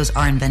Hot Cheetos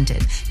are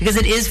invented, because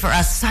it is for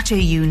us such a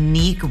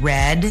unique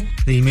red.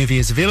 The movie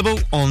is available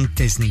on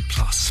Disney+.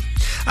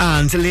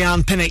 And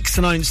Leanne Pinnock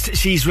announced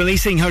she's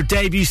releasing her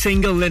debut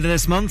single later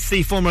this month.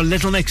 The former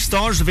Little Mix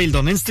stars revealed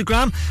on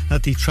Instagram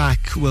that the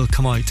track will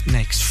come out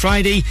next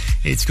Friday.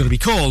 It's going to be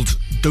called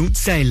Don't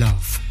Say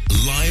Love.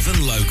 Live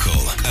and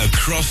local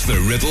across the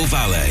Ribble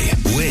Valley.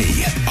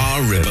 We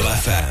are Ribble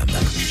FM.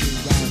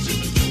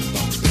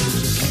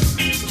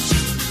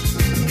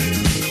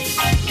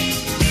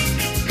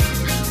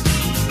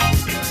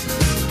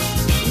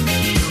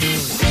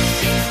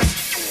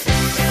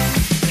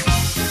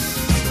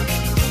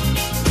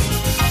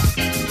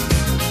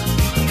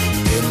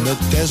 In the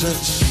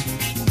deserts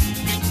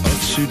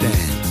of Sudan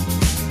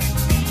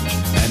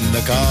and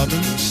the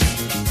gardens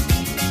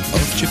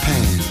of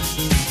Japan,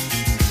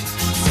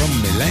 from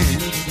Milan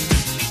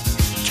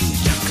to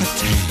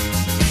Yucatan,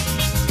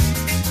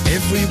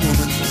 every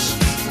woman's,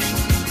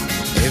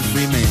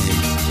 every man.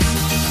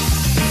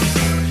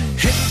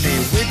 Hit me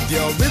with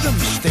your rhythm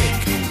stick,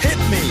 hit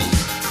me,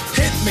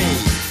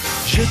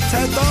 je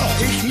t'adore,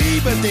 ich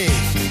liebe dich.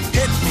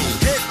 Hit me,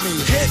 hit me,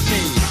 hit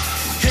me,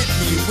 hit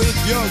me with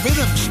your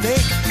rhythm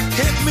stick,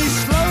 hit me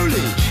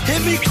slowly,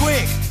 hit me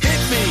quick,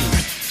 hit me,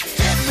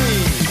 hit me,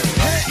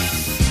 hit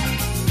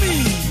me.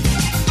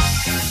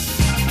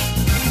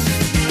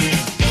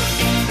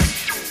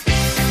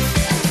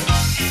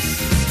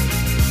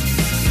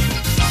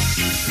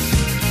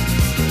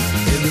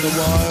 In the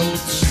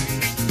wilds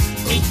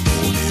of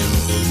Borneo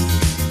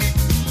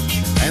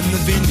and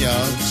the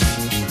vineyards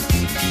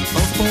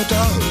of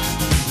Bordeaux,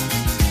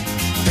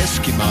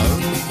 Eskimo,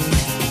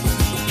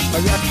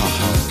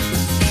 Arapaho,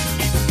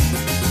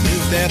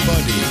 move their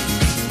body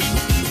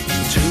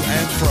to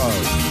and fro.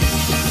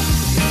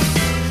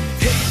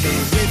 Hit me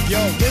with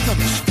your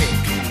rhythm stick,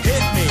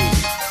 hit me,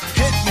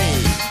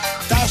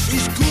 das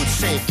ist gut,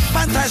 say,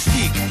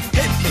 fantastic.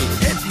 Hit me,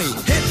 hit me,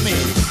 hit me,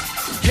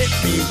 hit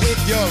me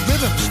with your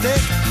rhythm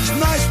stick. It's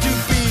nice to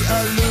be a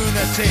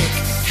lunatic.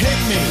 Hit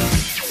me,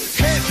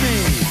 hit me,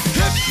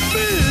 hit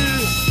me.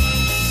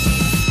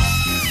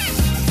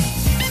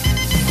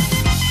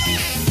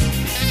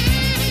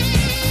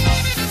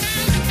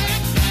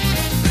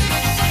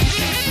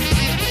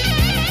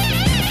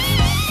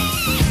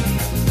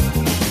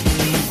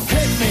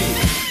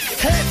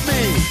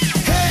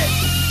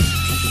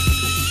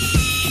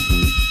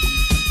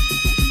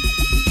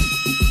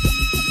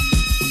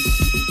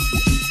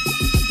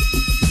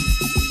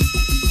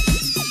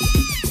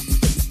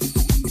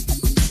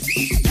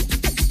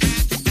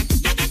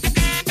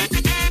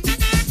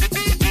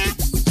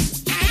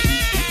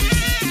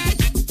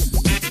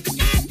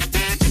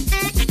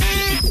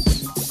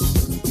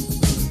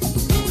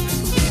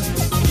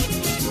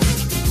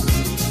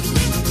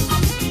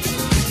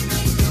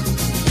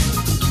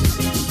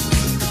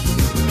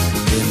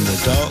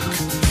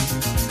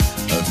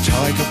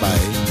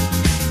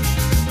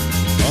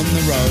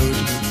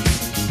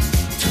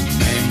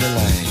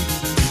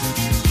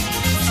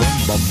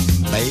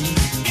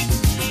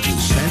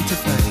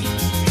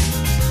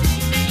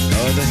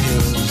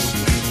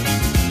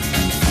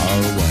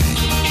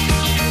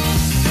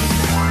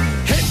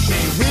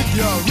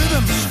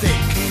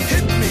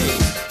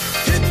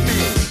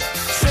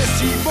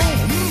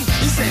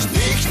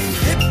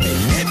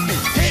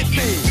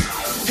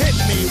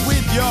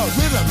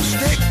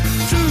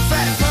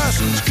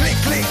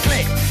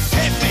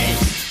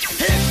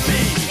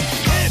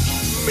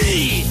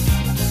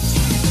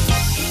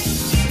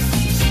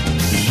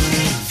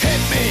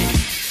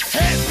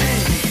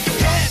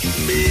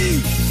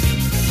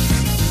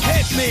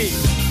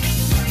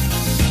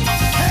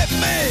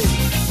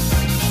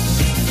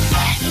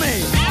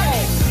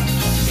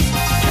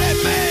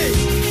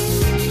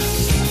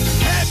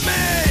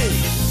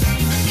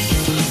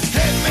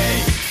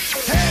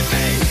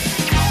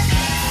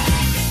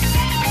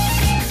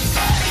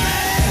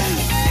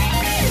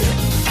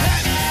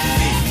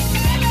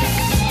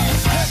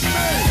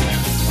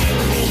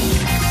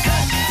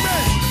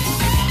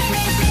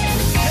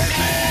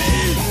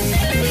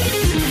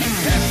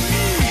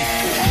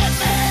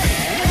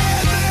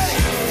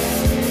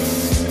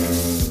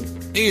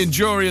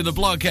 Jury and the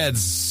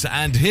Blockheads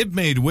and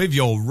Hipmead with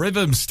your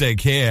rhythm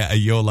stick here at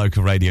your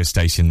local radio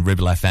station,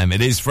 Ribble FM. It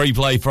is Free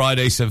Play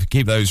Friday, so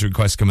keep those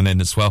requests coming in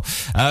as well.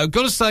 Got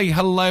to say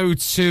hello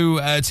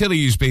to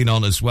Tilly, who's been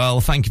on as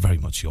well. Thank you very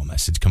much for your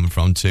message coming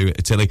from to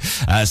Tilly,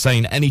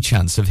 saying any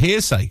chance of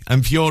Hearsay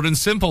and Pure and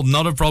Simple.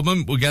 Not a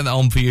problem. We'll get that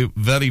on for you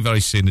very, very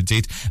soon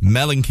indeed.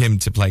 Mel and Kim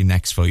to play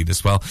next for you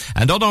as well.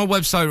 And on our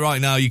website right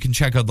now, you can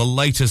check out the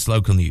latest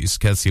local news,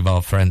 courtesy of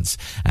our friends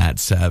at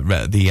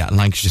the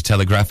Lancashire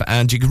Telegraph.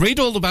 And you can read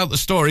all about the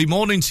story,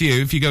 morning to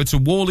you, if you go to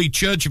Worley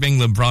Church of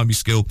England Primary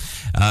School,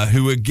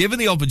 who were given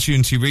the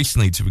opportunity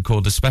recently to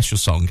record a special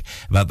song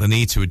about the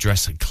need to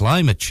address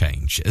climate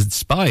change,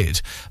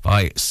 inspired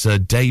by Sir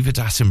David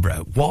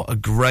Attenborough. What a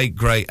great,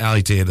 great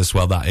idea as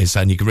well that is.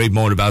 And you can read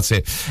more about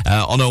it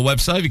on our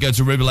website. If you go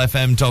to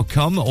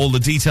ribblefm.com, all the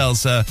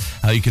details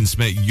how you can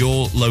submit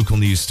your local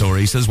news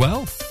stories as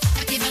well.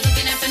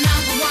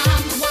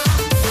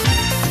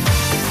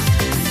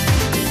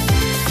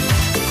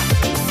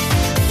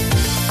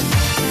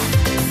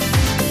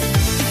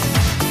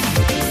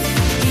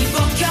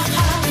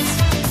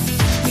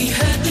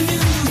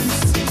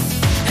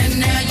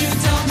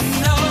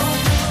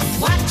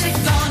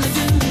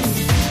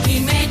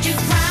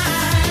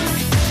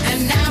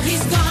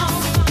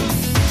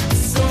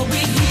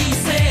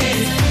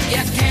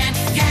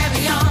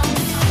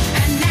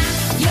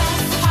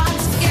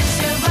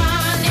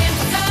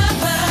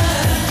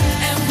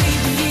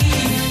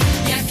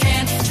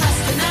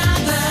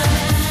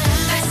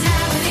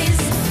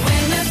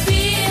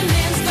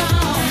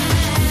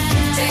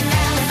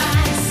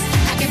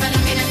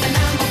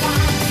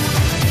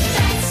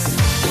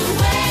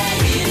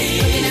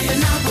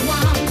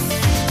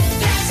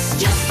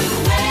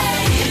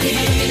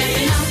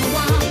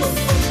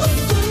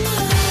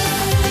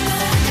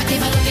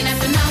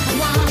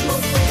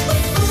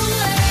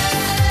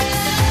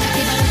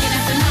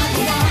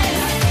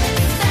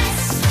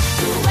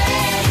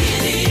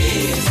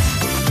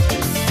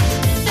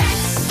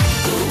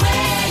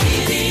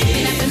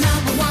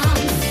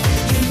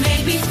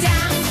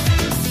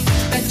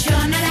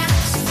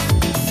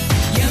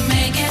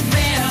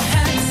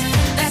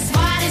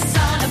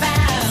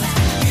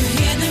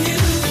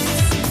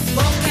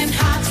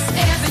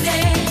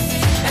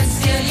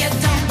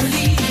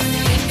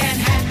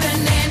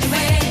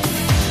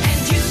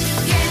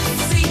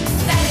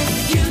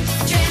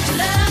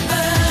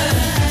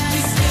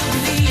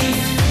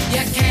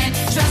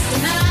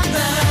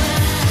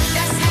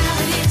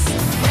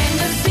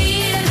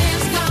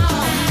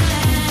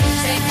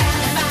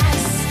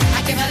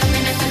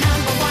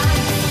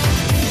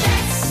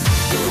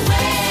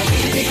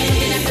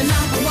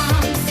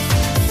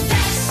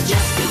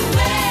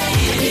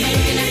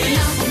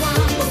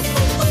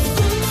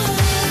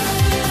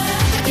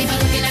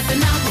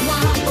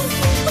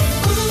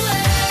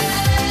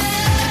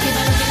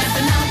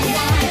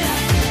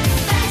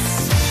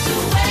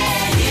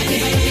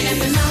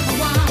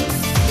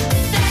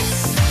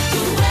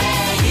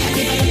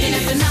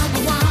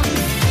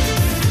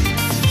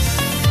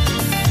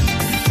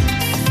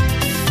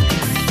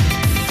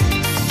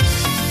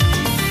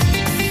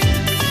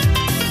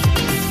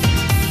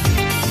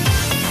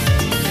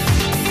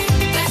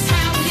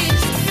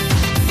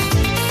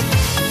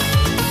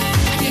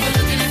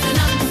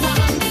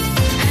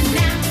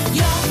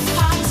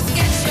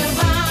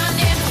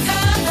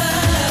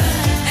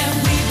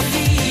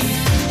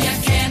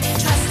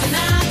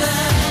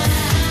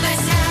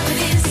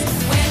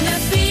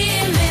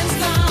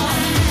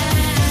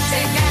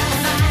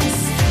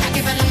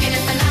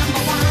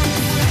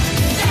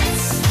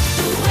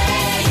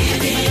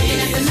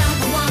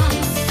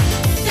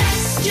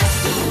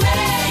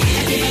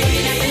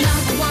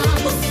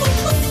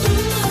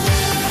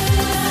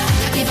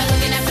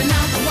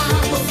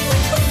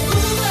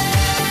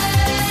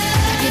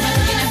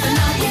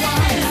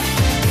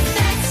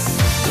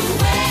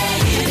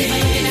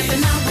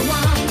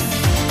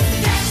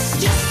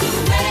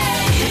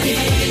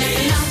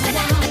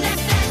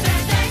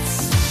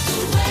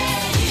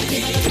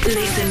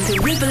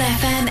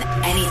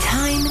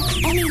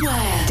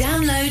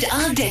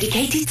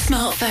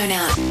 Smartphone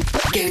app.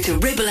 Go to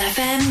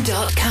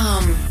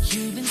ribblefm.com.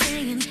 You've been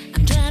saying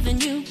I'm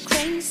driving you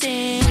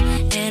crazy,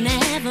 and I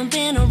haven't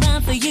been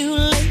around for you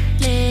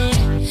lately,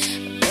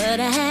 but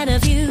I had a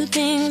few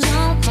things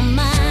on my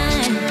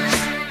mind.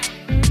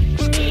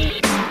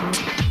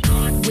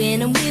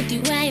 When I'm with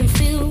you, I am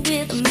filled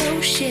with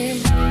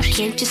emotion.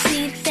 Can't you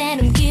see that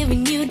I'm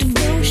giving you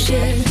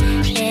devotion?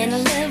 And a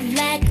love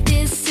like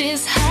this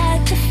is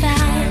hard to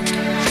find.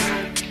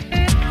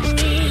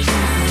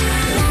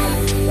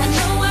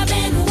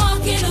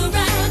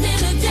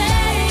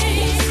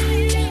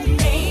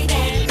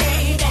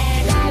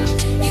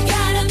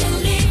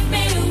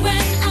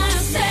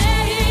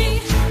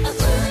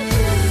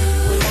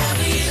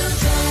 Whatever you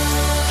do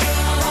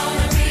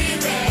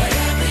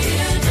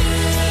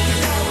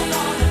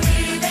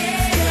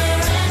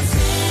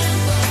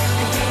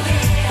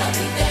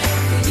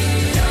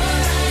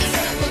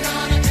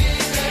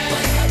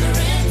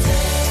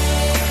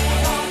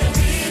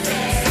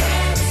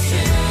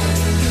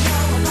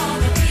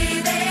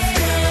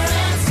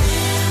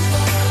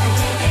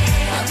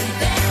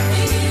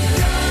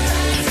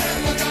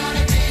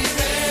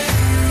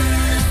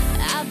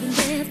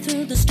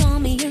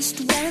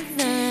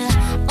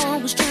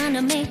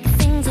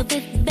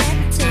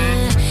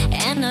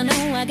I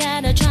know I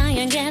gotta try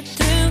and get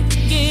through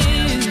you.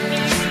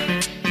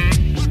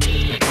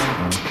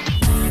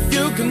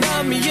 You can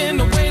love me in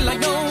a way like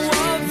no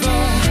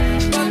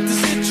other, but the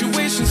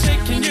situation's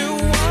taking you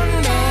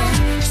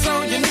under.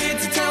 So you need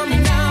to tell me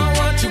now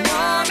what you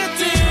wanna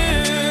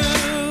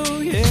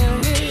do.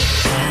 Yeah.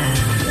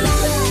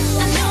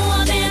 I know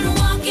I've been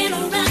walking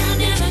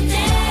around in a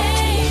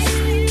daze,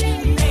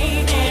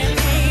 baby,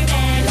 baby.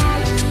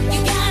 You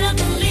gotta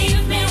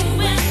believe me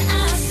when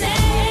I say,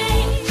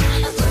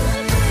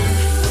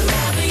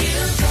 wherever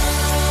you go,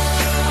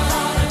 I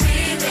wanna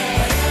be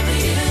there. Whatever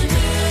you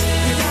do,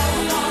 you know I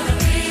wanna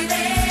be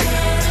there.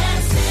 Pure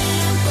and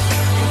simple,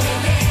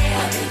 yeah,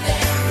 I'll be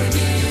there for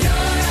you.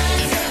 Pure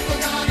and simple,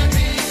 gonna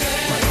be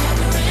there.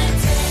 Whatever it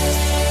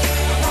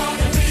takes, I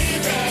wanna be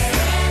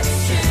there. It's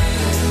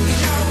true, you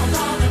know I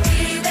wanna be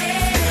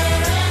there.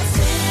 Pure and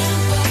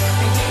simple,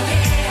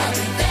 yeah, I'll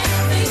be there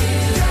for you.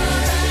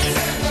 Pure and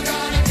simple,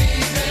 gonna be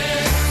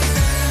there.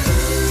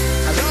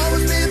 I'll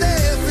always be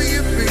there for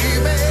you,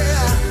 baby.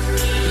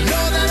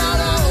 Know that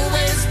I'll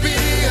always be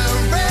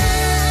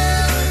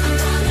around.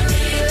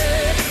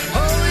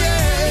 Oh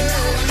yeah.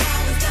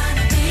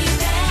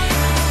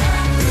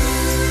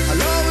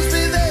 I'll always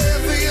be there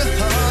for you,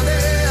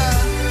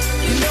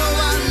 honey. You know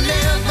I'll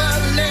never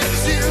let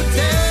you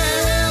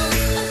down.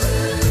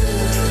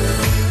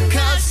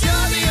 'Cause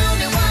you're the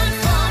only one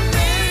for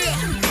me.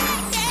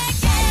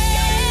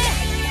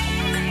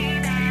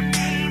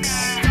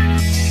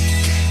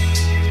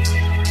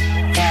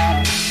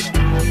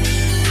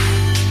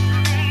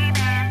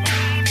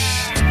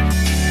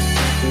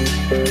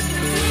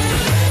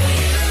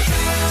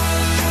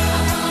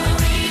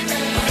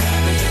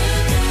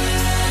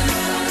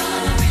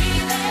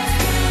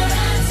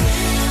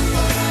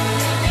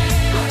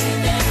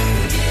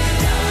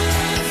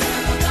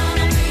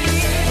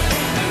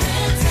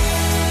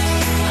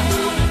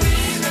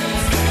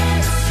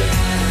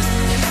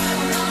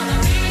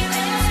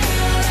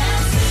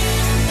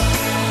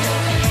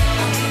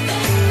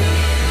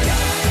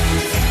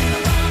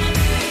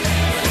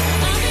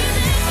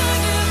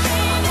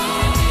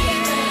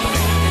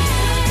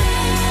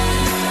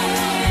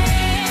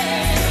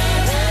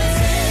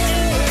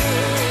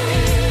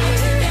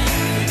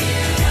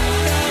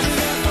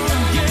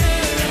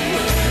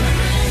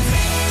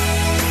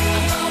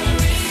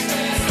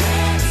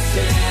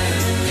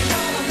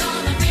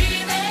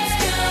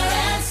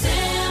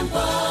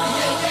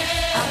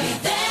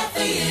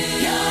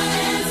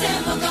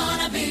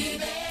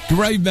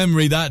 Great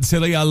memory, that,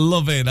 Tilly. I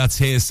love it. That's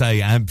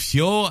Hearsay and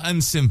Pure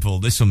and Simple.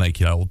 This will make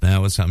you old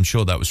now. I'm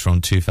sure that was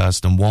from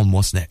 2001,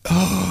 wasn't it?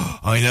 Oh,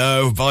 I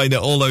know. Buying it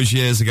all those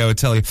years ago, I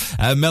tell you.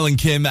 Mel and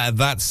Kim,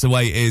 That's the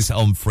Way It Is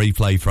on Free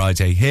Play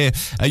Friday here.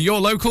 Your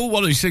local,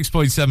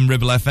 106.7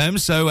 Ribble FM.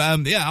 So,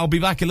 I'll be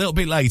back a little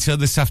bit later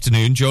this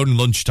afternoon during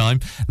lunchtime,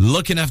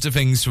 looking after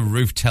things for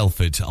Ruth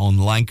Telford on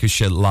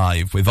Lancashire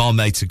Live with our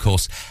mate, of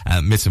course,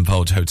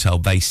 Mittenfold Hotel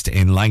based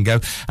in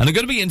Lango. And I'm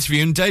going to be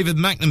interviewing David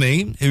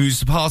McNamee,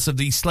 who's part of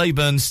the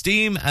Slaburn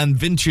Steam and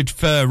Vintage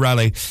Fur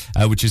Rally,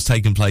 which has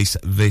taken place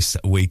this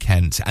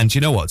weekend. And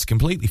you know what? It's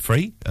completely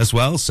free as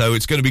well. So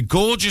it's going to be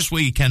gorgeous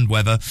weekend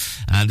weather,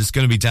 and it's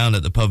going to be down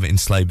at the pub in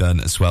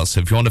Slaburn as well. So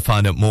if you want to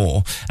find out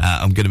more,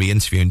 I'm going to be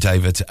interviewing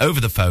David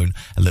over the phone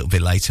a little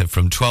bit later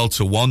from 12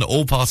 to 1,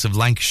 all part of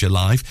Lancashire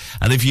Live.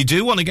 And if you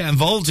do want to get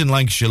involved in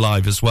Lancashire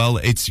Live as well,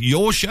 it's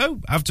your show.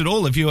 After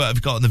all, if you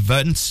have got an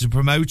event to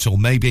promote, or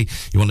maybe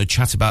you want to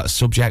chat about a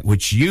subject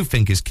which you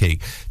think is key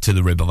to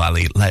the Ribble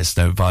Valley, let us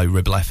know by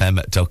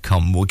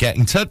ribblefm.com. We'll get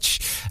in touch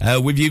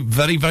with you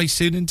very, very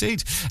soon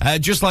indeed.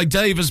 Just like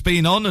Dave has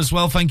been on as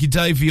well. Thank you,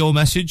 Dave, for your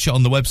message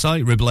on the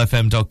website,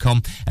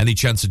 ribblefm.com. Any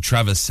chance of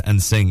Travis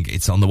and Sing?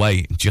 It's on the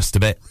way in just a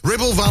bit.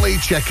 Ribble Valley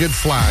Checkered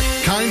Flag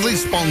kindly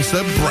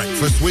sponsor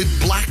Breakfast with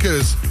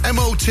Blackers.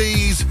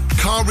 MOTs,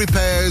 car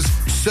repairs,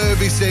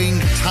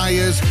 servicing,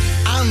 tyres,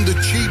 and the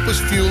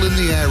cheapest fuel in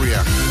the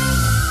area.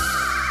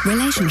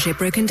 Relationship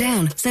broken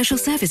down, social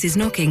services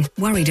knocking,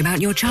 worried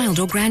about your child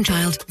or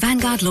grandchild.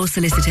 Vanguard Law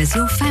Solicitors,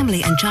 your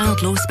family and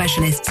child law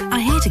specialists, are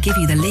here to give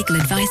you the legal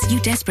advice you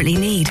desperately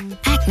need.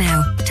 Act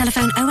now.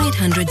 Telephone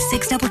 0800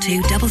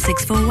 622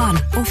 6641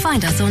 or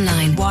find us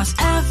online.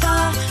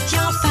 Whatever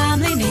your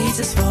family needs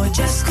us for,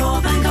 just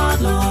call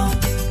Vanguard Law.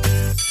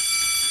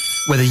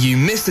 Whether you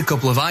missed a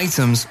couple of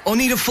items or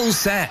need a full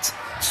set,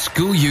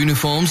 school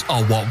uniforms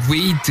are what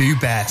we do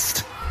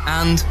best.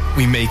 And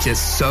we make it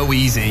so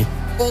easy.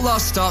 All our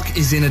stock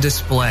is in a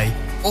display,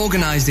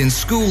 organised in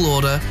school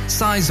order,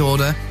 size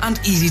order, and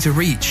easy to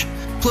reach.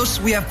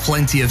 Plus, we have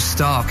plenty of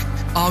stock.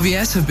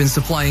 RVS have been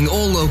supplying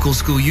all local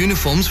school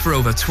uniforms for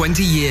over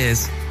 20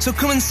 years. So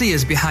come and see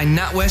us behind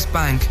NatWest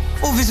Bank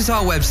or visit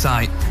our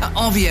website at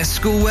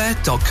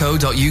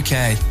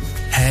rvsschoolwear.co.uk.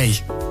 Hey,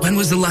 when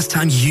was the last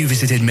time you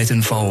visited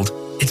Mittenfold?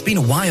 It's been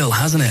a while,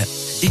 hasn't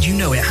it? Did you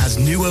know it has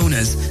new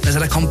owners and has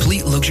had a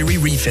complete luxury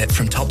refit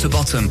from top to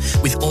bottom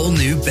with all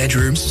new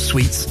bedrooms,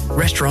 suites,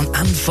 restaurant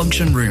and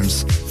function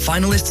rooms?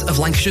 Finalists of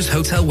Lancashire's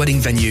Hotel Wedding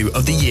Venue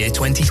of the Year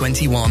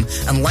 2021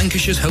 and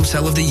Lancashire's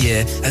Hotel of the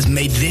Year has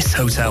made this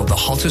hotel the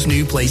hottest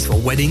new place for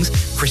weddings,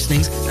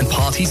 christenings and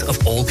parties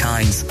of all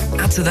kinds.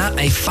 Add to that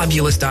a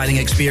fabulous dining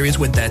experience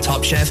with their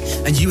top chef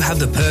and you have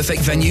the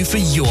perfect venue for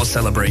your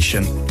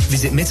celebration.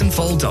 Visit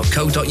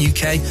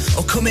mittenfold.co.uk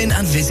or come in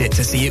and visit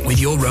to see it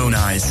with your own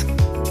eyes.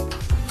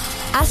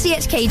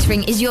 Asiet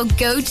Catering is your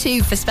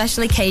go-to for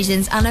special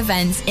occasions and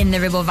events in the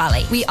Ribble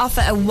Valley. We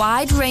offer a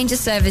wide range of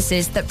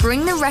services that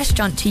bring the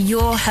restaurant to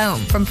your home,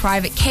 from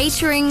private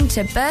catering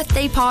to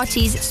birthday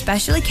parties,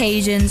 special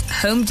occasions,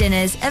 home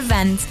dinners,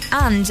 events,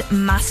 and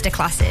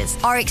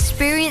masterclasses. Our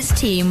experienced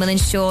team will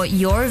ensure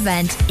your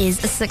event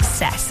is a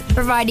success,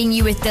 providing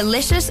you with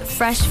delicious,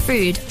 fresh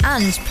food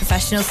and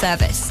professional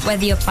service.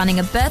 Whether you're planning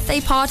a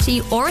birthday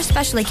party or a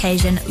special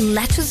occasion,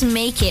 let us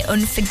make it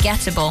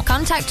unforgettable.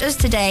 Contact us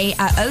today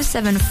at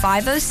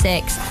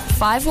 07506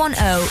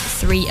 510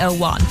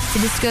 301 to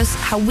discuss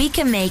how we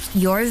can make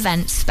your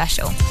event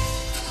special.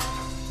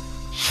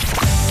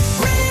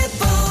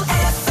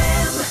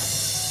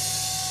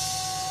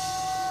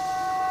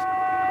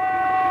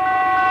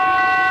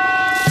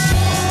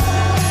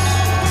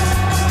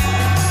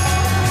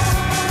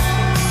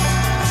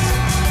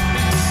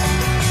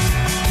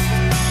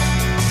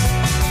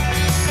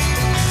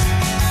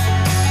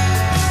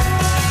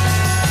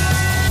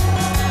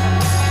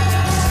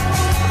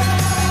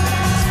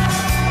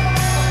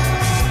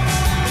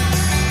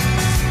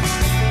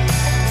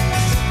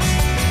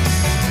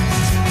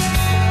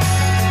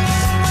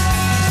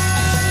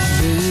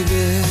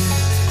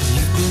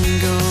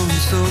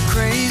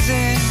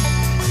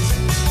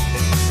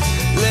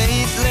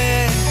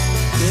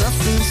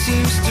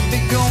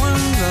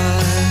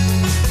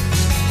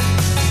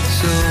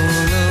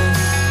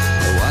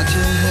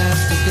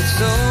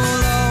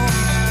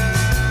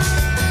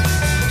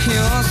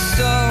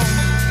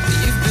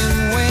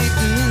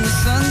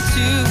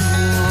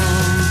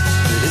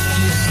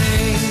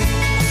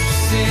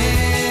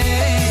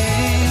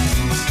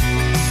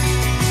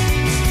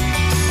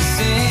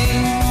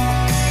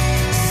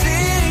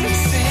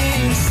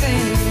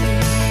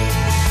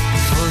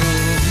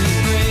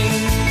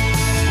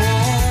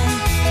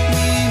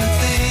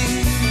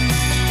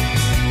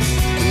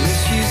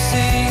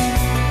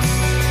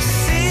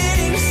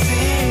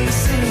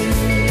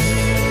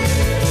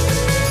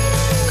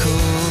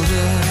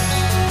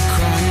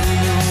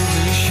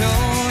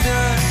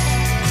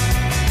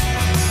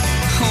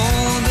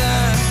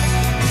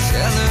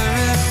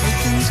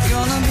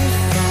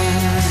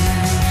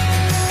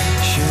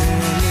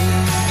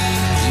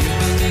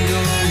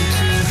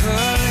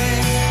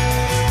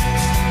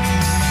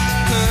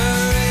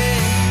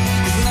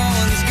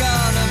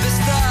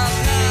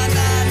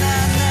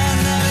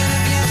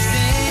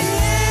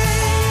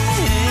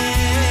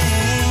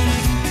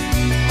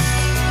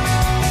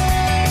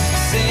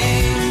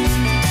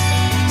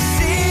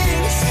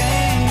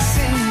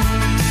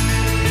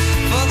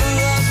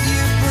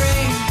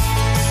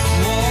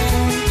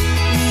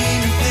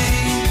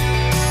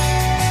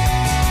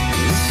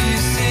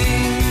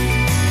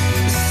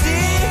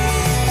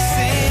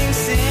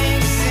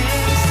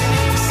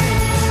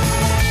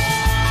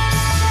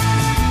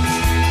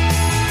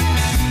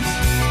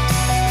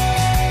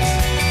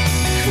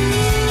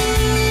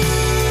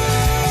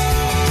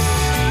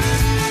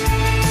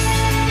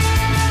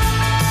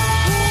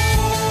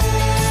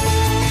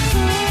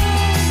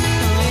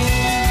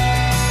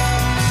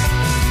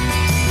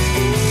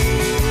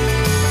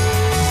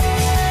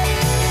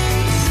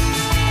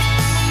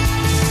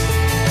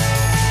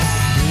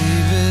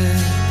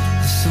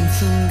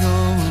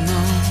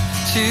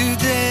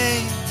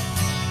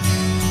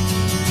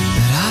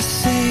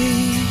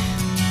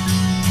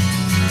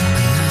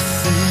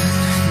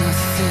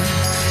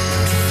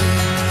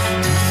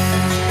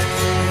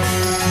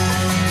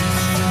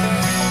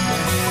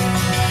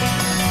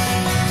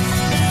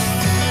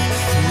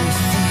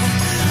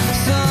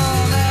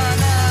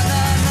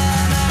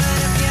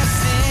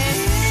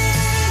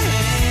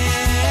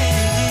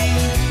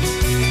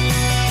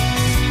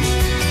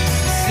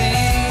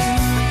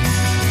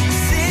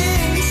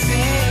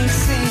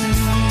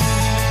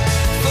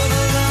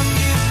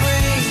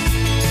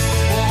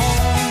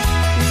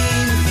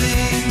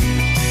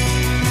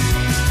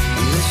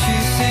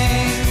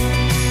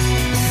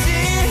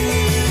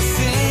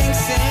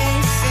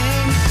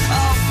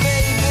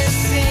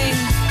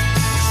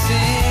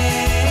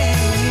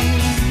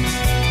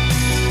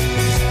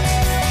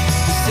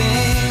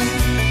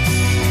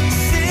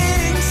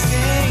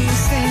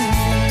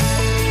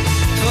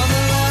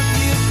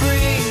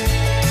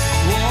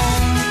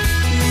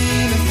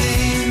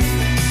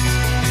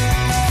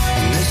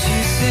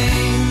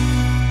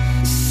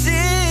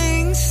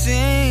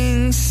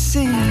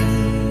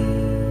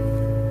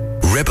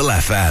 Ribble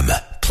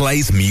FM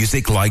plays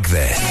music like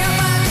this.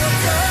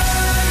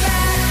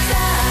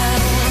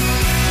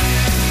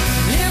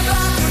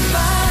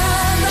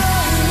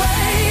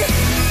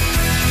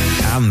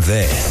 And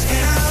this.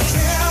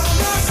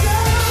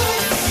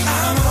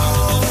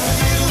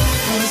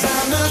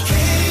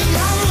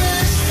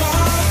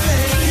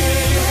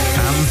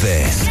 And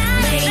this.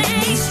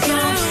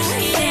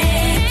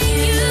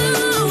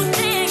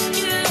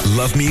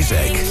 Love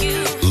music.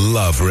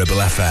 Love Ribble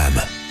FM.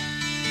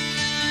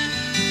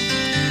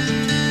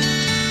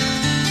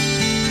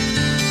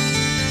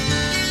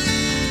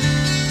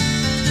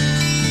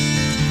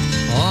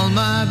 All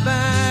my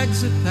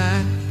bags are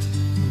packed,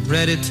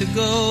 ready to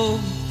go.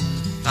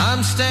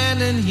 I'm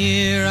standing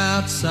here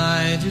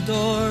outside your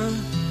door.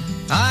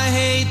 I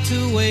hate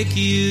to wake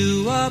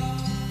you up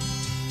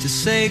to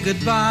say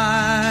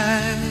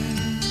goodbye,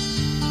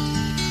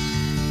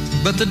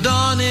 but the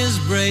dawn is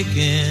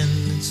breaking,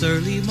 it's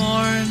early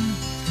morn.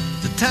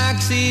 The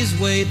taxi's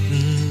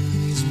waiting,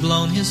 he's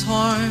blown his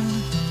horn.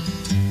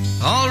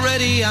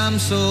 Already I'm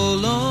so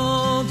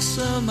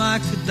lonesome I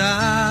could die.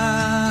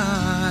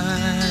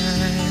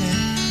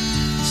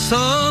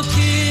 So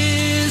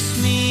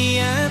kiss me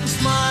and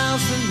smile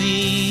for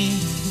me.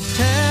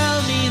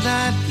 Tell me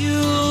that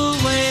you'll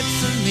wait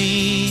for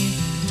me.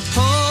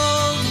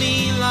 Hold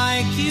me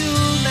like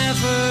you'll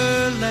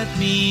never let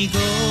me go.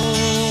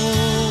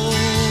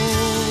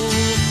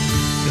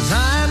 'Cause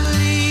I'm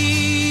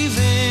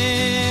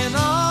leaving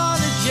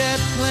on a jet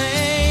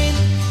plane.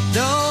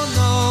 Don't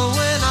know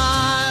when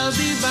I'll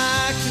be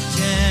back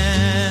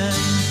again.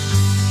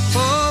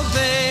 Oh,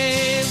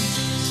 babe,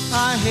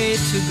 I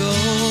hate to go.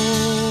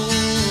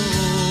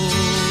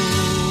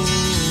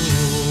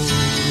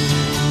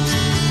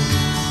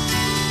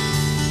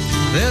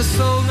 There's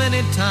so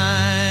many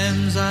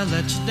times I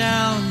let you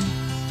down.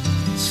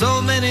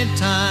 So many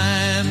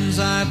times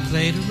I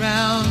played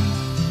around.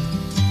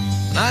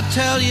 And I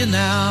tell you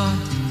now,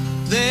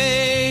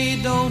 they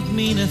don't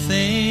mean a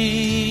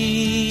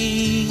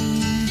thing.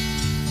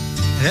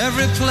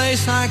 Every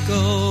place I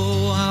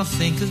go, I'll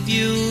think of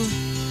you.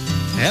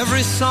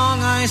 Every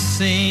song I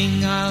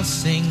sing, I'll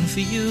sing for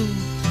you.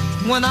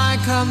 When I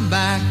come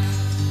back,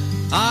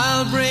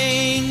 I'll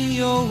bring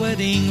your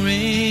wedding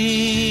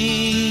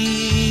ring.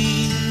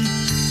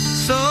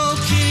 So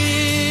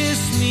kiss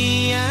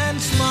me and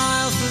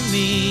smile for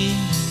me.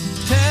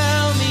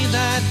 Tell me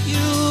that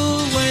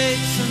you'll wait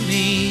for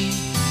me.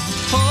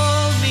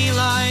 Hold me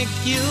like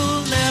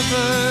you'll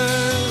never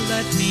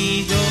let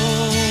me go.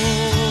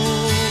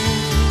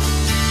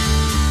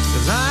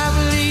 'Cause I'm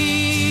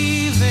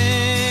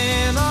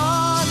leaving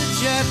on a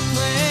jet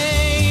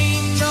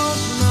plane.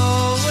 Don't know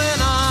when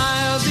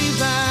I'll be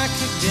back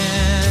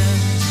again.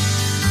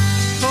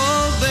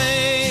 Oh,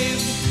 babe,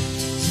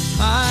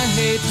 I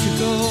hate to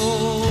go.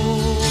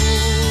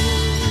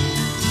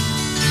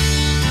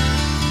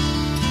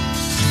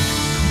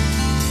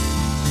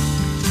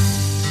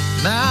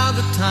 Now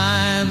the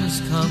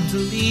time's come to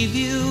leave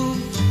you.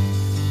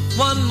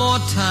 One more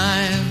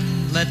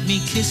time, let me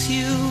kiss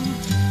you.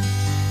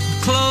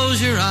 Close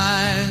your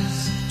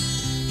eyes,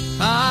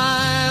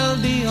 I'll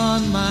be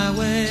on my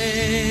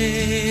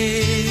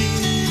way.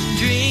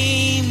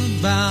 Dream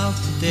about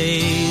the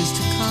days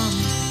to come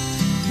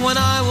when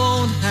I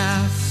won't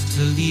have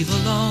to leave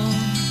alone.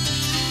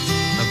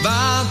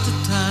 About the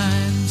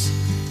times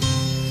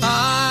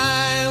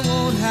I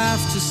won't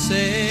have to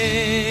say.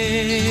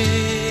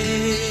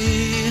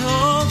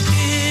 Oh,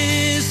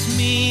 kiss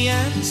me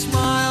and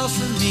smile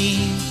for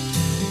me.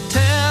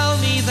 Tell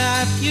me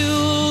that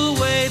you'll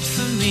wait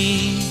for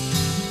me.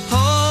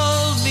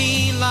 Hold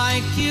me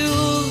like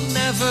you'll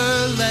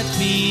never let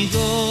me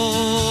go.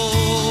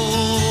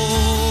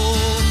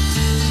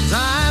 'Cause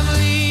I'm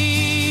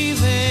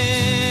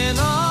leaving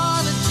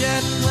on a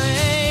jet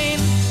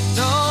plane.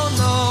 Don't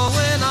know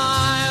when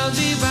I'll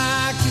be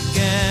back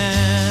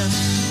again.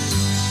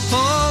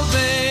 Oh,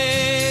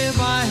 babe,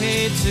 I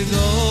hate to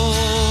go.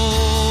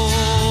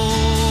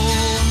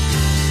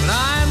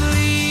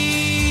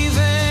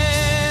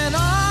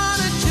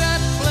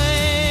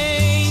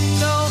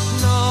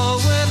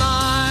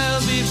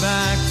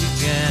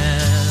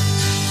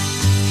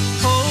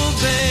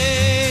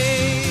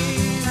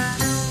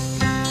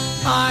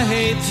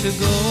 To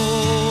go.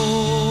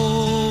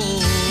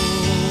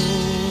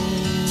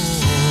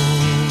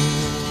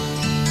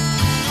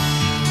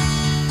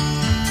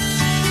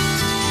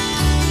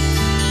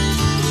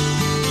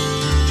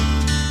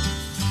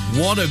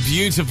 What a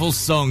beautiful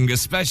song,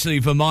 especially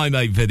for my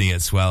mate Vinny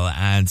as well.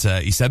 And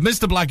he said,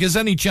 Mr. Black, is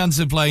any chance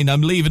of playing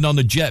I'm Leaving on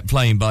a Jet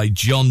Plane by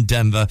John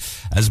Denver,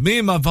 as me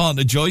and my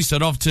partner Joyce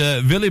are off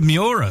to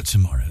Villamuira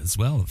tomorrow as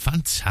well.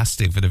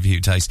 Fantastic for the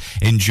view taste.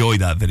 Enjoy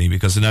that, Vinny,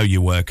 because I know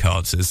you work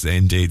hard,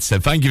 indeed. So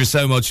thank you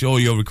so much for all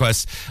your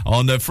requests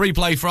on Free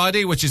Play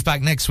Friday, which is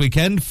back next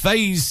weekend.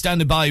 Faze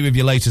standing by with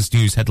your latest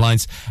news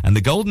headlines, and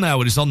the golden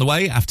hour is on the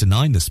way after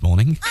 9 this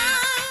morning.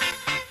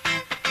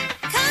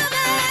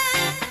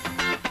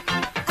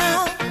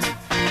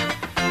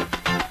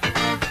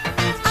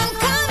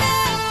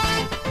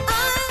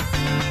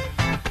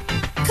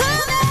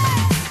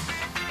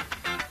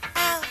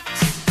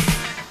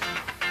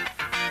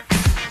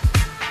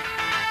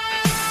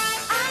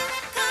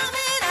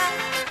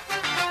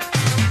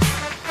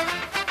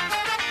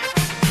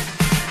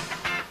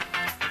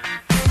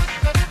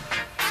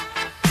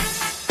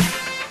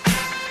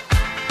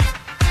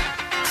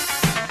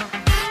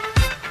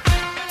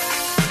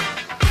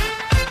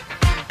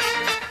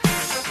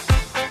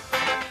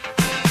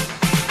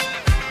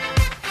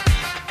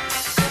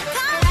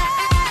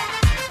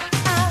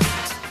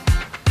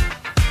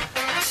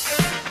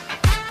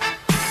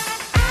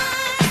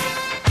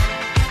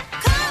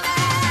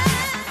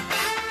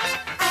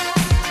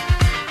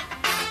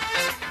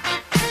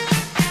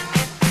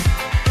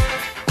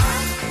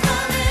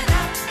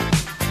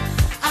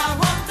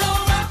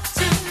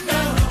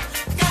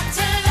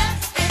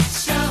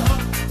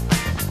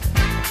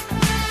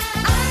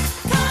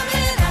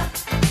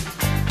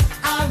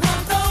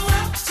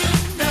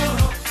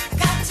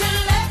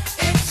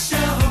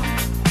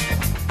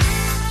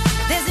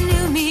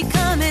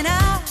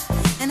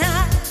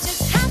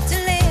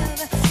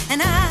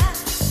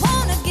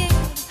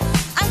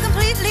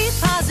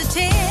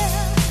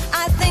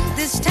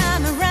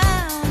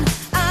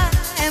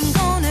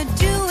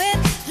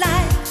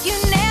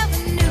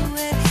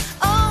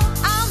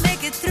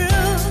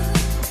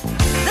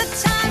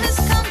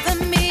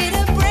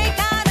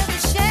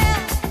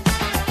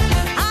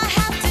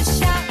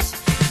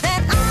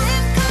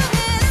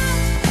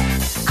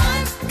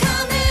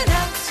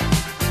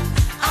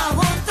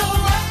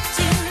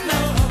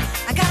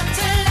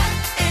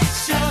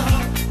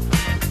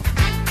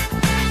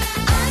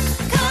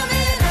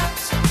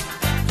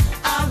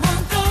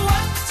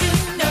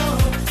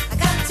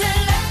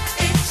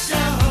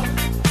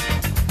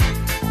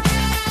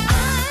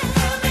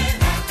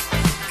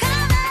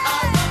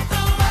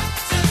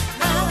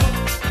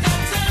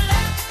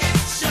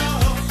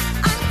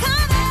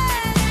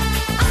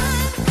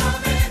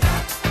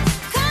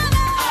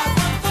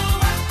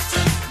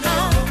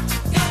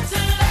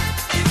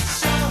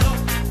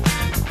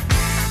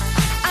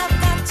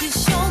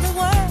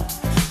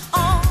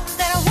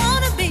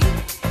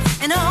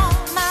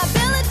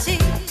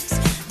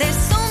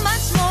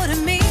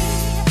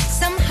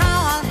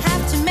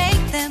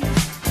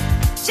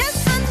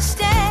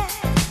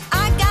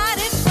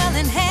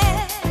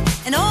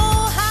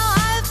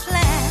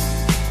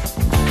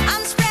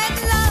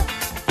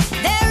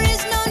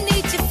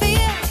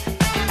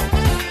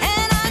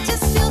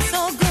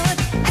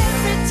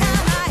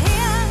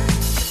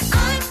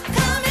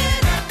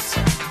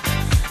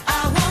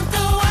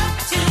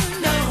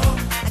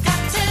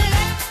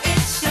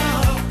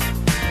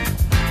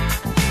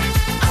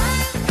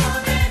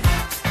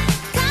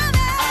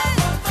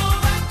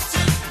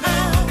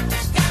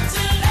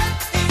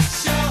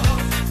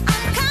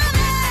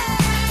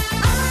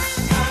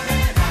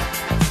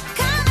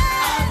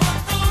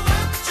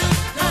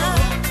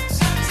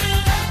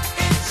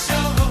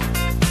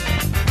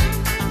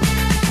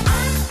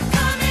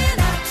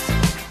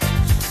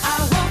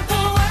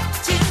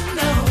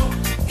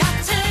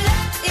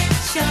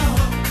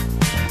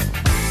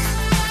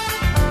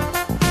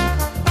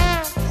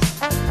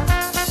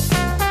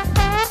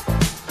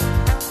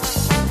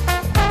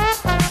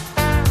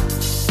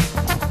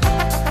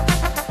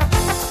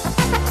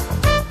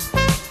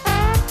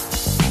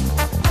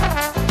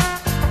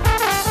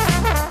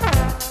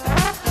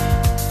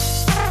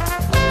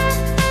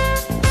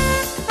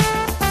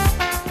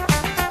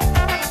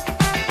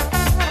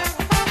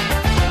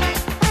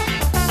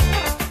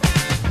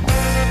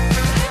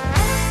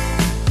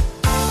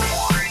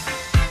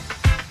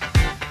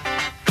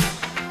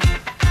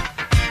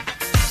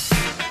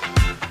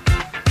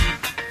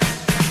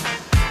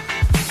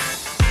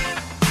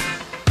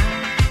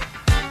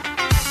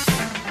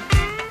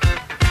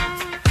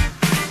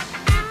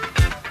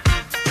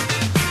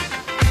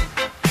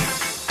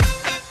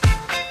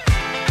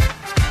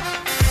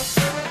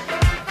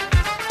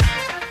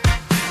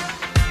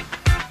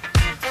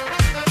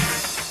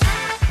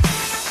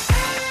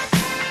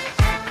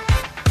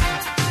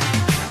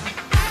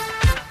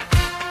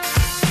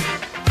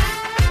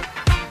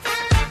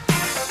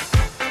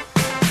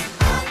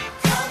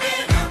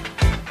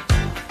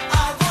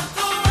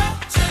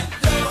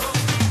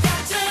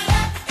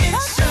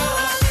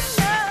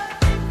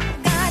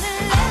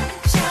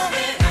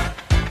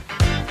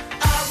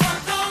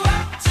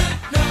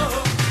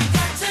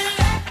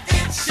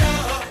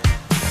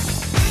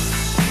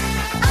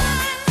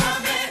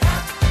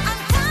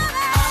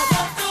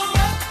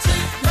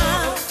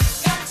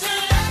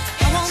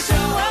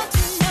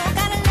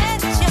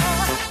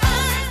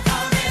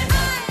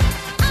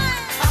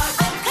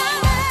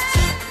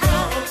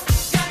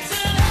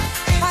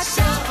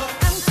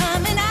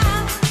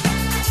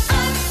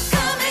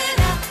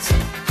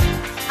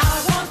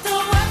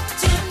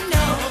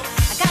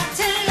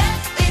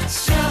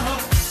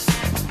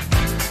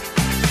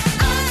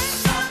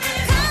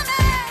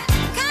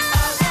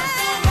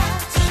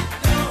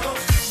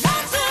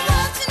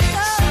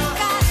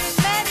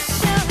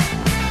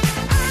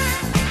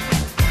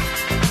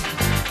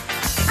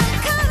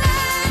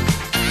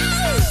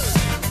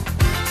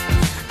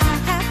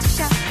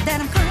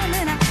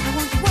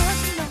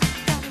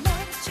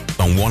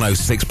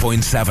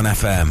 106.7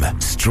 FM,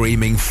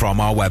 streaming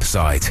from our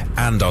website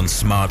and on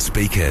smart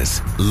speakers.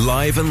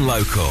 Live and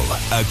local,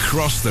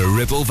 across the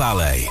Ribble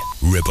Valley.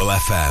 Ribble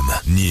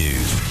FM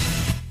News.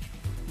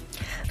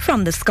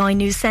 From the Sky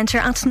News Centre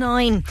at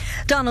 9.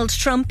 Donald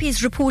Trump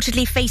is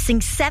reportedly facing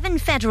 7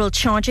 federal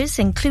charges,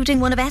 including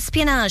one of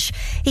espionage.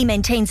 He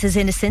maintains his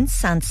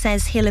innocence and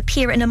says he'll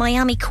appear in a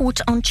Miami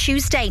court on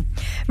Tuesday.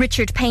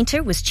 Richard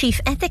Painter was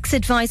chief ethics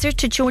advisor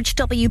to George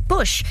W.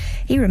 Bush.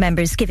 He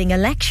remembers giving a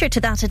lecture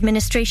to that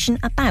administration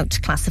about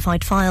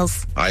classified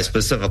files. I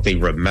specifically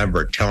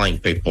remember telling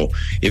people,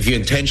 if you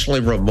intentionally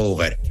remove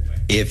it,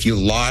 if you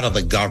lie to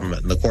the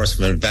government in the course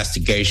of an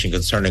investigation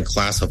concerning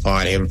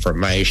classified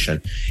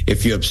information,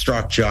 if you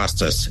obstruct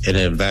justice in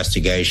an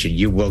investigation,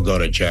 you will go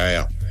to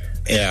jail.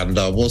 And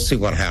we'll see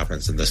what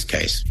happens in this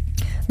case.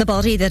 The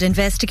body that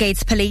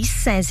investigates police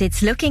says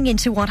it's looking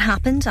into what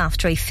happened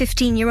after a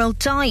 15-year-old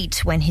died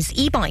when his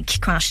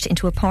e-bike crashed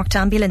into a parked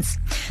ambulance.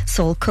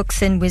 Saul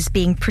Cookson was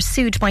being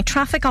pursued by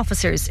traffic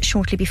officers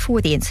shortly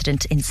before the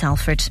incident in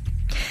Salford.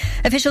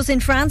 Officials in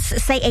France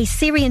say a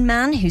Syrian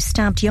man who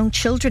stabbed young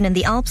children in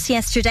the Alps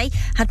yesterday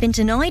had been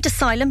denied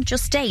asylum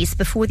just days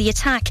before the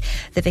attack.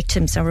 The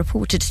victims are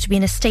reported to be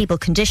in a stable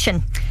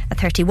condition. A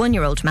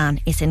 31-year-old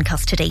man is in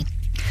custody.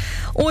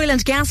 Oil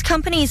and gas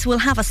companies will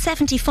have a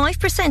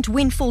 75%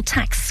 windfall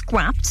tax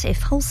scrapped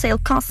if wholesale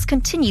costs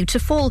continue to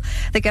fall.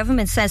 The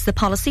government says the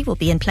policy will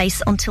be in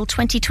place until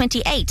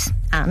 2028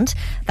 and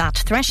that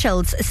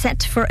thresholds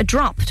set for a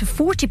drop to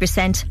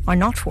 40% are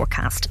not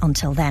forecast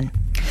until then.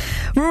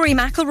 Rory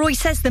McIlroy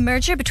says the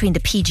merger between the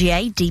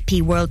PGA,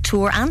 DP World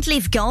Tour and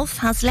Live Golf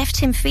has left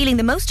him feeling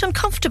the most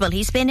uncomfortable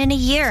he's been in a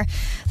year.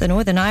 The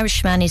Northern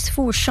Irishman is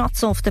 4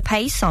 shots off the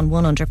pace on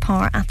 1 under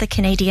par at the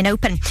Canadian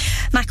Open.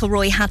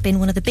 McIlroy had been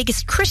one of the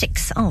biggest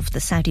critics of the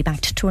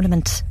Saudi-backed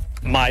tournament.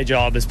 My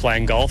job is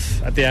playing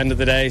golf at the end of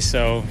the day,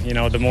 so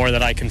the more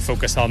that I can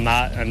focus on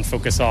that and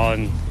focus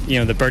on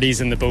the birdies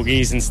and the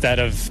bogeys instead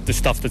of the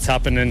stuff that's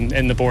happening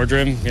in the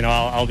boardroom,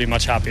 I'll be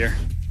much happier.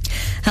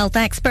 Health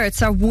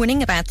experts are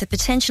warning about the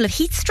potential of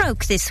heat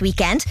stroke this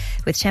weekend,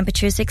 with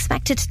temperatures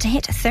expected to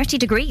hit 30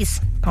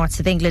 degrees. Parts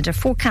of England are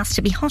forecast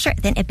to be hotter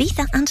than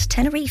Ibiza and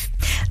Tenerife.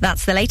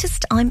 That's the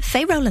latest. I'm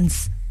Faye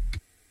Rowlands.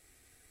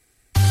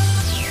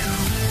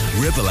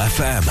 Ribble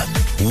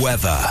FM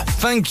weather.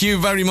 Thank you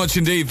very much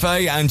indeed,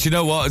 Faye. And you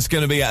know what? It's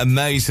going to be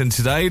amazing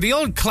today. The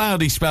odd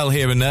cloudy spell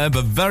here and there,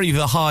 but very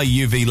high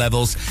UV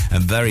levels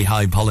and very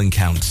high pollen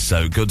counts.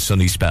 So good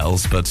sunny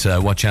spells, but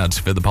watch out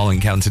for the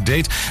pollen count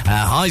indeed.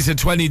 Highs at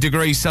 20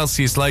 degrees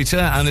Celsius later,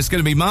 and it's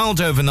going to be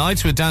mild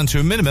overnight. We're down to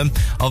a minimum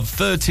of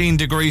 13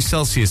 degrees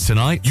Celsius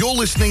tonight. You're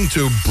listening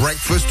to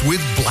Breakfast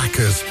with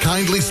Blackers,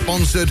 kindly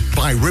sponsored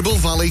by Ribble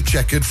Valley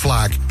Checkered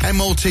Flag.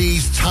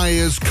 MOTs,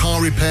 tyres,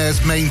 car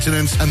repairs,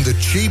 maintenance, and the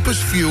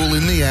cheapest fuel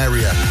in the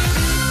area.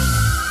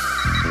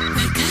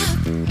 Wake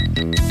up.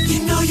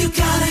 You know you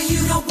gotta,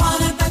 you don't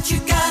wanna, but you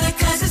gotta,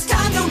 'cause it's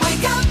time to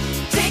wake up.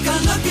 Take a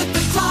look at the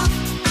clock.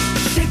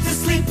 Shake the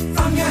sleep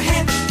from your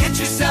head. Get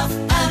yourself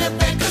out of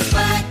bed, 'cause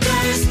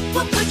Blackers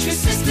will put your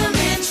system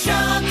in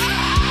shock.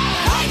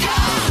 Wake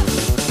up!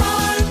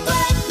 Ron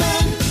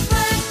Blackman,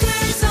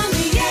 Blackers on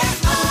the air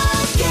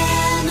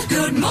again.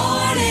 Good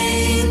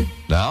morning.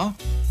 Now,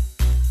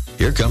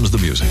 here comes the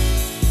music.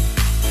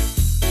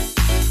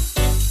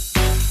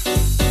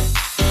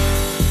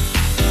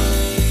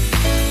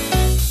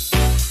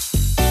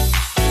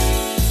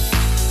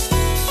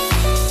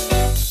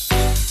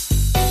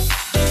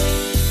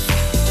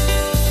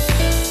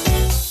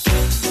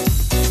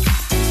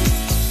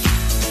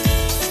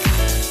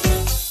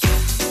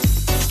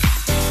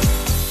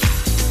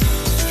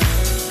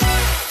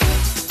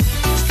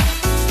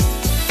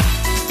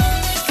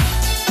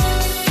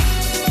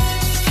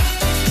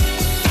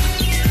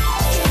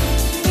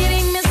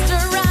 Getting this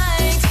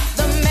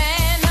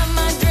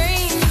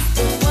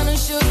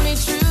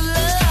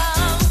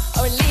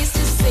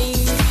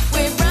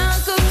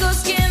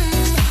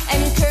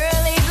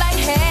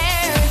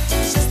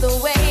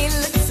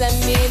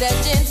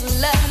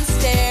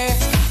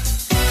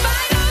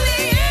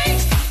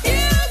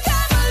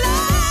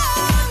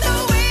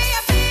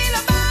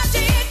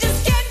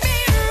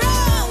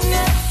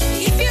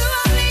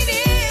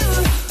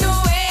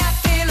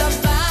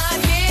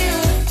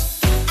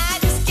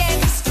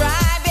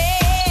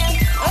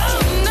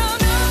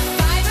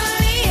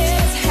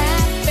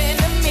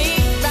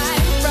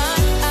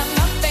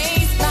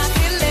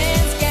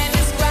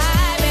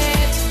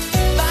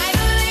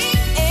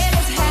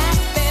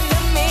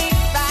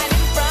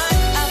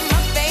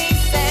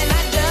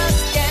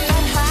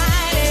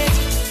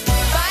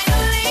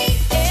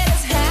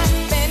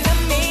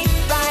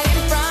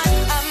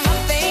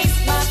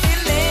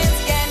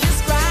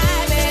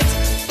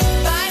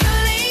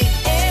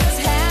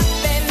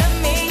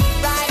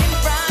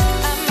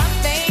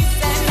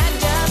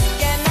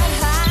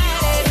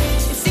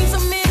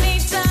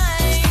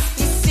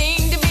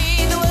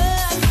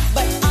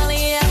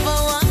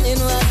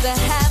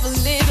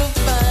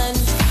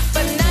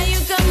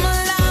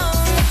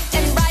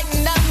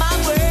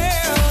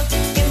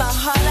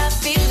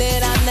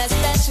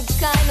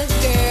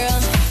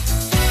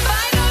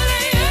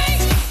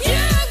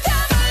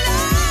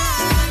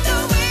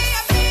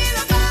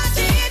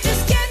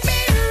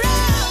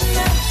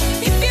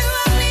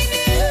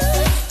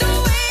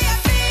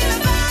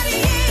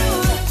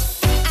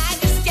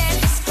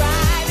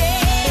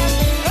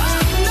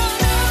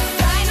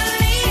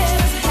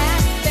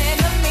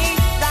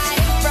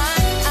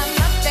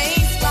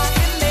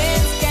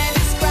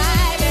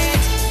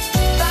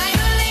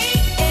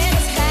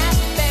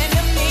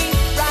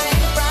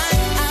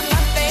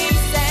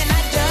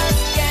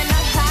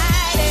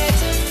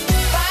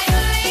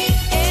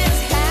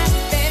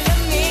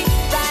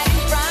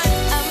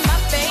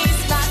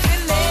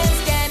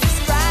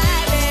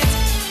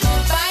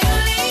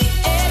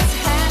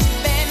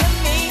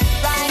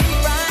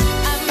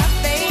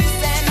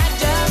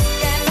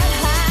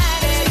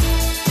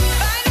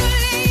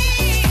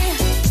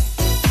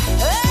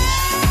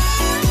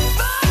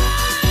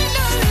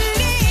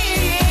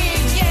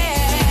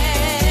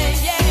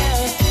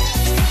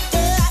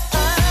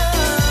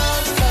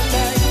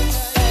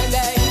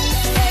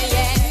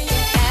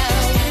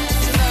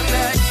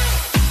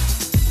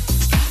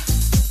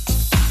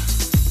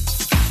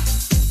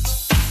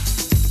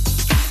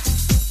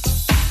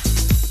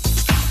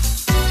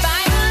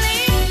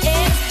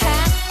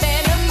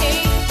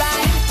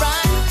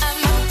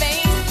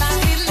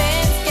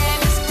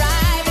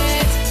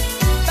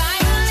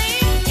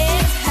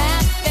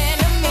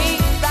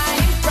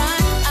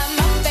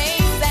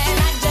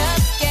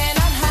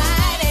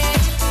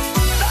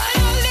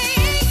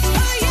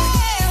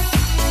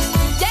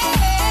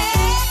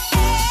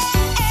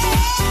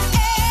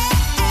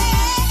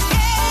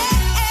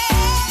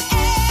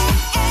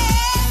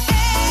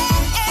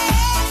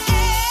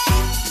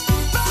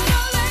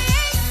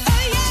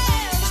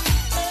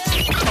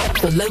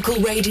local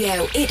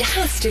radio, it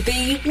has to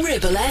be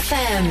Ribble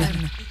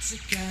FM. It's a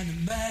kind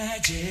of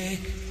magic.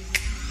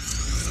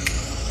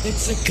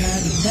 It's a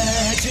kind of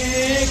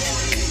magic.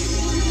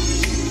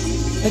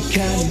 A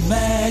kind of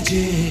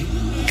magic.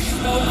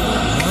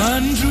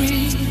 One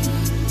dream,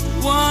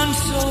 one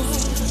soul,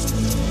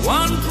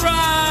 one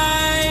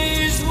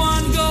prize,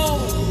 one goal,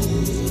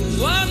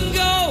 one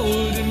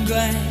golden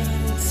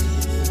glance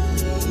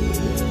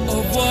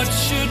of what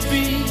should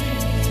be.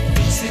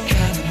 It's a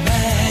kind of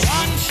magic.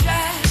 One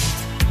shaft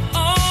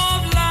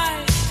of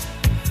light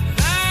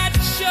that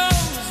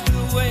shows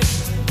the way.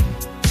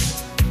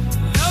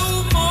 No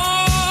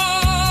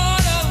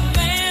mortal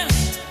man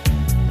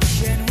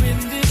can win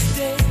this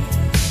day.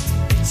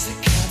 It's a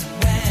kind of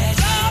magic.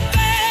 The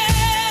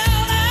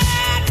bell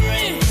that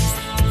rings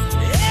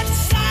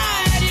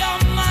inside your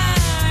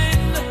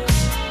mind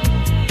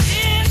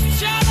is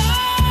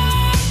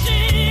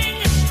challenging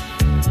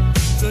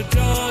the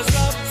doors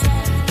of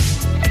time.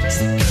 It's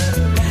a kind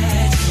of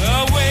magic. The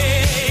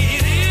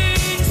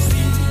waiting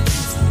seems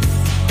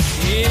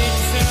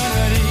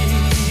eternity.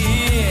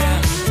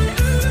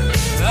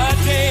 The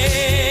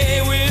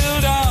day will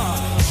dawn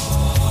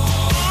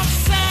on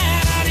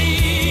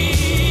Saturday.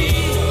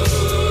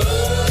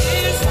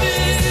 Is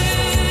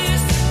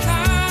this the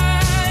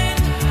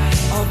kind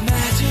of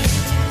magic?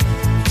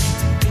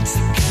 It's a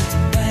kind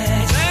of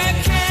magic. There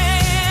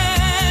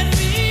can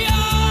be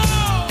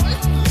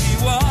only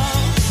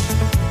one.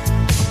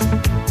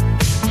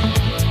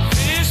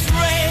 This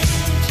rage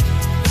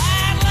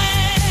that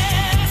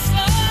lasts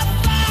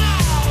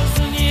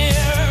 1,000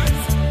 years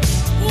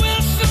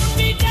will soon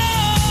be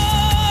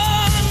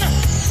done.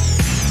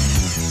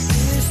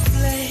 This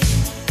flame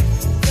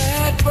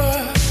that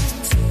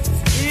burns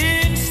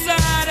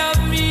inside of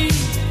me,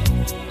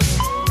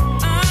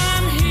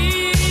 I'm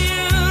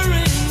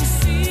hearing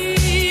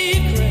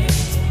secret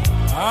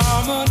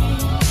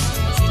harmonies.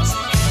 It's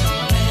a kind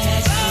of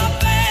magic. The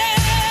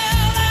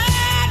bell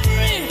that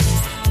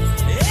rings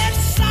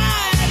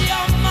inside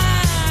your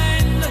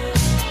mind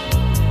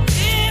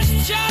is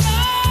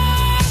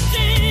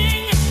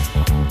challenging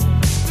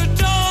the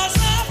doors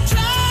of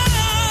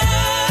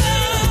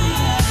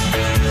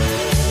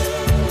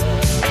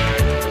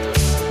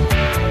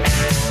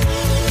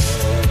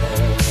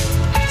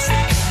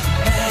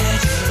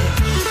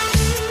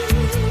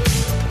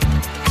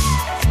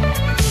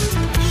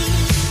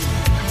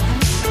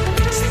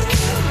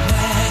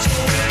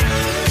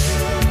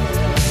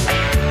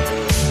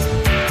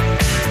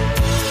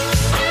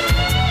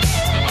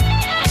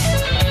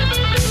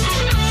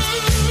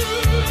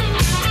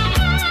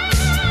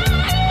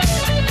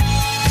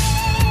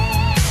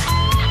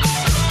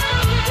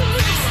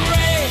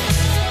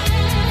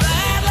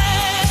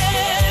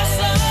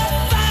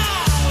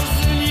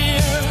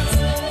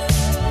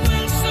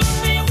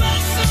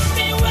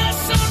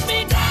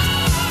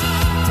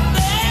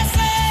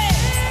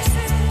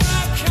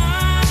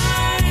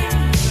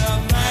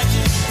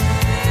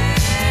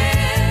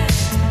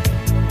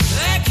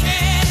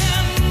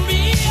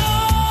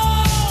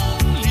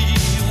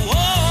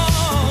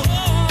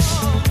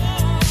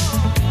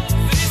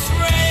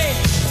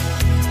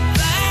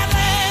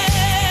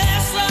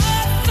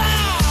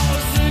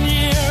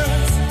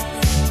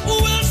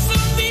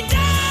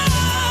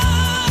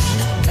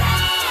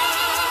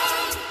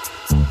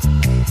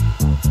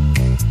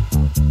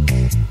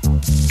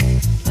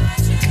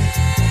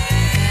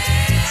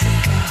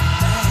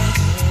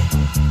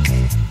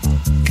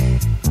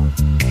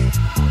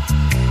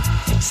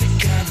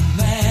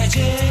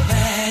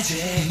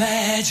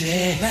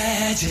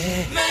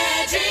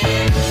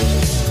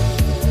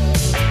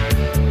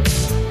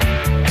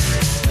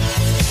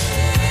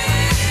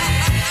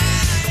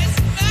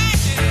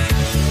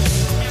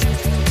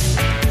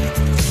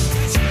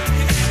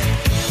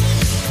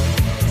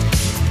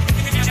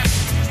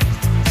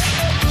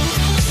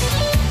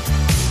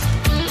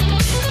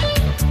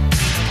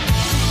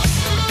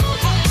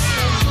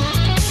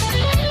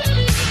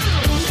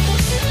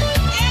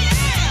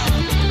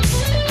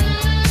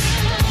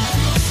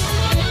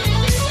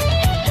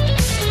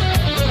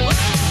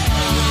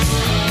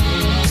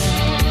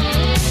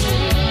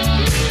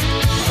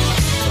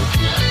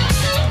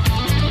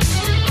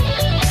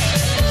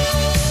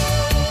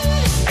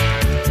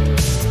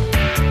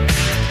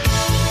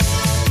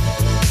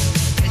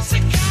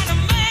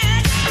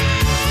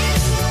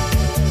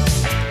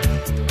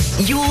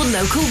Your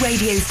local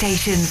radio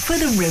station for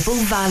the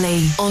Ribble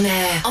Valley. On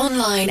air,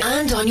 online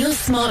and on your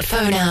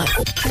smartphone app.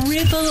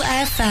 Ribble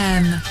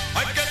FM.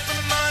 I've got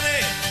the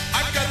money,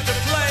 I've got the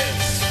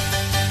place.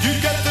 You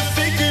got the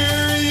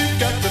figure, you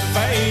got the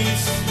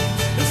face.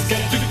 Let's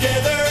get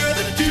together,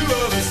 the two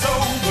of us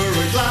over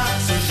a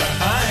glass of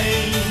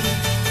champagne.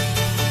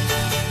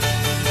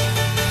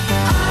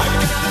 I've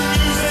got the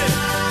music,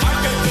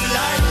 I've got the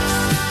lights.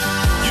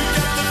 You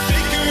got the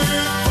figure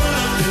full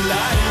of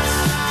delights.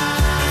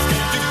 Let's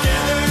get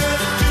together,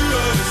 the two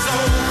of us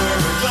over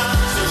a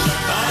glass of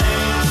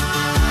champagne.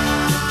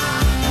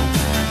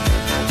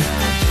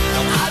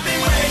 Now I've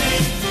been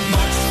waiting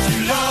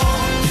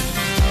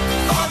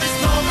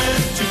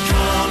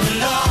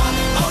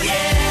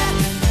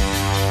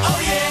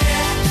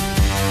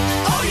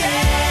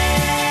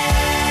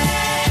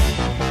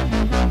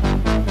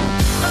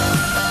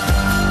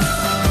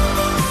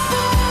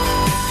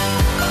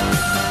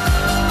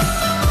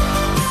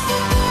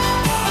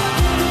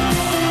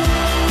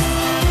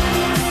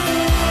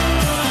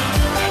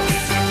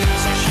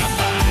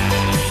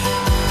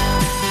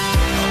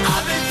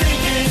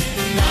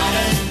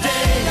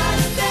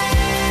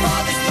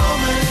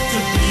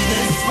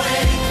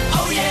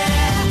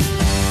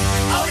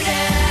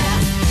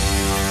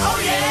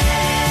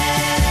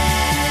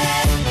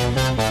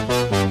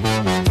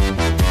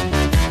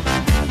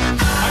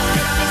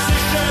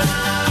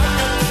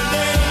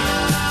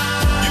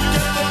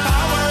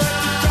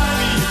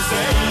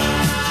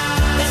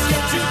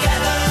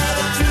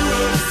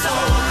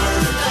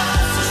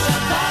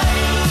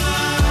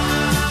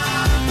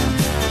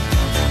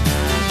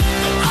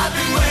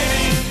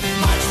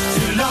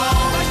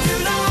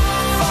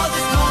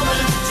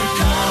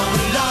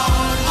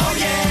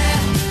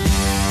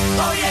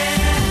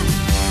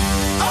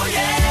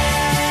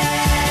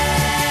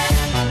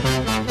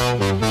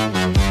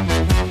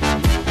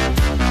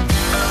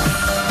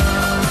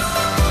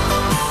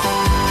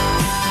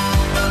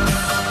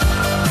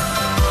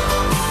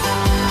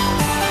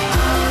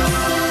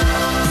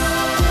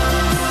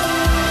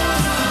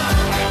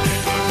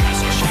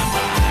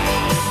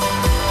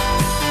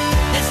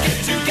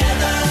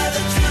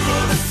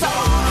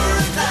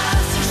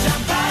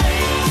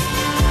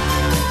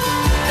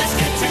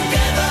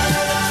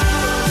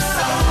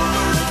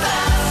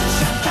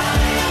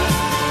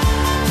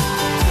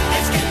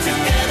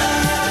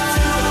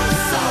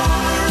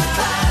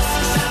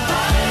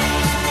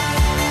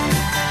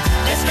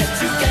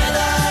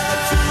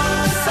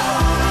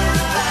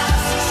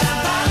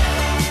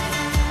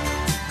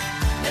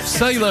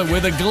Sailor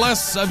with a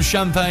glass of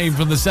champagne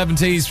from the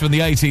 70s, from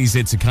the 80s,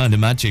 It's a Kind of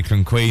Magic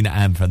from Queen,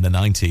 and from the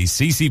 90s,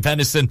 CeCe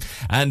Peniston.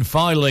 And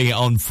finally,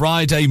 on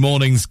Friday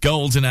morning's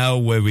Golden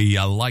Hour, where we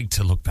like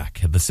to look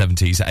back at the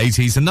 70s,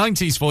 80s and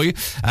 90s for you.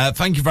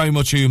 Thank you very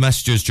much for your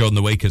messages during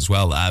the week as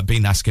well. I've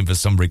been asking for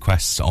some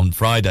requests on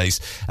Friday's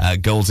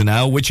Golden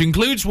Hour, which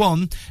includes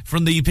one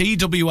from the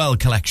PWL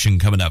collection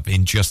coming up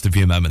in just a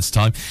few moments'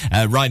 time.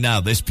 Right now,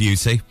 this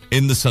beauty,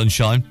 In the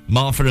Sunshine,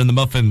 Martha and the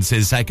Muffins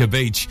is Echo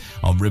Beach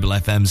on Ribble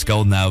FM's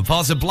Golden Hour.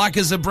 Part of Black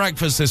as a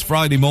Breakfast this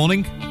Friday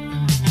morning.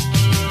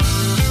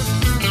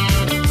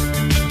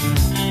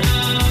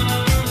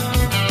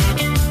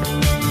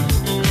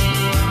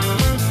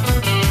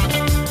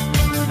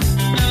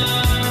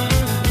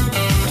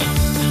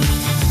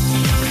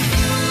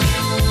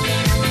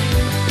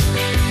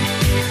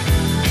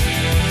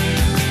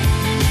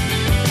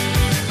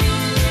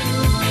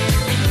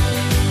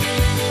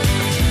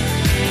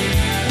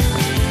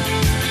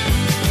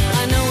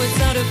 I know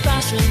it's out of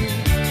fashion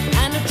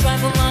and a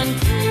trifle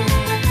uncool,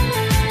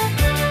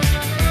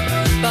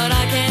 but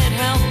I can't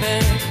help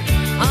it,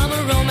 I'm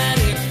a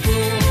romantic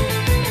fool.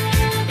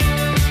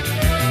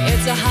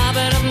 It's a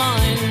habit of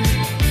mine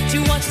to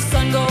watch the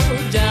sun go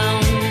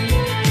down.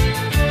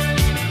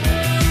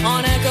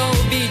 On Echo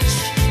Beach,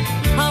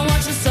 I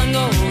watch the sun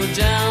go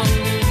down.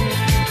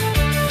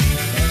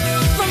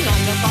 From 9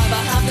 to 5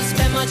 I have to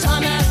spend my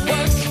time at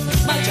work.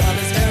 My job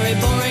is very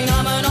boring,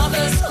 I'm an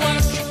office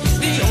clerk.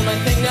 The only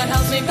thing that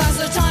helps me pass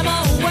the time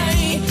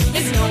away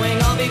is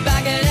knowing I'll be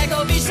back at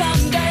Echo Beach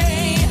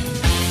someday.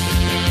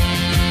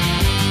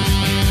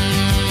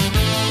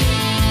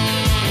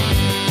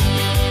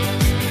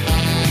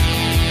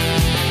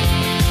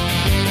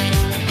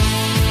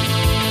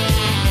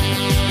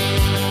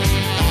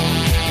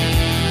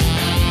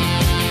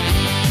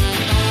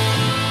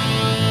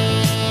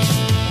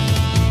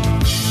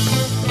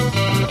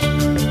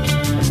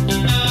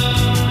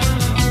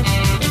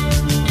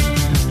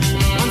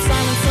 On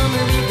silent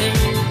summer evening,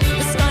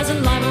 the skies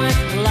alive with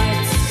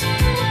lights.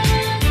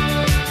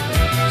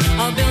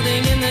 A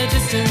building in the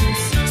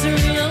distance,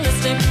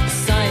 surrealistic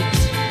sight.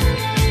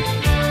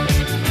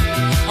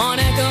 On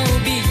Echo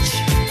Beach,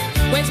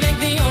 waves make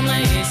the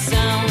only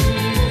sound.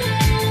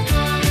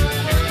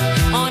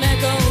 On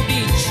Echo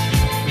Beach,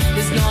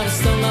 there's not a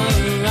soul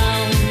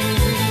around.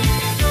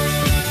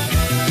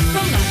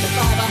 From 9 to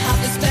 5 I have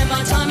to spend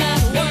my time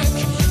at work.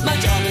 My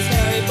job is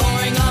very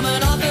boring, I'm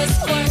an office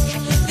clerk.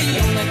 The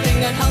only thing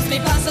that helps me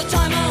pass the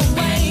time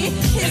away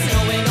is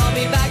knowing I'll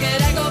be back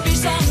at Echo Beach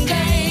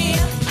someday.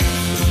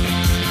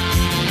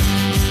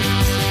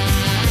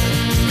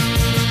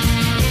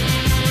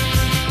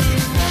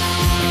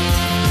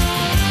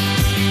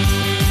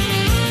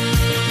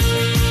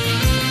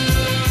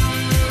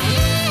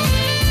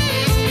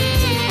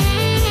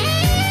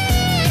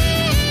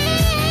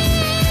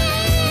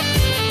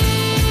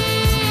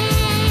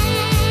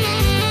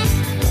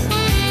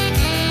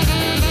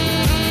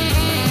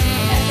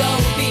 Echo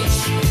Beach,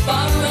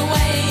 far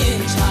away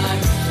in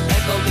time.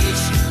 Echo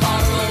Beach,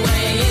 far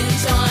away in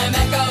time.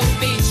 Echo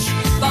Beach,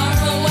 far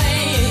away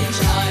in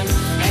time.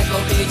 Echo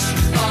Beach,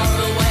 far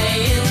away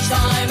in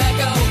time.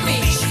 Echo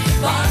Beach,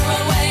 far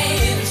away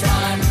in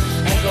time.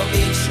 Echo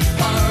Beach,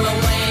 far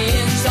away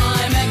in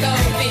time. Echo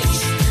Beach,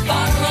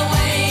 far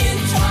away in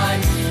time.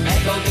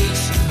 Echo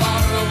Beach,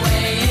 far away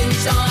in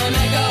time.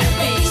 Echo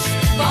Beach,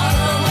 far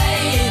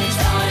away in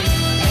time.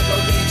 Echo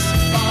Beach,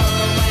 far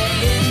away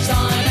in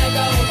time. Echo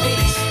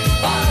Beach,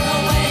 far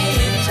away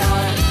in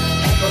time.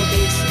 Echo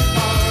Beach,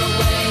 far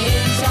away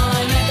in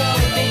time. Echo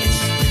Beach,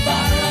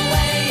 far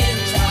away in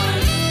time.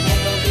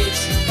 Echo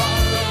Beach,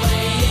 far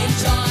away in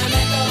time.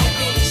 Echo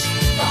Beach,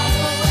 far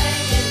away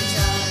in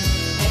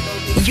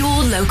time. Your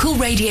local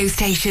radio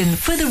station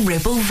for the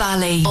Ribble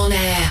Valley. On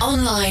air,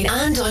 online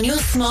and on your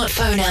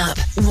smartphone app.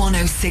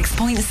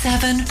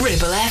 106.7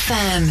 Ribble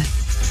FM.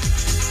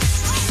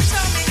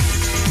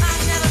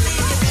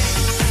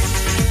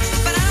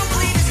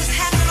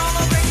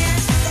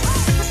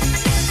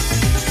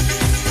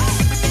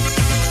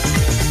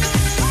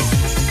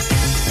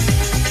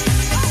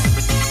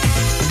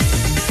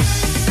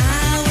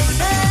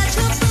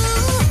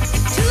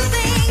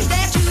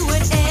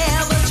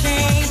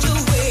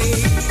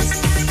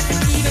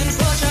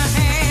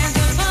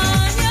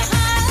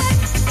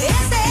 It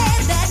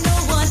said that no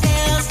one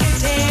else can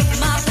take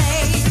my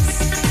place.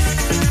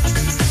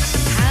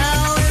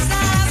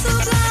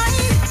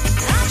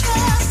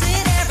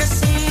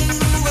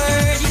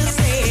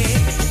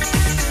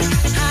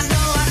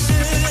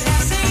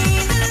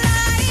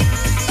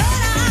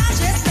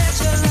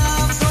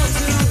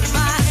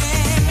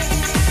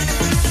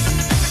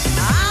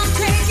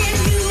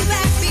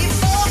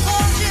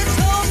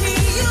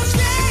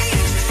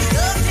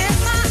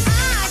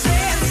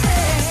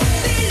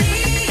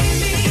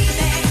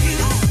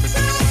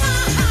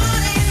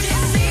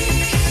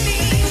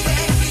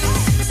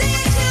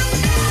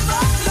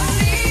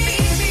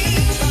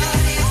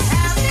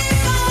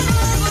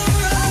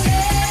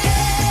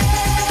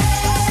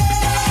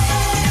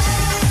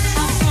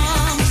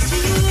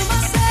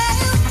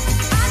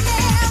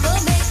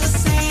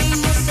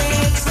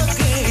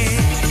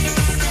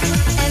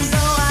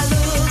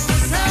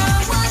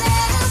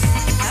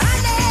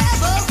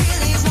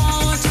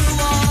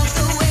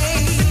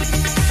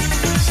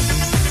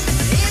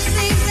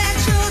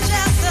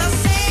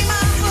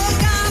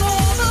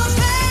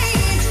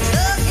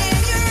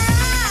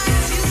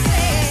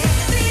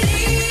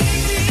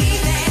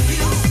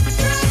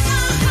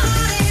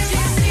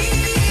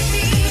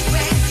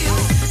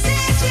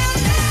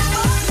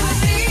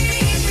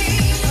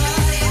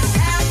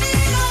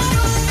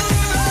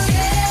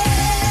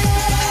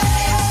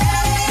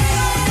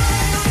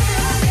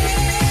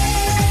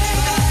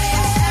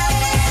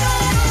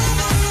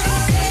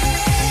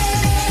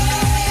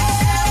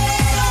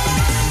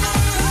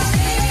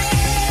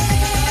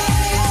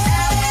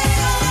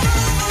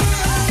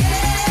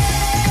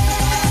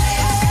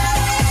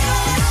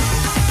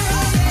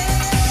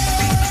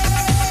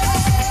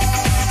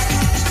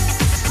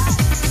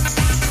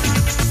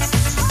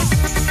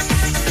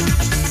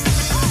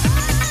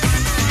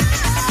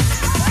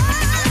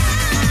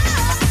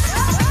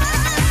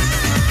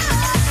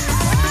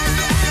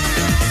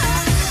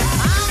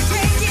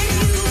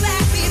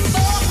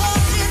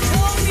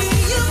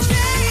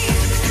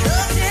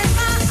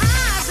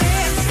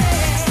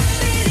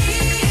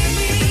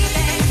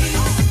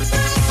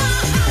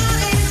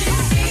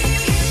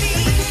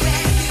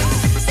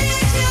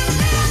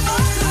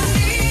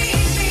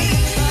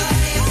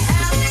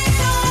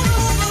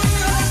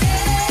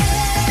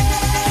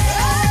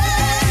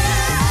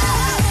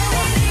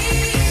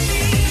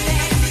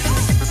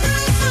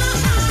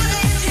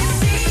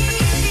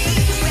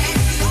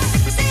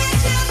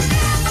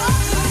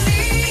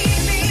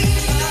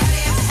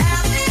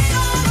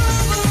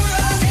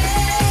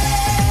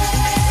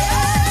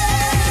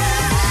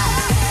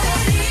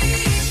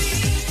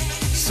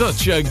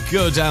 Such a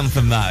good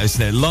anthem, that,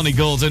 isn't it? Lonnie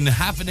Golden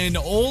happening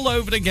all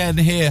over again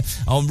here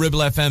on Ribble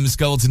FM's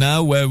Golden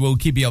Hour, where we'll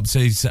keep you up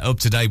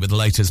to date with the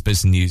latest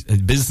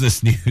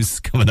business news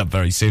coming up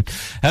very soon.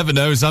 Heaven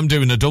knows I'm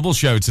doing a double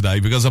show today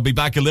because I'll be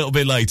back a little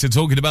bit later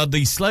talking about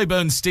the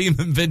Slowburn Steam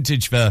and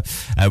Vintage Fair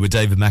with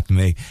David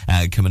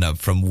McNamee coming up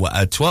from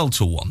 12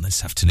 to 1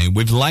 this afternoon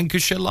with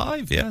Lancashire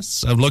Live.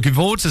 Yes, I'm looking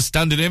forward to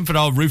standing in for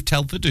our Ruth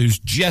Telford, who's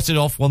jetted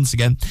off once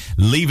again,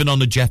 leaving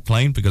on a jet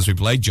plane because we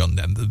played John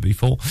Denver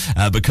before.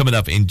 But coming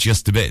up in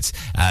just a bit,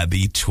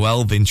 the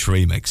 12-inch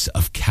remix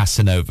of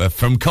Casanova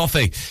from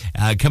Coffee.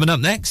 Coming up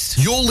next.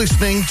 You're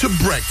listening to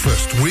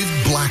Breakfast with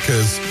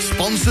Blackers,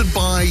 sponsored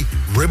by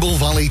Ribble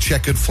Valley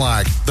Checkered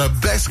Flag, the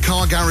best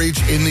car garage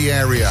in the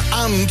area,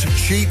 and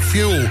cheap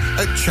fuel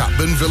at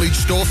Chatburn Village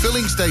Store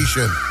filling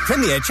station.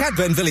 Premier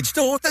Chatburn Village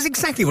Store does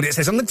exactly what it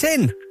says on the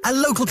tin. A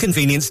local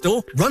convenience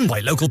store run by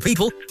local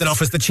people that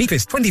offers the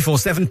cheapest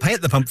 24/7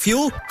 pay-at-the-pump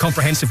fuel,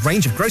 comprehensive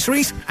range of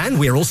groceries, and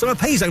we're also a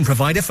pay zone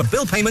provider for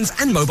bill payments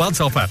and mobile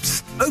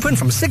top-ups. Open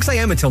from 6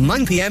 a.m. until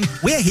 9 p.m.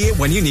 We're here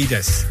when you need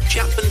us.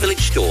 Chatburn Village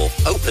Store,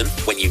 open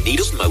when you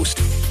need us most.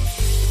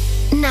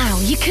 Now,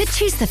 you could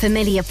choose the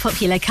familiar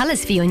popular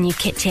colours for your new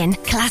kitchen.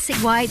 Classic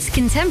whites,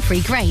 contemporary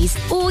greys,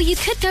 or you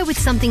could go with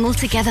something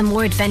altogether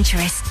more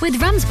adventurous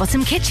with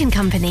Ramsbottom Kitchen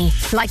Company.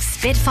 Like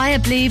Spitfire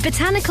Blue,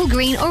 Botanical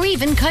Green, or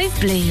even Cove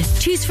Blue.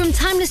 Choose from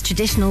timeless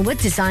traditional wood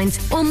designs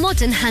or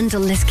modern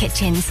handleless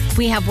kitchens.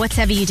 We have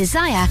whatever you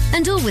desire,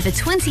 and all with a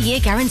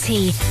 20-year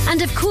guarantee.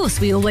 And of course,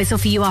 we always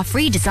offer you our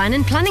free design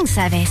and planning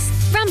service.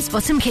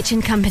 Ramsbottom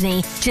Kitchen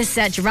Company. Just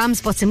search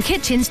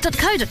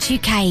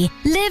ramsbottomkitchens.co.uk.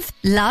 Live,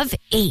 love,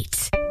 eat.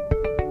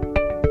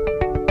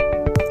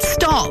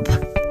 Stop!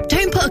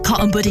 Don't put a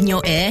cotton bud in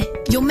your ear.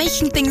 You're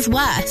making things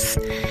worse.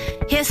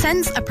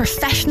 HearSense are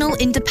professional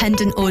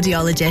independent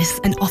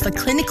audiologists and offer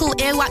clinical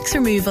earwax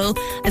removal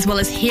as well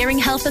as hearing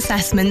health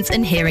assessments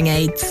and hearing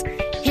aids.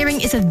 Hearing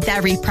is a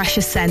very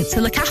precious sense, so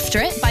look after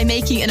it by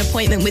making an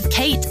appointment with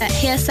Kate at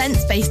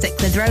HearSense based at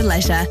Clitheroe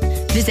Leisure.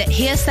 Visit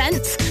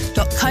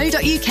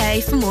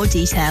hearsense.co.uk for more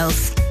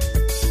details.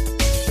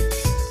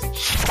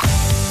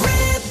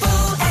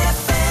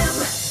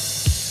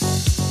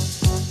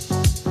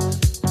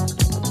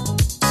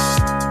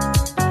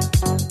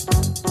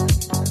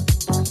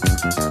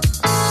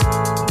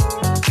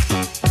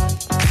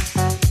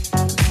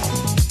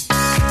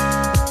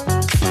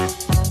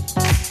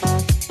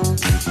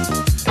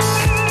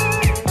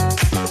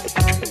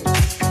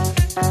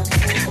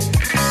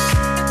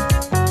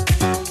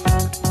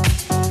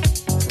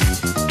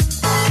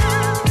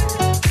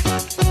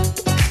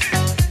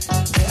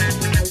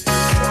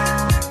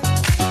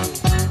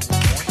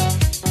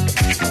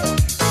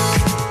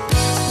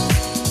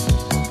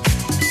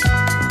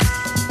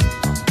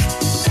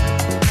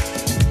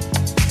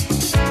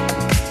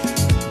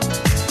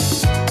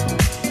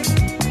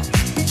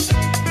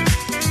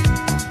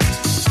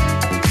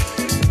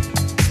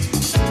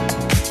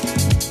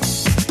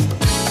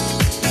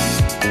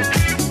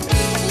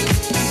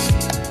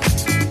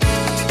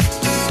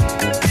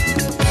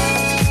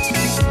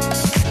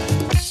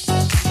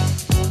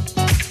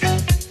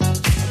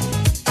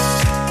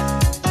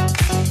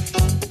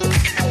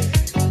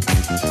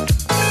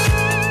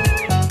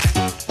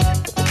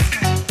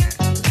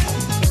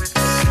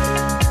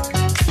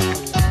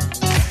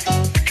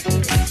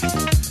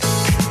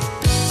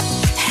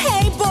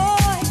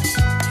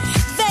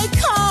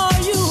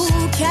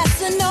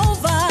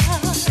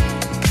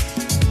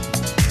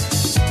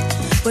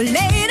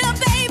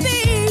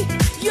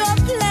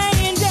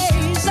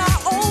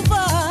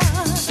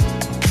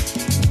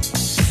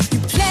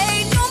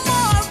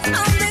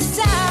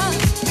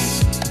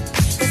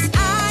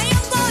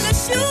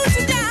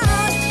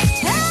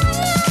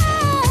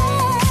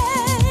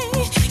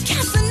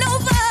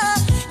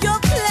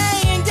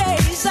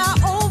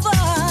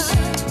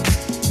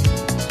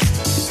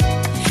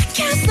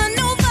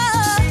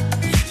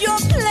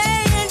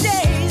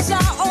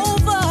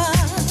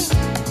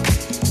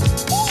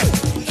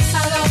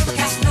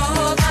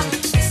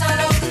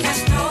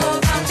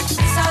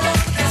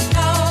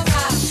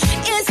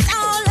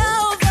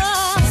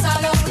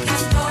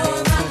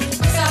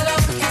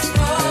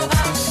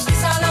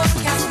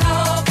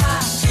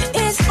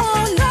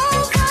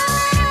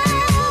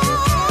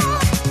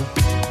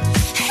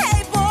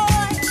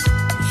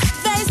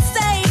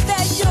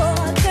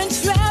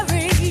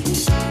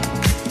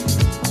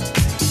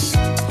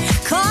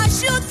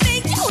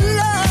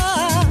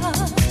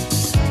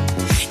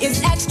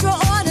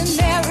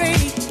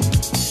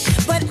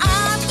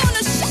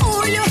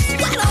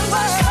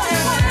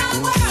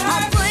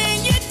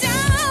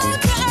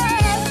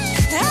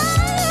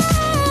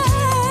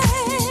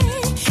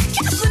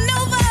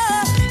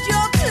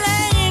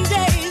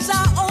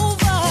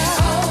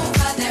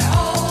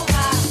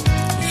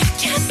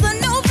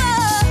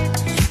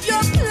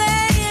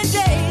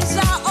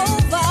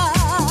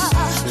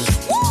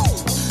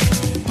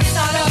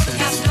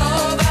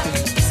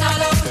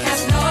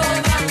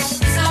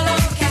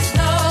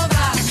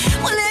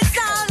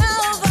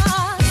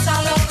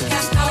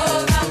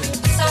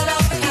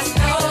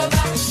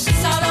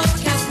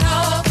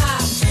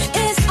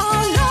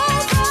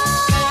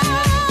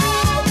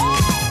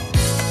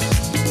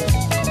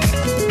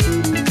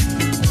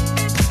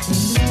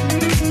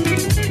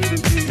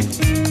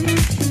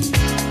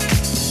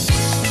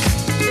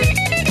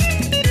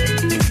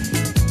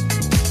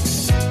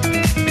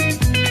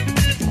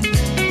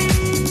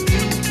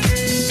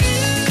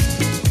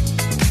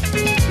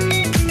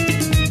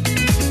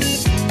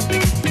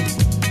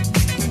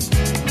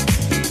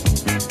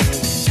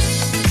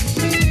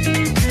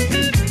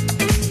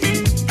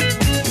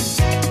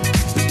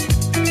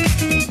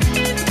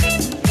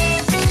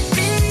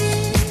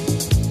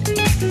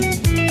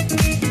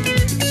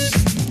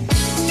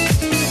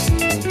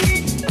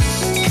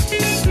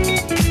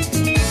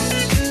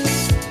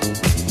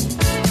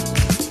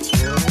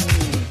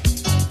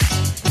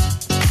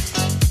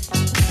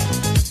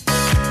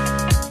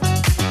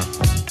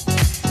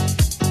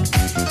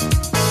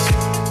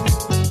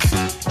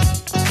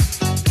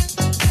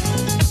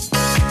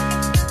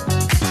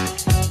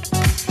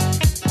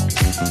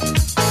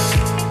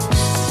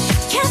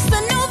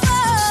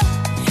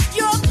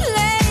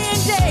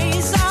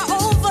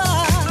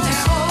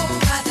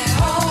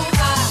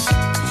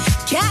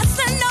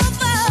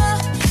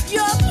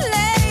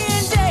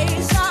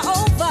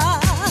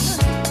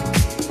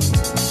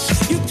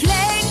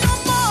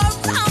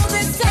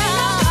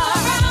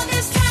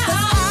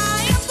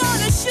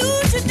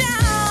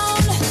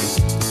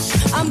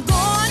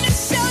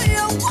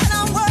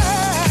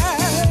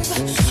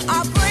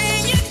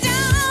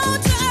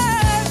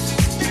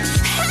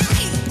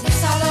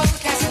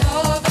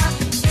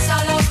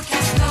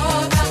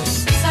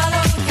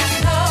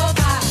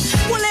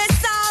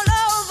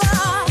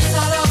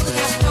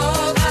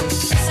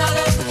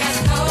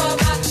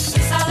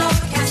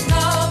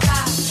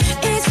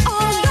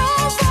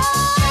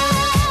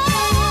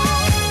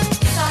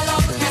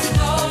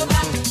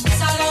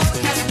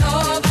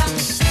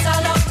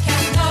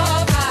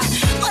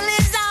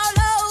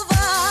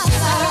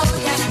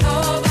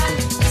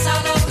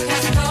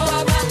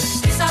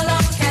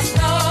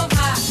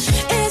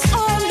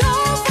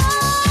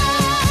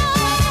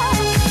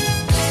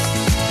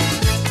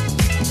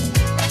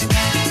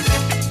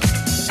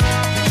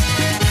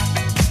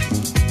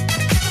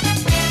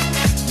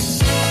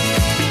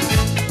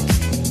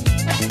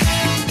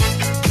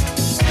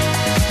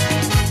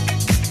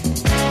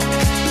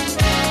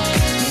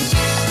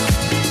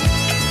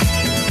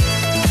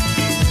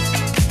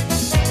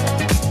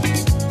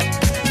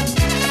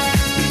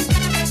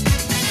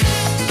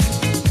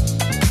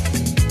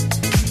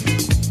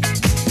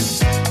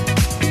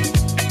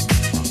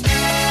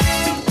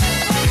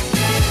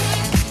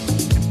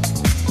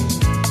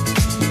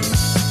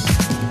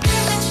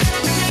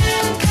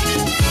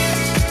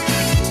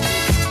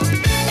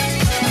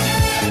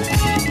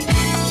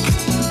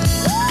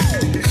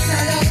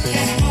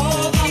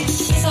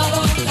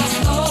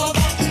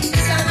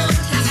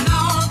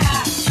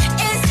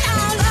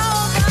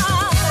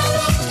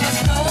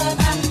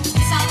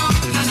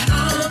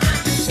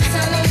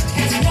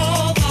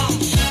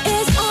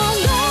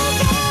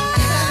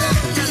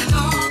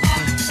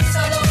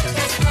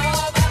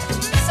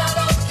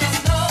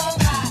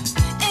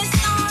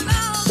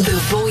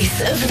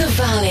 Voice of the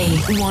Valley.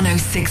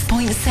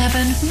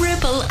 106.7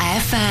 Ribble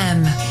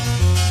FM.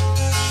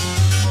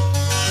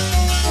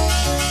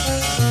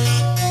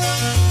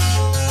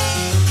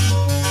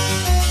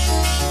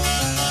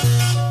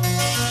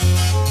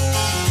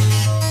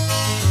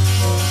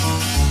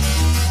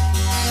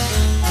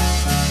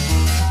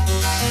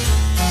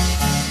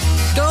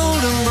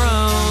 Golden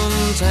brown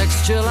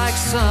texture like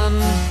sun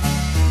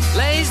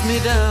lays me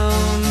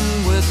down.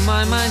 With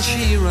my mind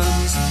she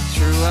runs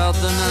throughout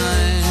the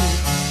night.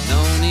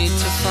 No need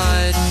to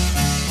fight,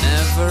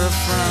 never a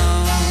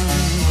frown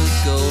with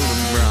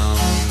golden brown.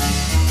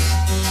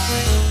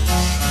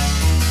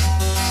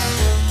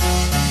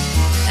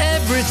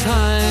 Every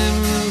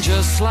time,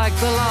 just like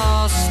the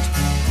last,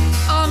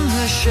 on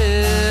her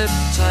ship,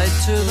 tied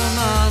to the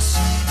mast,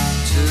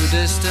 to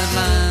distant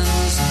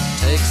lands,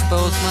 takes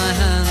both my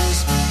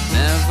hands,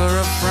 never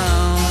a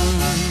frown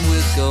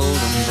with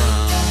golden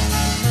brown.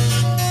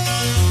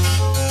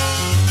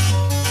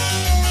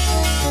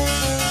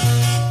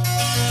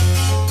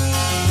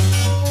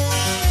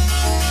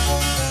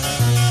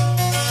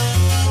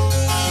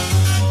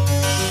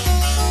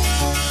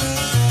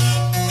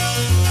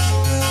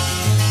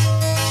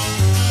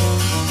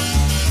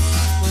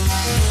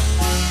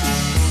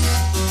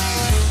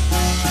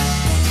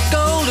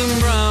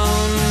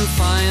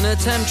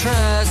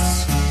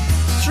 Temptress,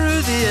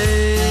 through the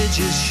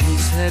ages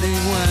she's heading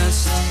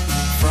west.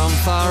 From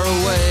far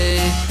away,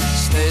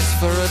 stays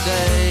for a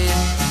day,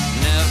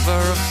 never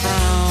a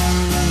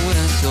frown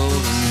with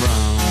golden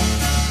brown.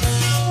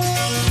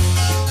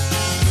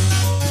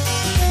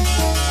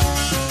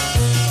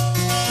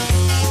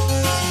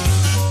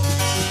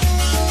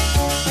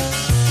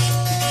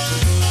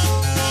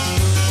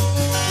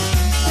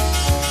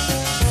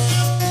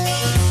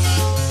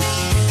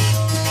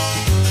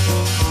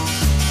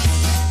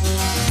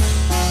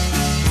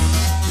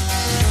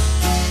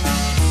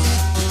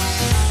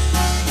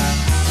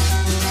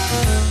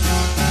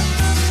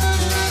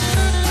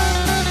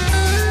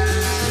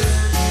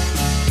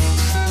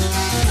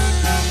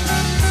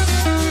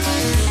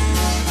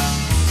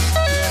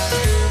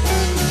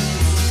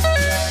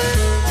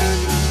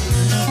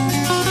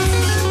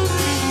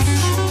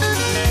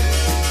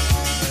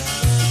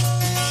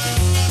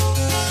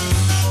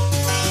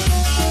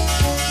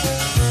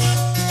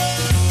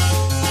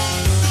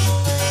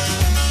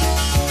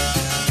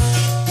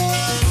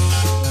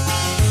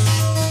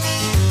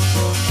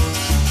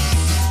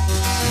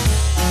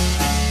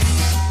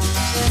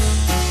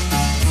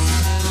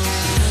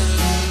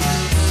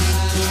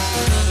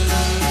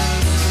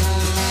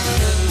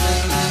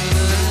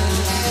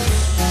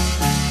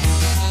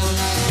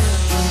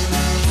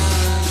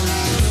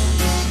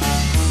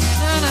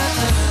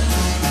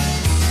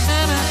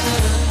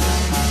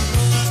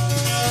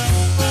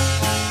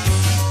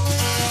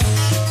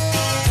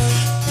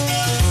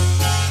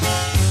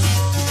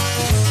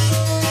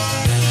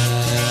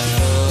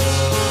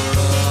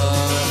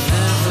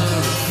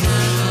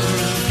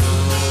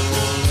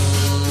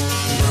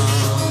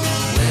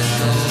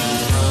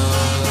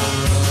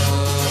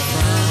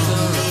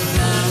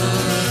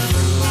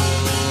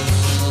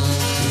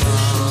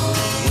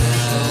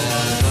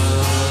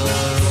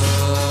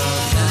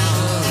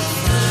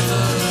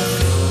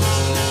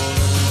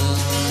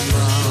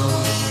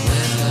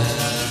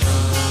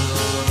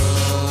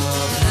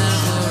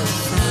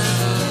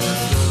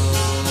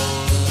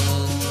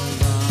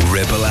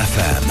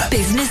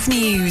 Business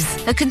News.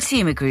 A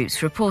consumer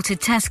groups reported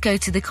Tesco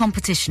to the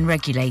competition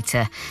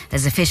regulator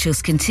as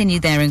officials continue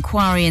their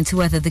inquiry into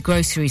whether the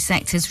grocery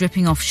sector's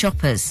ripping off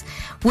shoppers,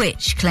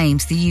 which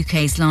claims the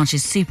UK's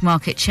largest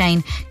supermarket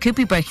chain could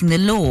be breaking the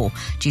law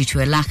due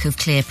to a lack of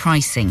clear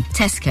pricing.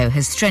 Tesco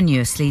has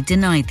strenuously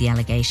denied the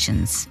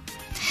allegations.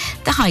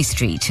 The High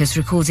Street has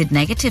recorded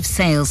negative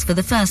sales for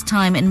the first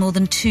time in more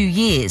than 2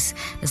 years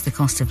as the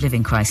cost of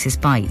living crisis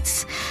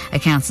bites.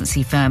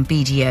 Accountancy firm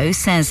BDO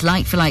says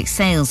like-for-like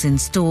sales in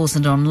stores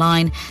and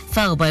online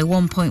fell by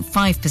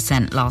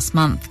 1.5% last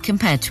month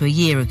compared to a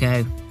year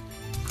ago.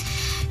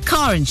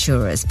 Car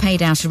insurers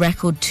paid out a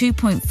record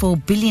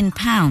 £2.4 billion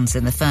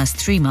in the first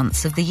 3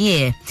 months of the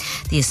year.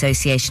 The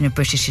Association of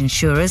British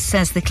Insurers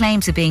says the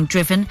claims are being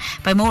driven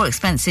by more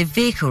expensive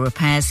vehicle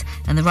repairs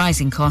and the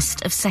rising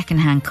cost of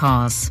second-hand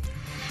cars.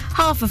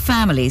 Half of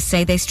families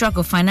say they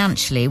struggle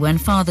financially when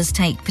fathers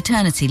take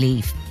paternity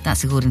leave.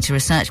 That's according to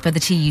research by the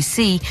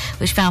TUC,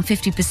 which found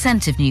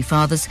 50% of new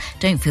fathers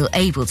don't feel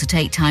able to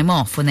take time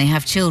off when they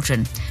have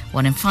children.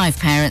 1 in 5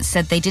 parents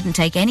said they didn't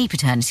take any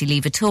paternity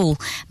leave at all,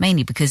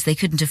 mainly because they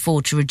couldn't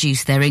afford to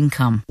reduce their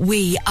income.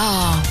 We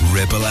are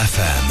Ribble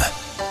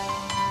FM.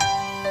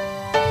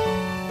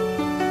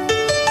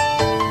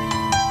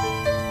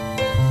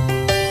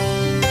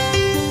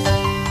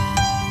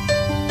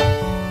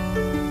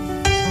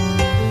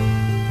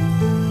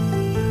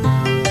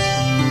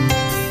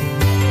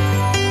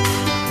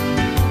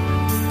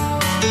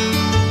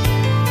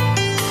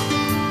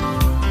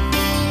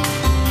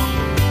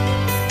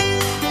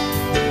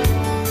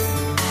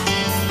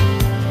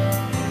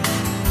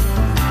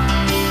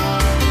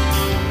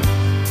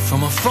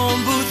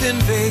 Phone booth in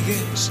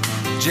Vegas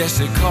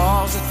Jessie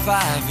calls at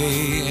 5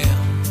 a.m.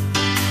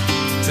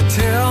 to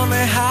tell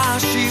me how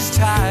she's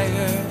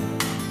tired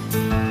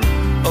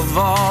of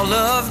all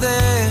of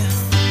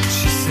this.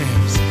 She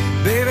says,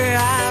 baby,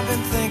 I've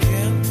been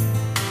thinking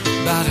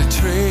about a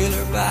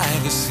trailer by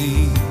the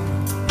sea.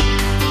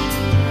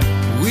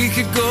 We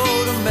could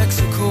go to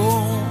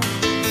Mexico,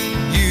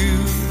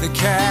 you, the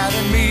cat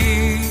and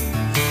me.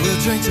 We'll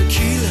drink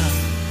tequila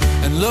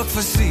and look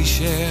for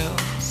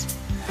seashells.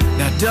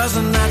 Now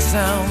doesn't that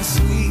sound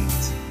sweet?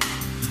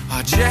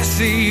 Oh,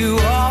 Jessie, you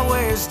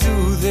always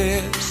do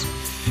this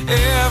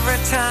every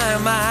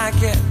time I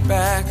get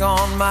back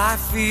on my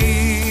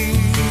feet.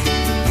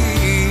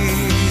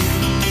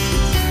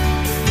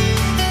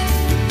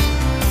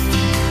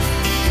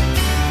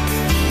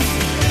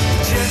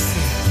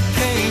 Jessie,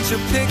 paint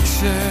your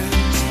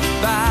pictures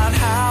about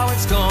how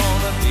it's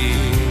gonna be.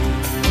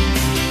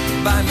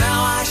 By now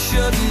I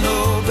should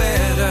know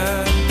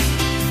better.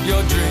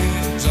 Your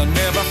dreams are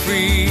never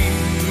free.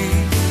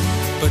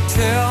 But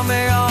tell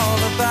me all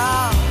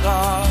about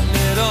our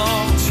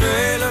little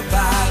trailer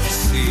by the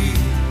sea.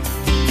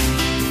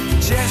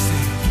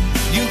 Jessie,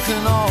 you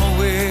can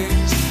always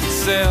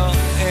sell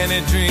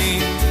any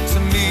dream to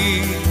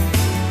me.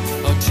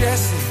 Oh,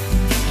 Jessie,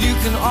 you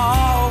can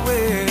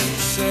always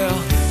sell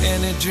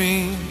any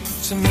dream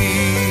to me.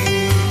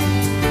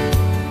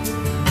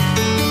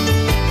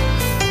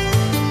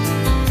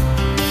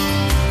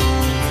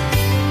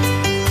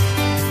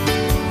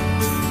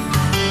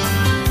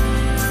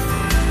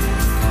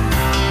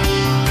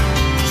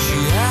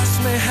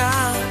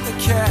 How the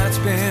cat's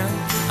been.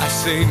 I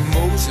say,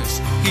 Moses,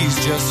 he's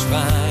just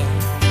fine.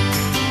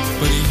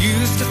 But he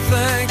used to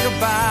think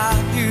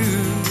about you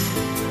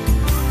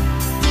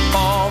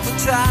all the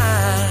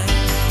time.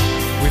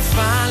 We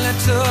finally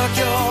took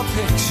your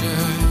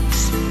pictures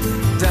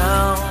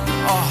down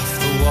off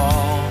the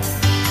wall.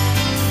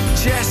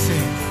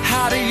 Jessie,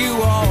 how do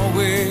you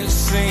always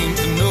seem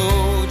to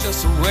know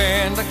just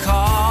when to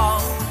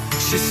call?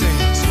 She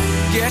says,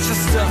 get your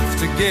stuff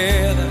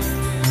together,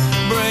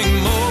 bring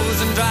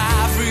Mose and drive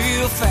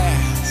real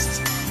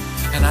fast.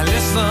 And I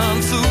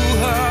listen to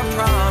her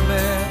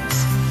promise.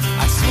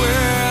 I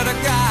swear to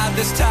God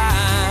this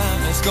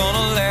time it's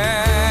gonna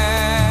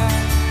last.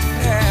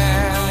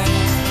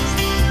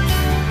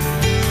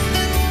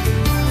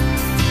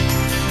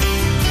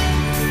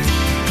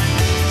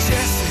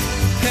 Jessie,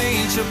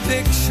 paint your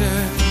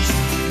pictures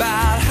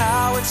about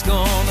how it's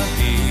gonna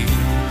be.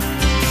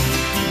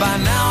 By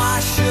now I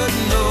should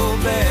know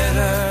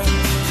better.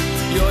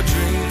 Your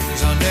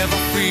dreams are never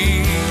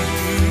free.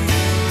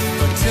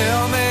 But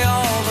tell me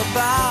all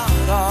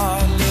about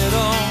our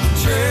little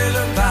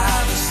trailer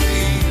by the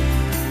sea.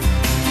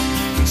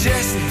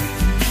 Jessie,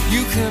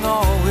 you can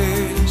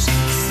always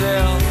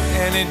sell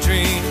any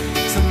dream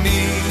to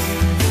me.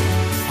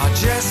 Oh,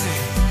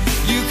 Jessie,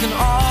 you can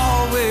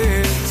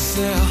always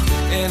sell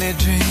any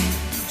dream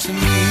to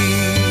me.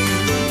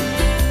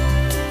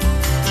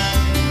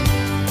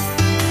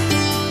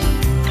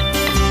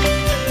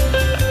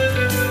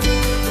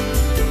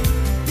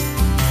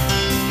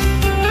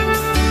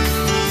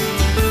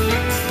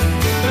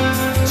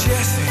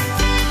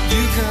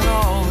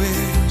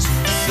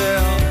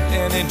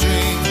 Any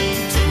dream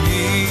to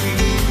me.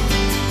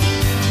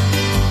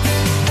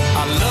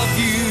 I love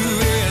you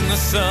in the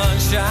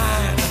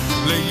sunshine,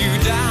 lay you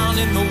down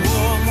in the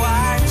warm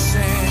white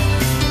sand.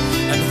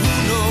 And who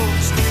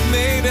knows,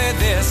 maybe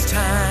this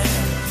time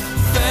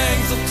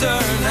things will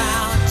turn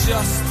out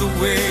just the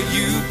way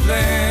you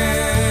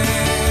planned.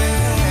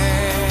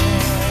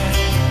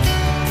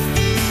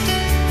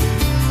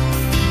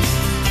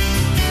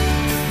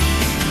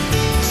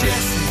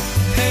 Jessie,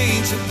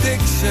 paint your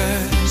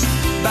pictures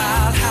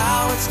about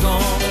how it's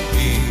gonna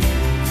be.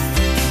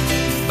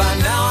 By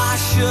now I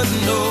should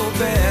know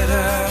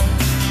better.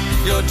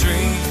 Your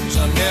dreams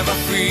are never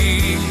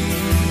free.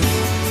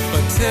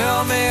 But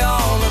tell me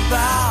all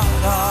about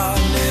our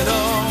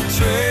little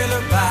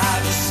trailer by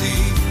the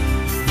sea.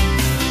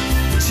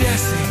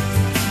 Jessie,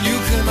 you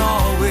can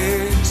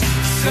always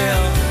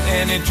sell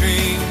any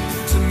dream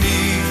to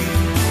me.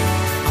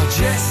 Oh,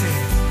 Jessie,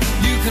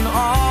 you can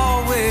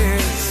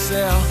always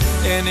sell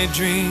any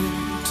dream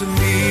to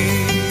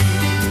me.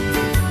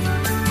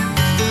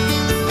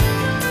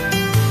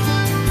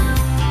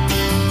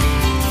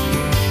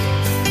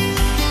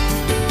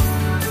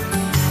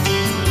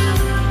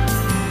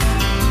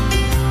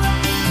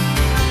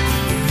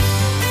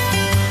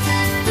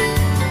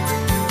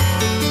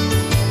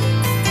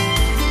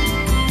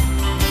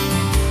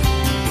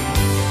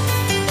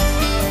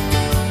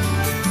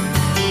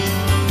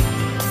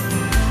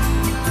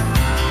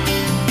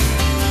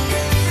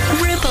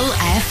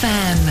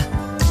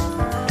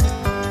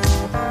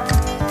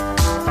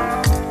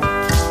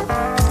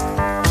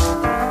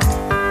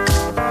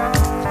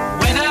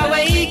 When I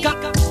wake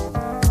up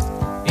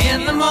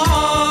in the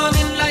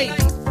morning light,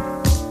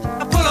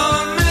 I pull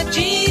on my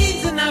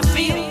jeans and I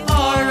feel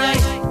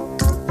alright.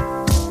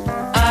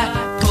 I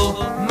pull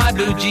my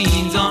blue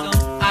jeans on,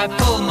 I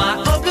pull my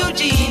old blue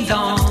jeans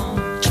on.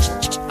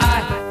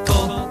 I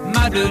pull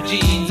my blue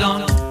jeans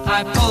on,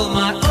 I pull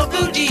my old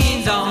blue jeans on.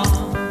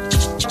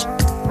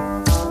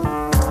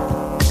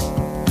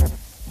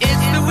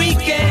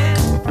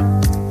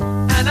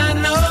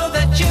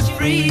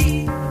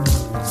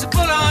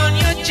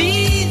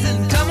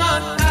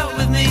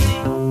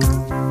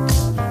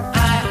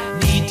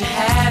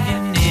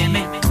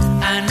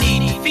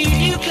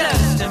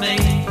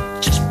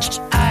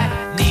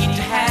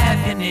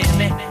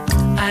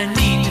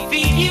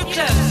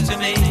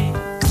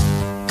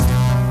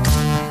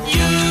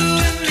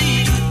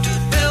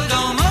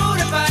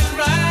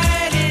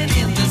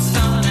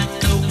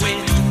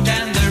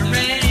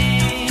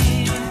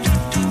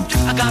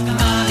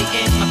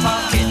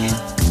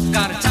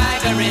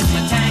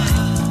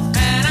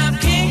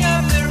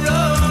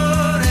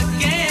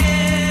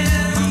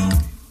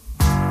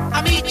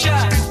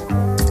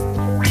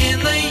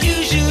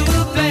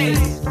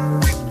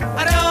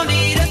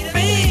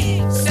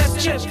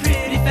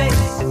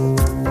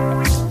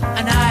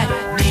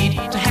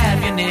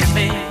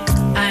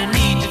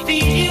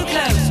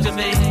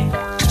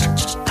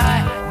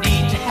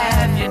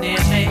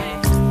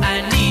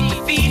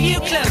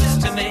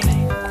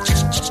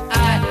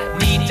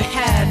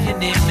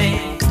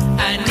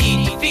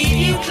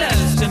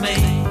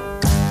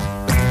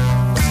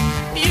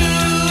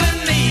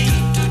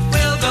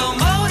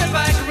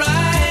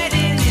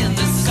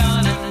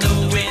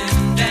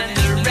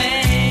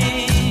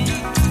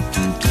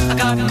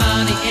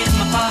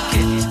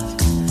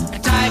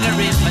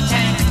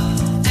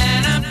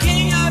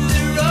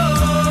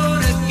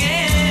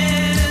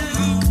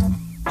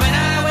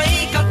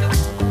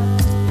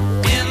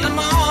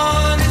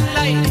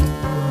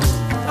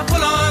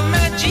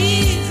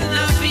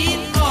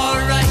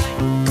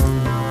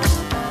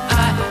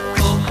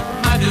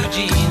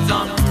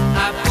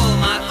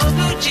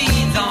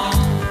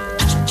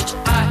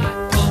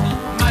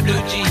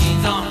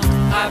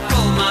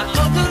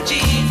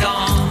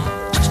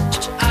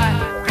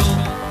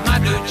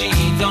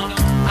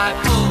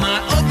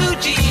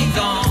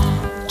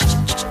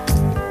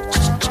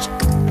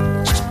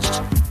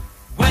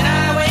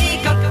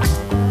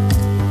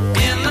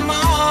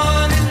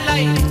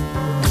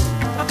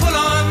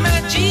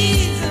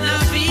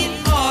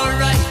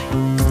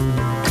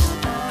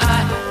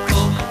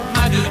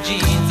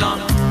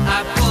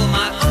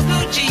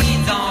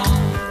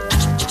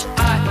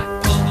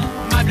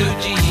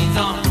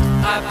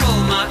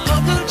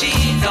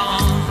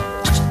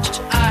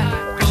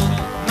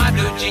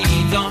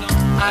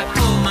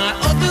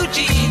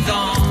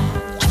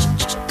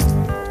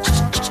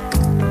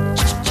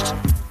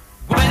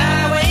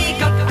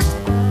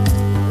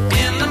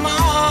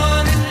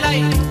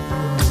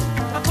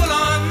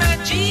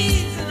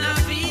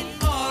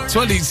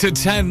 20 to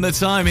 10 the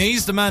time.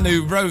 He's the man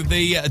who wrote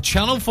the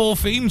Channel 4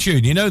 theme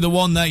tune. You know, the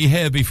one that you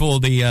hear before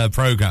the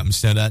programmes.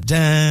 Da, da,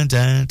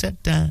 da, da,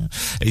 da.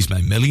 He's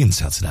made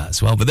millions out of that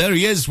as well. But there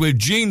he is with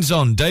jeans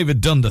on. David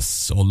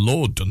Dundas, or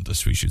Lord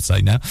Dundas, we should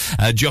say now.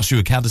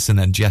 Joshua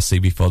Caddison and Jesse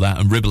before that.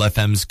 And Ribble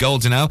FM's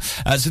Golden Hour.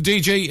 So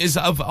DJ is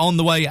up on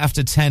the way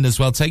after 10 as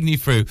well, taking you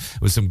through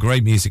with some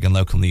great music and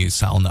local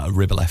news on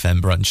Ribble FM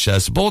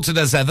Brunch. Supported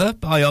as ever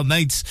by our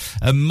mates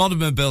Modern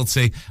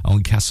Mobility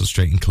on Castle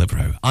Street in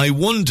Clitheroe. I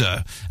wonder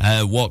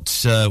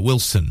what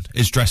Wilson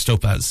is dressed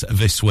up as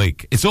this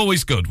week. It's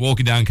always good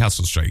walking down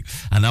Castle Street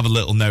and have a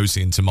little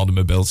nosy into Modern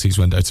Mobility's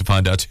window to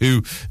find out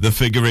who the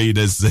figurine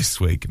is this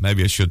week.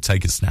 Maybe I should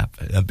take a snap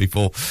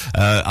before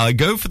I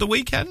go for the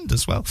weekend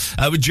as well.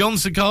 With John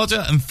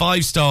Cicada and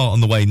 5 Star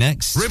on the way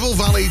next. Ribble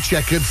Valley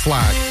Checkered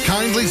Flag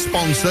kindly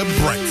sponsor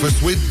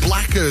Breakfast with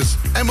Blackers.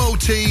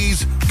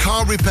 MOTs,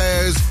 car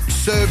repairs,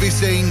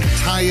 servicing,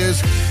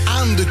 tyres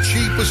and the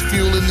cheapest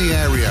fuel in the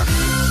area.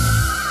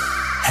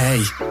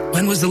 Hey,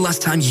 when was the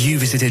last time you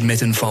visited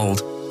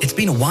Mittenfold? It's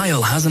been a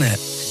while, hasn't it?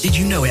 Did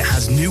you know it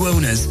has new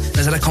owners and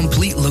has had a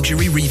complete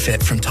luxury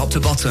refit from top to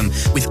bottom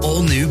with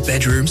all new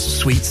bedrooms,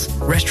 suites,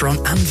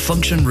 restaurant and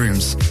function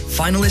rooms?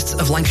 Finalists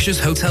of Lancashire's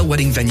Hotel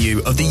Wedding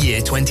Venue of the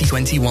Year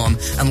 2021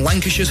 and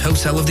Lancashire's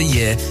Hotel of the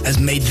Year has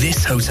made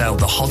this hotel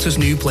the hottest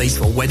new place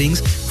for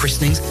weddings,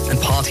 christenings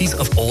and parties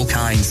of all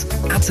kinds.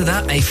 Add to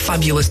that a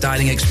fabulous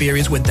dining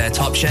experience with their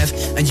top chef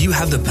and you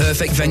have the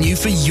perfect venue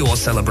for your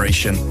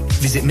celebration.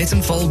 Visit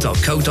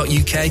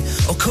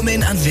mittenfold.co.uk or come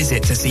in and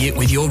visit to see it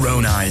with your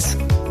own eyes.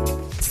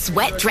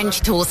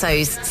 Sweat-drenched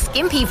torsos,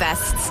 skimpy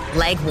vests,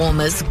 leg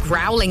warmers,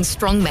 growling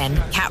strongmen,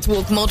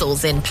 catwalk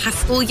models in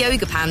pastel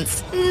yoga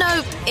pants.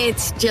 Nope,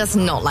 it's just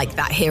not like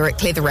that here at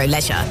Clitheroe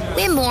Leisure.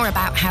 We're more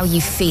about how you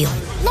feel,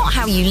 not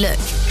how you look.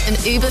 An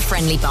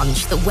uber-friendly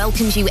bunch that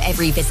welcomes you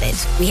every visit.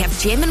 We have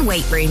gym and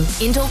weight room,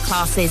 indoor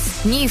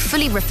classes, new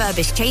fully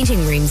refurbished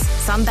changing rooms,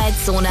 sunbed,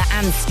 sauna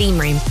and steam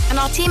room. And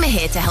our team are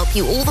here to help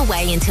you all the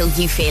way until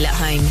you feel at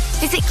home.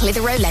 Visit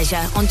Clitheroe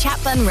Leisure on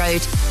Chatburn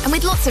Road. And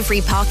with lots of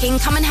free parking,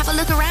 come and have a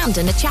look around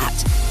and a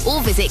chat.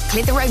 Or visit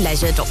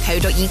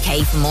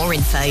clitheroeleisure.co.uk for more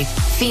info.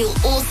 Feel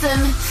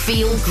awesome,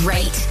 feel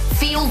great,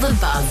 feel the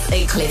buzz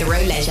at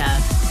Clitheroe Leisure.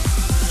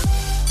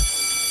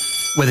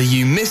 Whether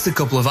you missed a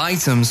couple of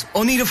items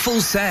or need a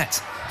full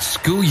set,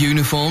 school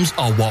uniforms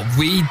are what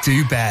we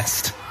do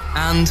best.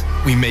 And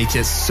we make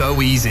it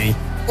so easy.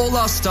 All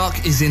our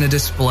stock is in a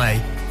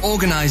display,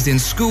 organised in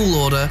school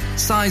order,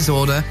 size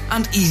order,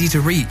 and easy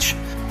to reach.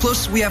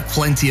 Plus, we have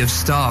plenty of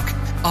stock.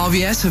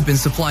 RVS have been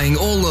supplying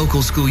all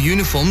local school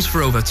uniforms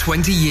for over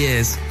 20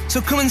 years. So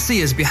come and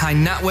see us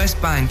behind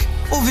NatWest Bank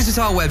or visit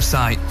our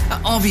website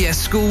at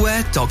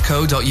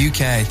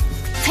rvsschoolwear.co.uk.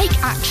 Take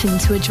action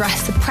to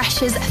address the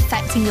pressures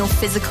affecting your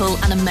physical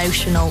and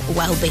emotional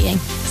well-being.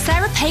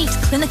 Sarah Pate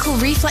Clinical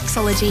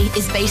Reflexology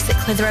is based at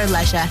Clitheroe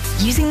Leisure.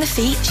 Using the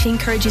feet, she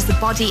encourages the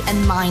body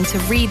and mind to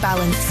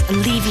rebalance,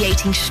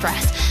 alleviating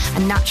stress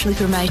and naturally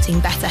promoting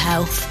better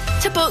health.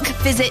 To book,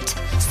 visit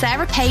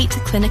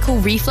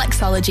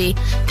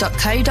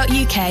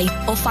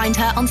sarahpateclinicalreflexology.co.uk or find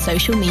her on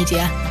social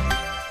media.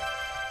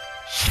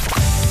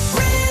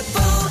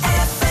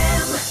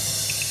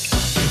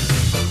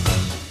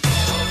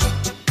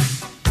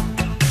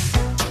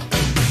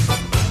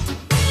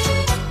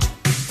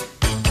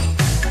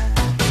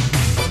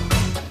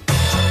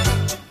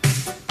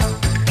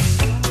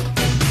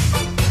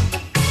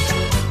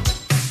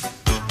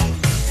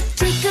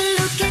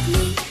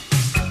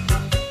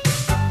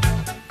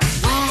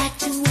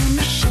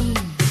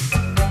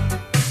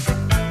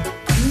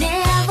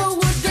 Never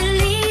would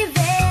believe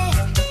it.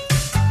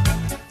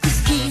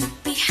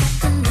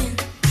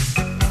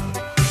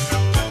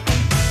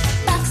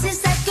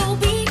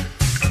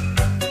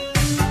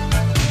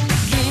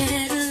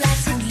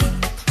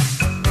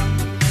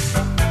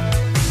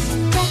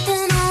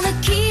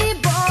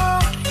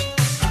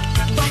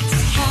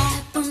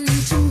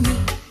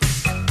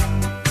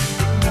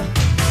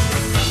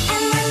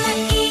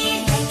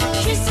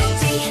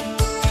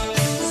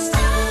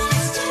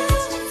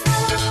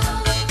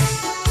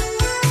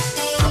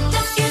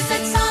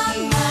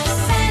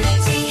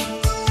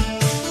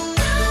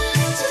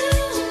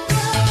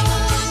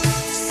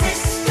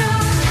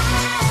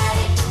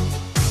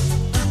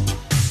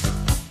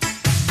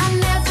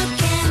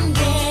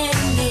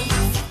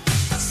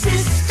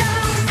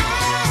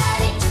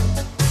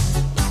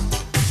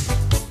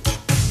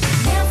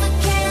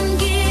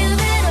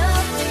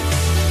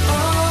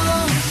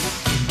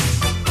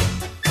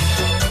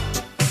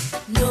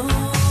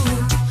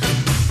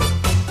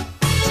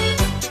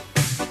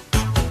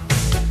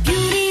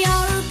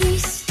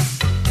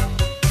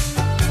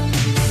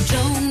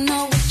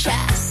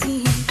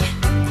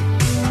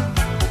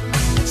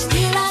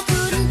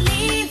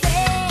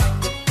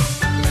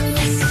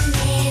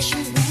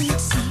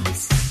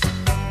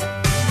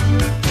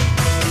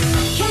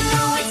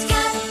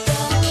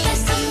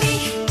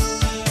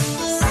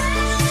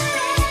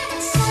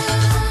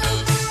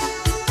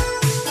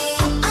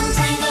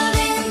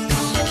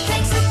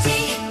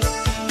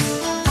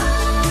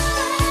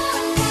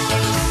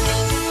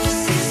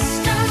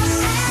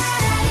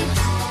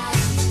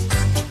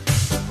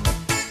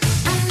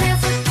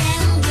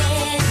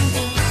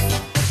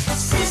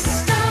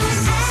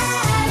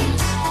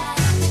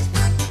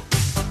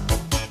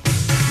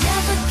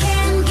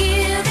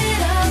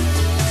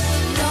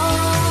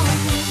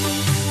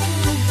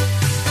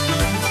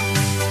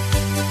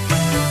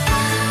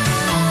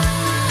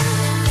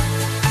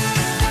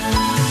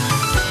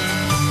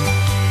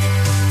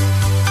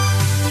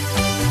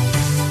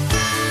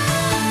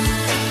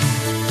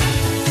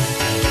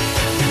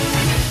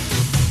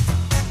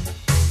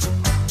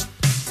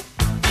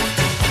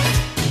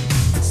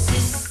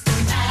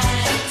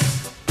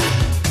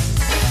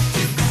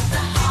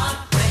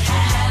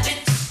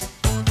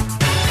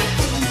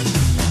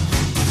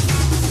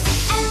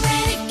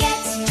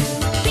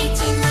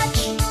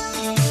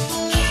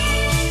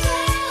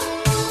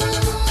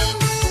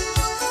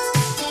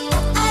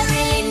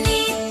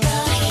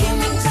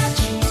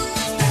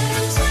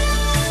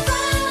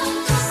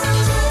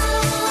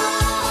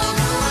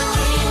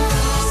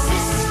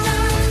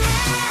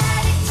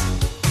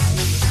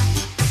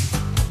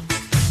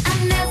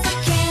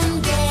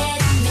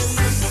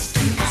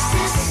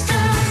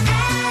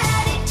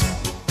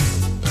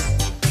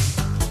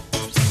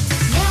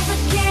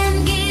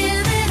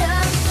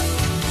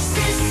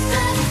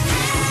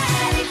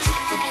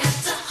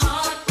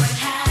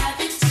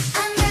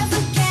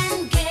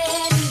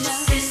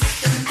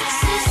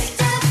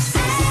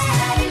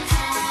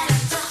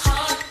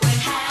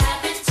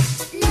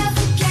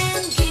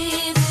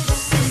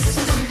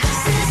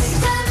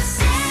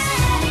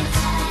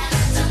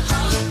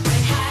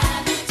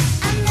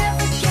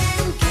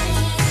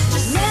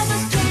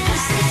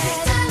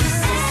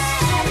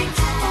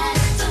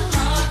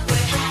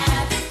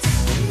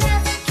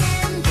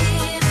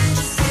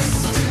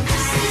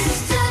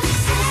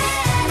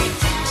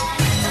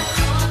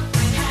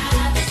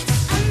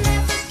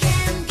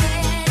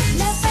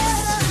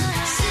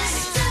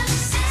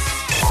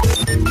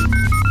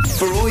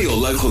 For all your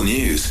local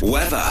news,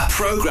 weather,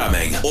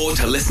 programming, or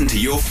to listen to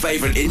your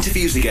favourite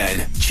interviews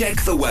again,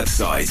 check the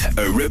website at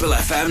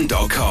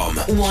ribblefm.com.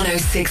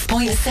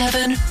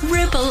 106.7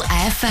 Ribble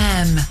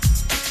FM.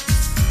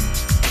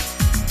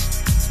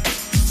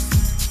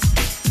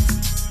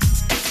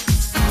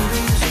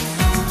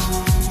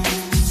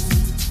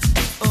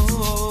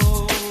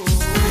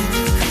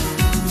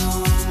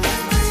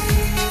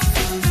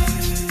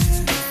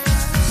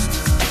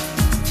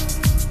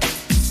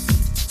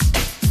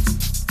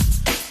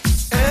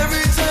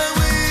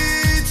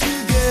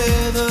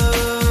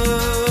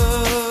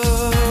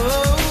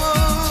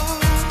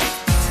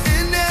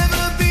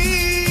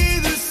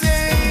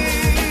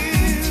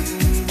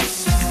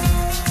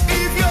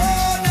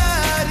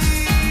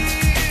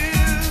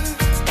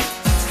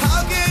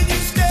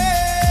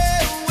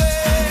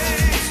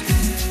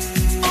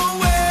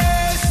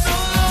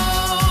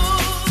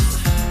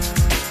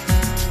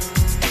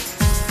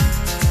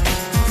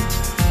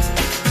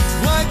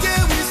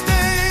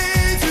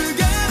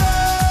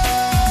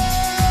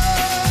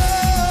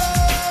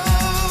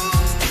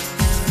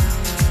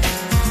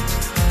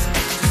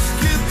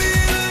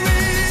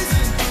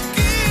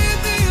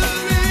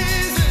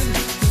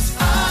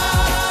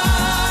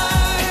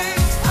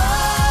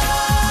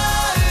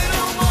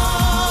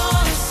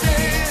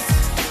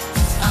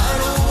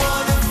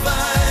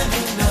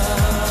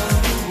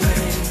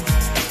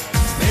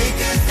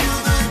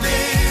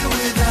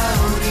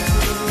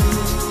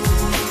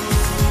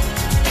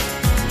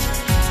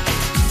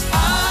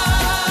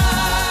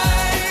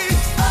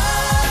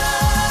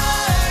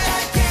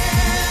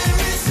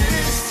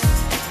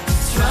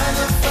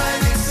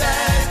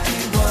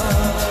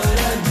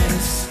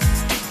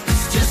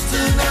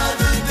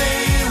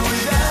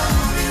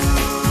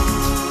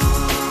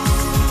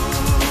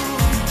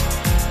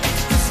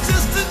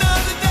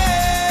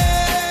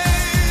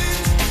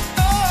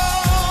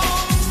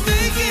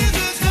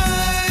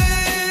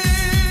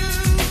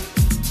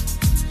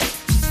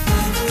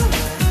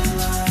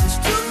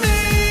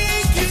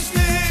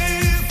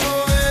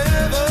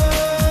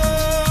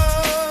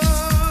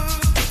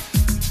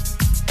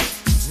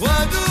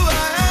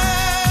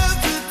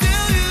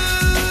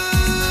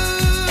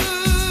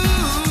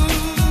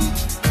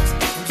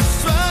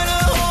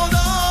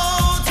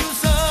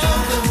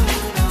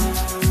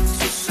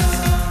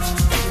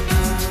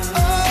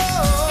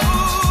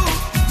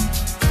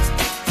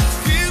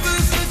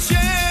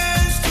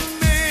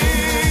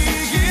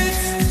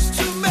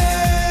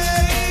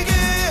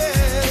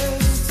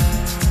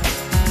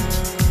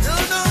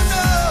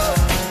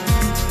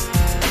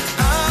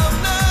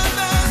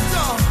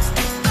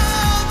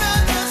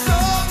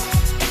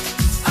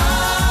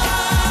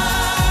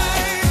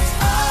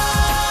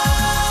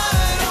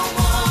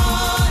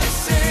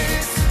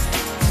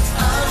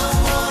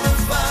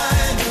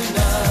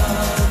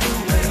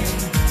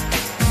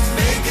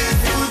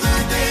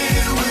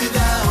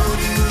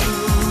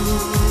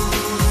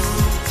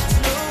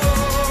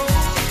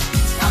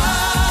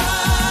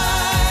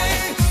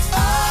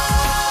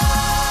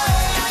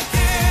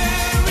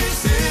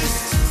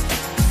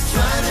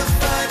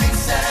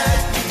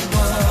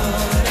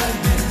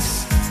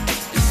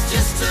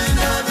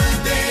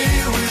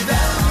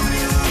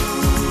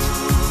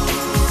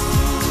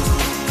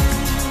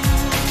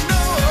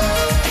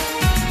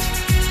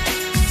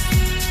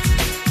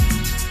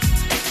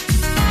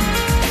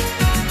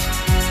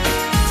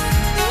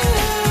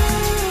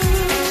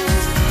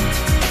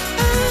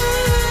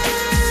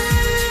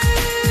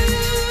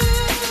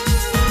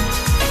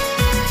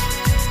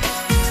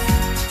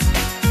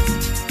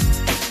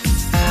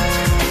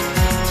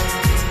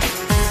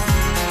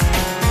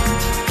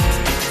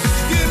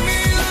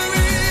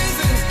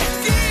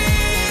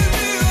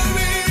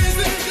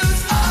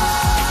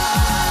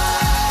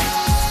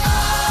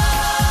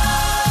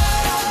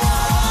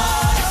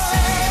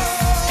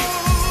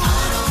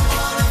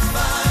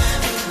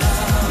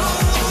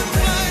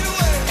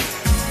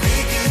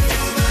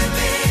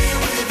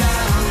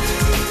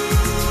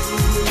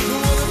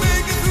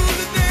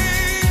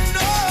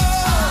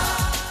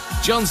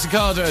 John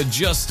Cicada,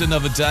 Just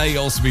Another Day.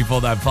 Also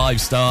before that,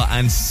 5-star.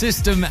 And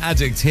System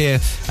Addict here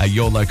at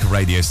your local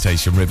radio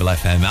station, Ribble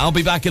FM. I'll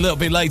be back a little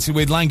bit later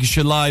with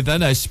Lancashire Live,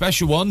 then a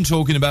special one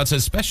talking about a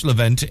special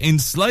event in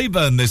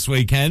Slaburn this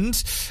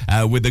weekend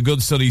with the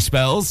good sunny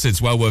spells. It's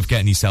well worth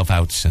getting yourself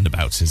out and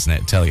about, isn't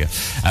it? I tell you.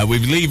 We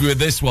leave you with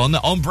this one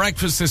on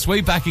breakfast this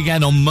week. Back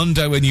again on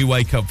Monday when you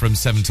wake up from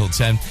 7 till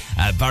 10.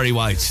 Barry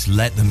White,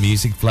 Let the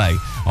Music Play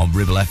on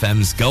Ribble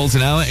FM's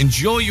Golden Hour.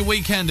 Enjoy your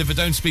weekend if I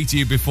don't speak to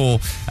you before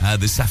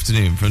this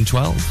afternoon from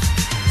 12. Let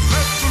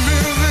the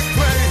music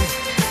play.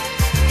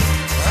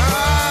 I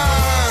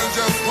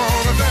just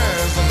wanna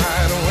dance the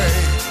night away.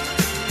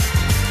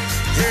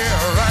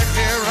 Yeah, right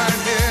here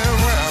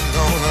where I'm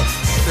gonna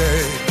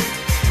stay.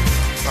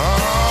 All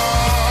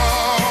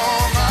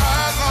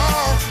night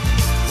long.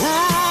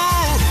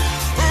 Ooh,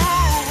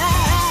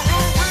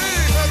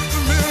 let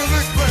the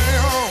music play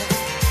on.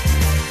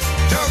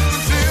 Just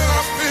until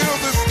I feel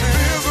this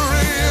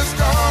misery is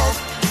gone.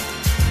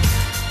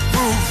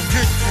 Move,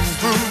 kick and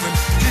groove and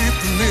keep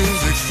the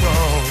music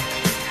strong.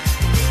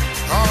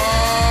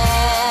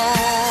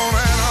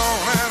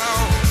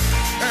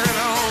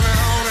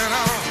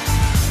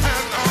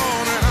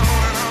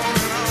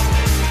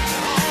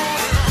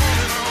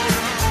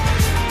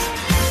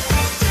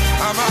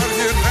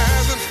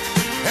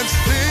 and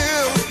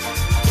still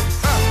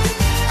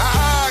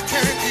I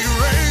can't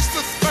erase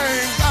the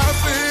things I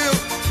feel.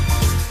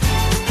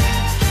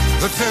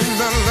 The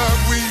tender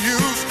love we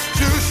used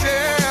to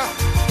share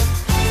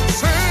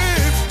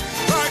seems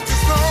like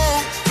it's no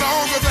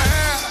longer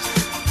there.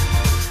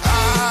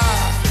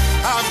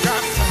 I've got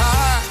to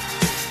hide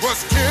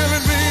what's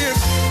killing me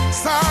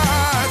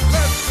inside.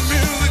 Let the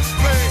music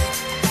play.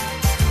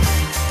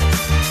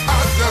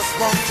 I just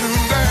want to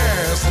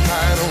dance the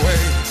night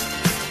away.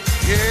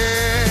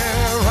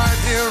 Yeah, right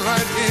here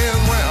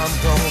where I'm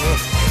gonna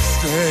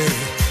stay.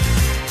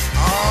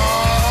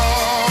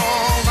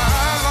 All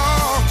night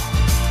long.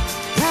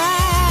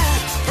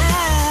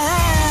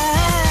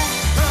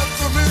 Let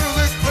the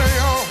music play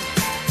on.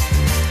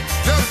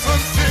 Just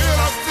until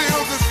I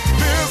feel this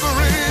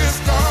misery is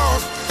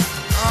gone.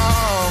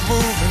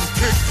 Moving,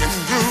 kicking,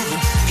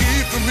 grooving,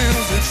 keep the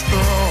music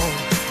strong.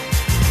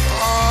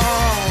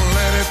 Oh,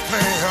 let it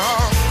play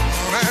on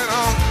and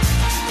on.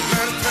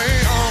 Let it play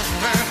on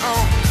and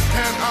on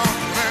and on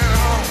and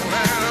on and on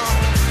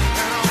and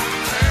on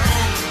and on and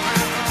on.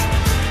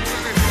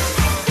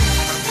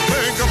 I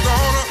think I'm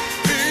gonna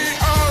be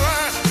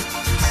alright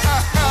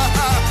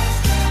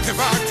if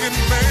I can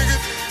make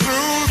it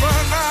through the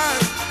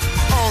night.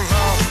 Oh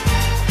Lord,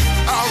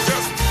 I'll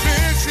just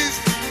pretend she's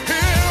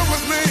here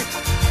with me.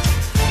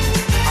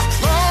 I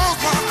close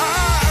my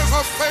eyes,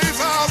 her face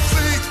I'll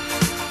see.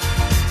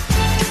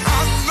 I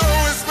know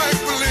it's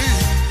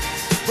make-believe,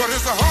 but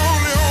it's the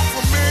only hope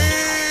for me.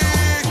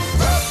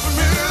 Let the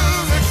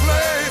music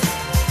play.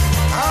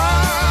 I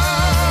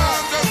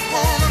just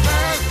wanna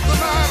dance the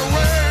night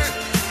away.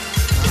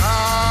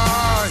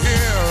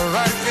 Here,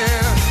 right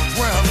here,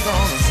 where I'm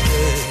gonna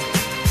stay.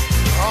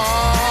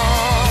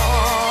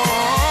 All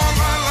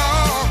night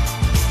long.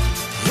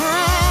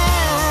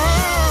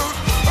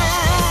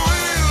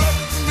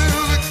 Let the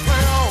music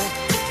play on.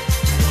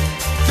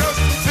 Just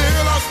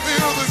until I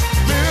feel this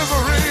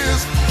misery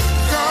is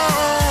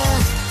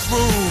gone.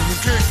 Moving,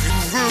 kicking,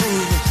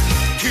 grooving,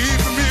 keep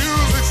the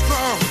music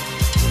strong.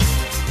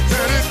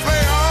 Let it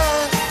play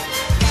on,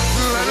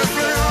 let it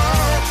play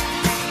on,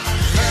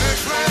 let it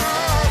play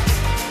on.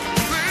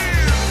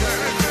 Please, let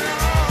it play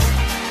on,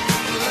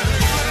 let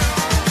it play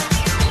on.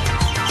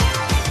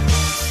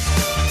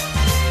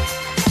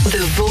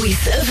 The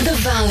voice of the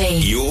valley.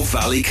 Your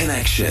Valley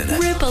Connection.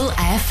 Ribble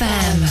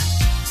FM.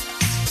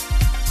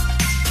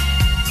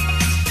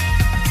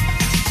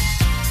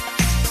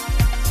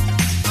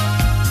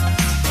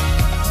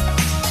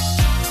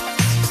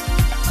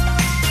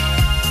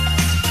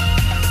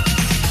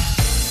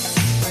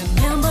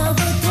 Remember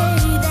the day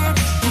that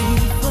we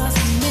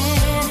first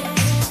met,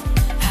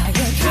 how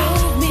you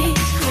drove me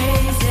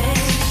crazy,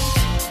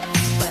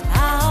 but I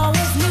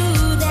always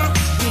knew that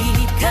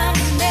we'd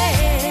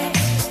connect.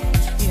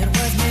 It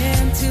was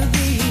meant to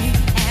be,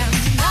 and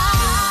I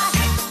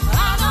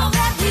know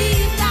that we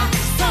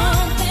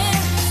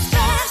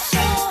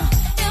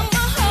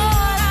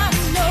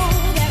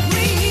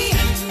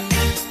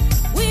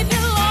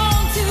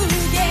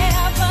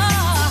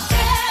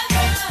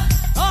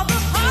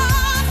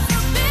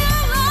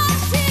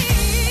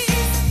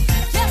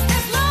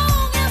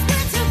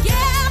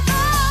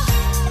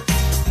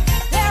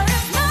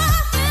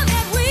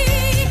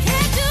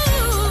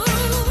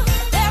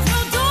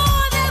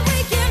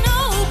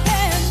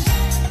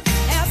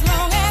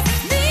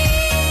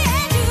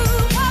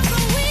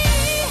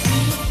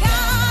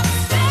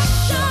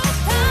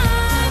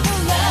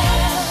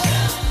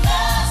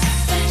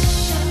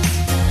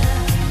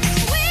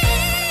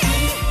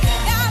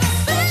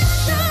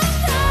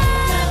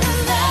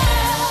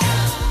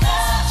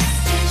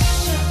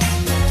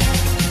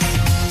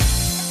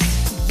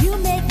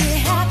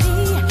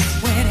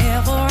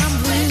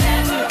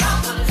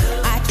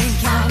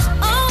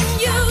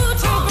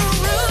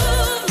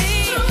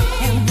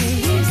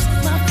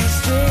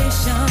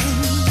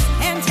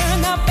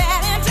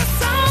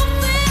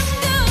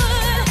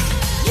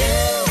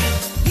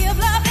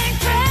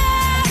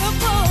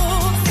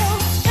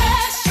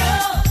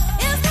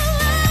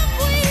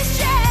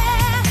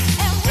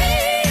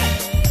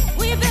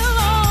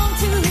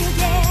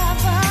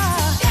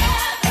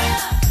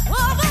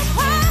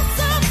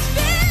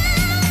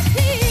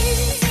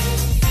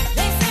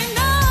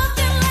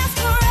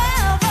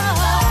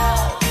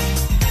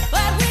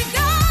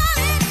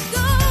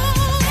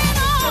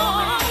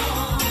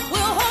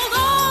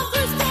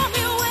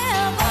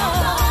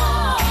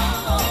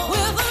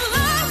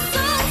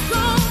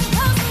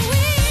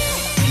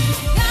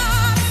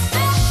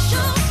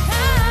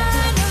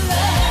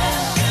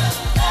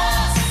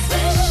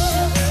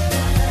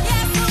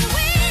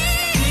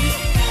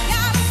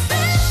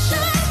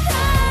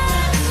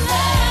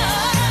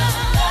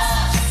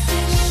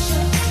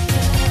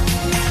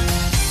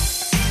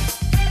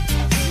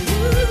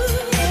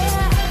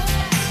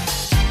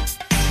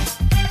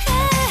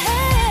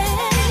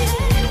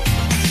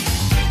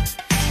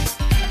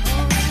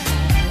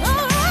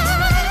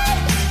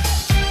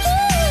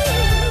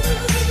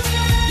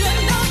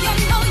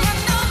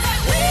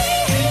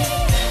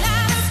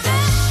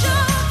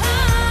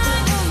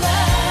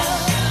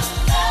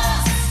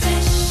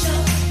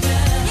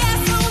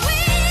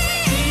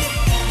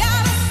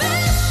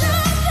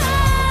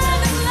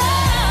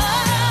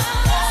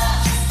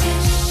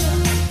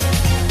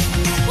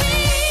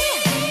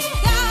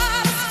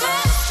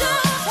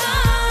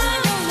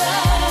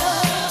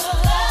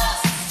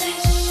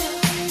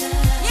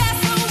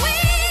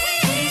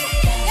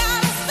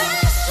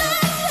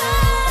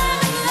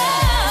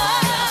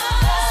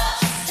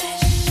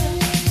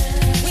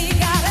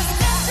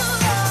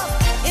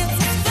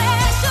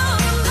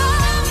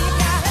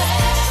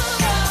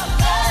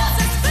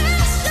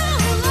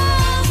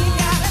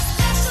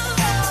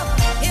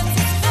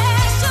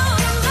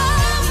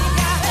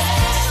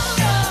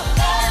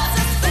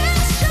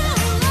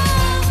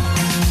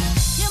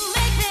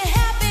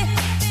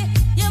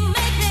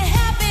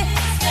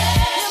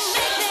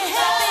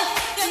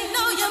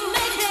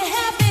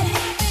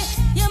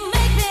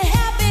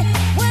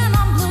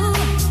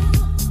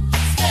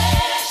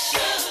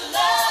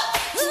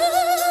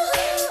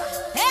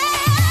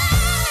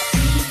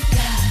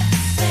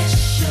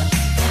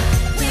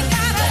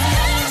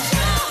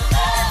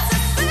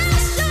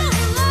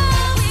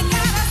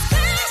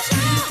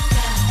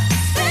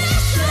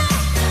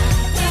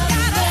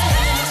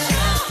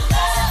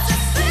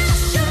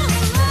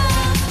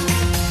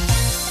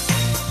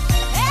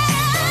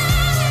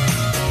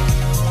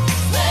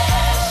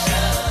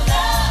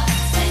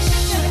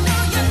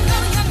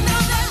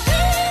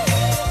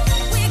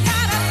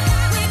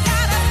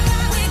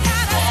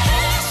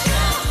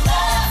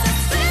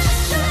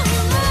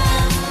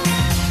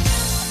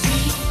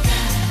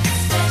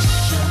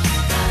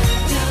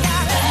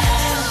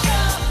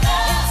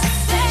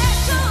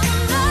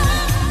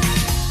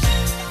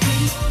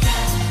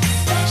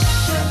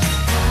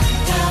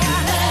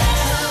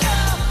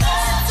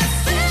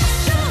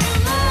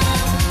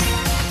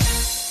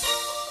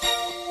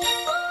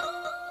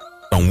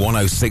on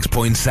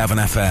 106.7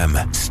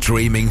 FM,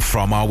 streaming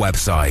from our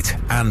website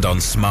and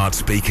on smart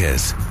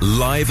speakers.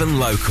 Live and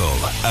local,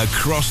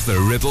 across the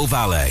Ribble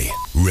Valley.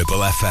 Ribble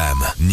FM.